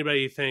 tell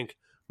anybody you think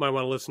might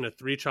want to listen to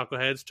three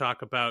chuckleheads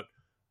talk about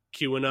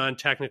QAnon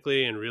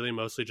technically and really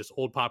mostly just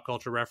old pop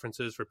culture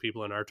references for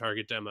people in our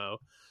target demo.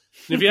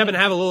 And if you happen to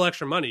have a little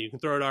extra money, you can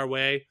throw it our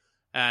way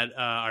at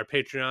our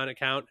Patreon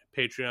account,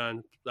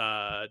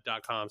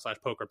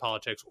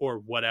 patreon.com/pokerpolitics or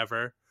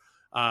whatever.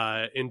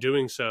 In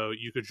doing so,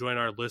 you could join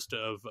our list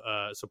of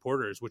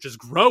supporters, which is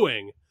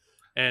growing.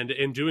 And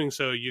in doing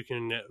so, you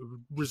can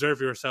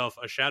reserve yourself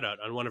a shout out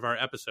on one of our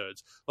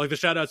episodes, like the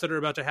shout outs that are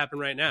about to happen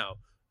right now.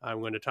 I'm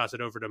going to toss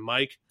it over to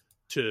Mike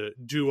to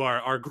do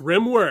our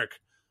grim work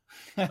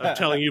of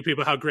telling you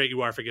people how great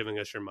you are for giving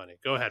us your money.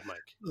 Go ahead,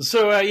 Mike.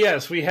 So,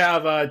 yes, we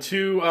have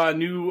two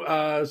new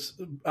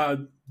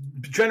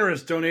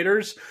generous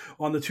donators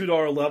on the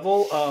 $2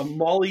 level.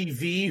 Molly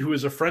V, who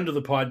is a friend of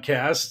the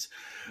podcast.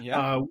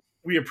 Yeah.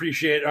 We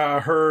appreciate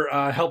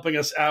her helping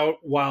us out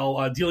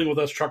while dealing with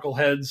us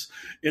chuckleheads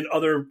in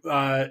other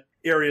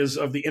areas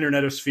of the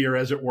internetosphere,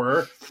 as it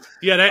were.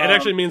 Yeah, it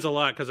actually means a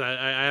lot because I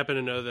happen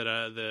to know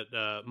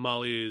that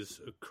Molly's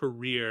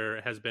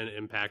career has been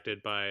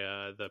impacted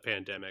by the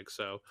pandemic.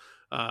 So,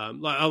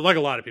 like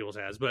a lot of people's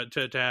has, but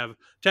to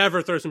have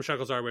her throw some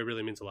chuckles our way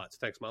really means a lot. So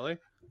thanks, Molly.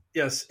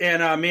 Yes,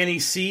 and Manny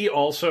C,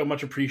 also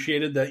much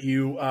appreciated that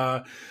you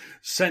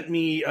sent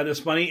me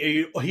this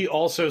money. He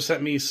also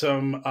sent me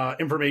some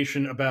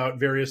information about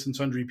various and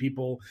sundry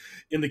people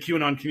in the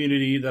QAnon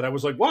community that I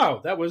was like,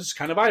 wow, that was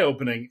kind of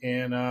eye-opening.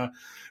 And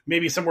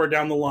maybe somewhere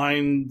down the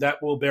line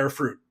that will bear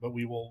fruit, but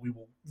we will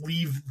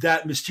leave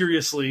that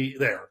mysteriously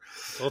there.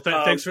 Well,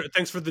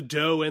 thanks for the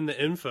dough and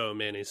the info,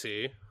 Manny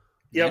C.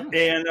 Yep,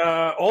 yeah. And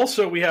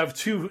also we have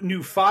two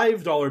new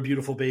 $5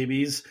 beautiful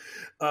babies.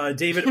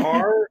 David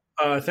R.,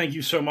 thank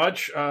you so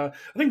much. I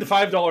think the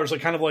 $5 are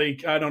kind of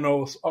like, I don't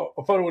know,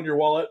 a photo in your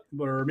wallet,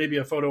 or maybe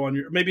a photo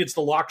on maybe it's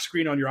the lock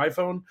screen on your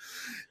iPhone.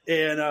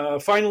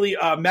 And finally,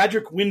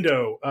 Magic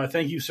Window,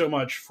 thank you so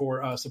much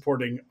for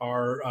supporting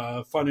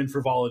our fun and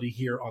frivolity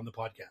here on the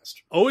podcast.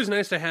 Always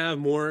nice to have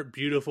more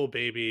beautiful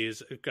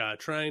babies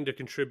trying to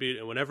contribute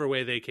in whatever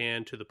way they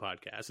can to the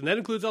podcast. And that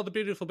includes all the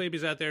beautiful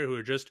babies out there who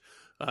are just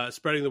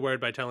spreading the word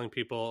by telling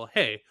people,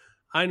 hey,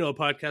 I know a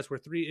podcast where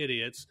three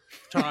idiots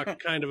talk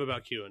kind of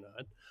about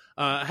QAnon.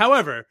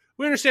 However,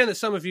 we understand that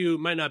some of you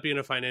might not be in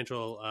a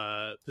financial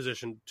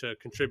position to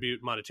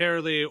contribute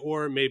monetarily,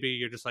 or maybe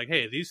you're just like,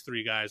 hey, these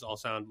three guys all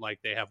sound like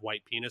they have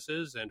white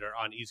penises and are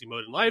on easy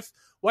mode in life.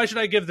 Why should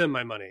I give them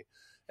my money?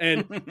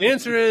 And the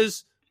answer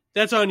is,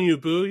 that's on you,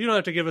 boo. You don't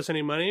have to give us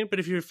any money, but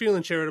if you're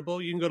feeling charitable,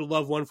 you can go to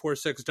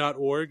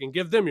love146.org and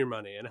give them your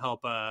money and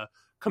help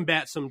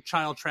combat some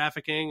child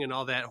trafficking and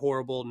all that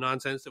horrible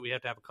nonsense that we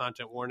have to have a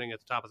content warning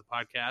at the top of the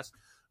podcast.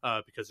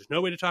 Because there's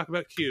no way to talk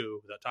about Q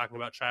without talking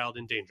about child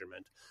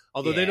endangerment.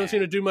 Although they don't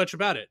seem to do much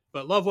about it.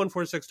 But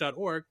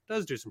love146.org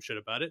does do some shit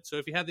about it. So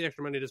if you have the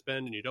extra money to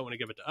spend and you don't want to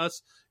give it to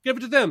us, give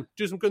it to them.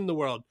 Do some good in the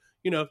world.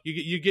 You know,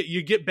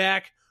 you get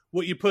back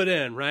what you put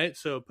in, right?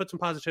 So put some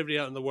positivity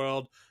out in the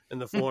world in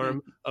the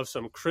form of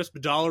some crisp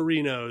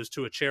dollarinos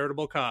to a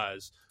charitable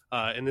cause.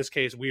 In this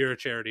case, we are a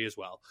charity as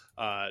well.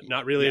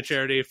 Not really a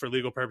charity for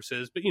legal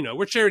purposes, but you know,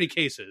 we're charity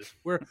cases.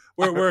 We're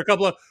a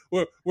couple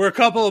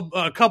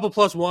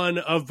plus one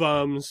of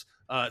bums.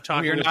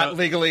 Talking. We are not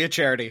legally a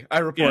charity. I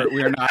report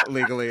we are not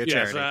legally a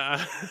charity.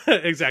 Yes,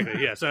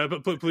 exactly. Yes,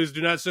 but please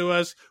do not sue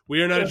us.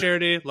 We are not a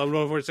charity.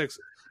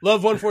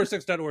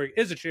 Love146.org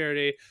is a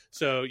charity,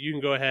 so you can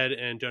go ahead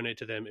and donate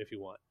to them if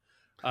you want.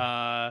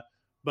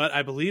 But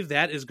I believe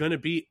that is going to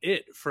be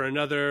it for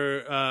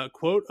another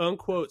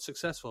quote-unquote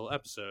successful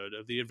episode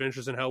of the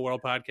Adventures in Hell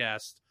World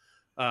podcast.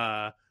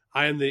 I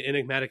am the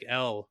enigmatic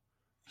L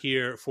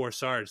here for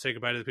Sarge. Say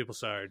goodbye to the people,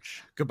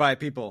 Sarge. Goodbye,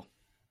 people.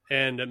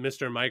 And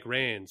Mr. Mike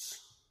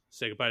Rains.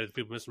 Say goodbye to the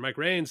people, Mr. Mike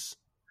Rains.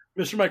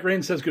 Mr. Mike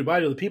Rains says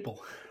goodbye to the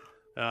people.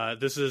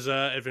 This is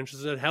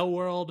Adventures in Hell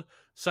World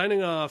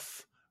signing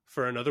off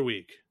for another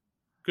week.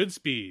 Good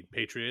speed,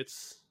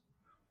 Patriots.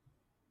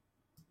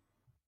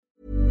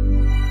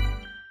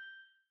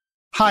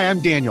 Hi, I'm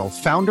Daniel,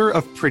 founder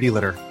of Pretty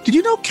Litter. Did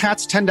you know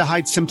cats tend to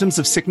hide symptoms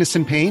of sickness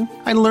and pain?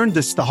 I learned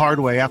this the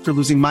hard way after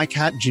losing my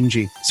cat,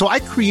 Gingy. So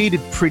I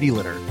created Pretty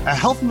Litter, a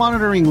health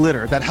monitoring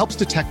litter that helps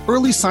detect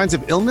early signs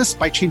of illness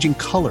by changing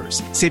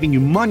colors, saving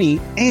you money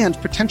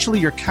and potentially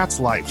your cat's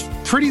life.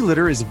 Pretty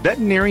Litter is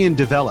veterinarian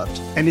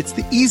developed, and it's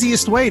the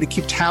easiest way to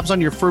keep tabs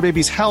on your fur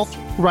baby's health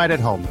right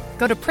at home.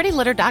 Go to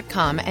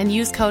prettylitter.com and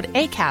use code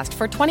ACAST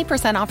for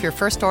 20% off your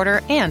first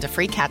order and a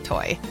free cat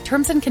toy.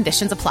 Terms and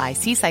conditions apply.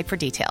 See site for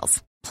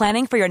details.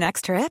 Planning for your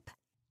next trip?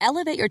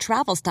 Elevate your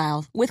travel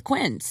style with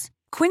Quince.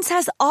 Quince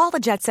has all the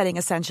jet-setting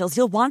essentials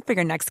you'll want for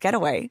your next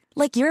getaway,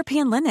 like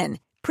European linen,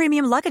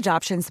 premium luggage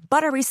options,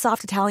 buttery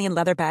soft Italian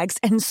leather bags,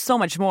 and so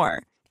much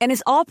more. And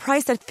is all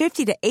priced at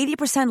 50 to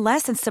 80%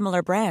 less than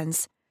similar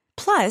brands.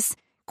 Plus,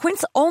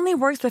 Quince only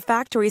works with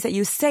factories that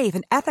use safe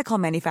and ethical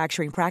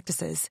manufacturing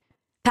practices.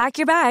 Pack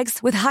your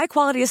bags with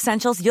high-quality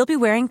essentials you'll be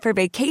wearing for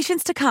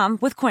vacations to come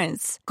with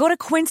Quince. Go to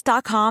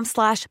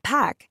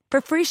quince.com/pack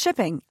for free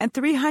shipping and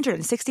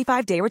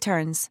 365-day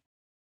returns.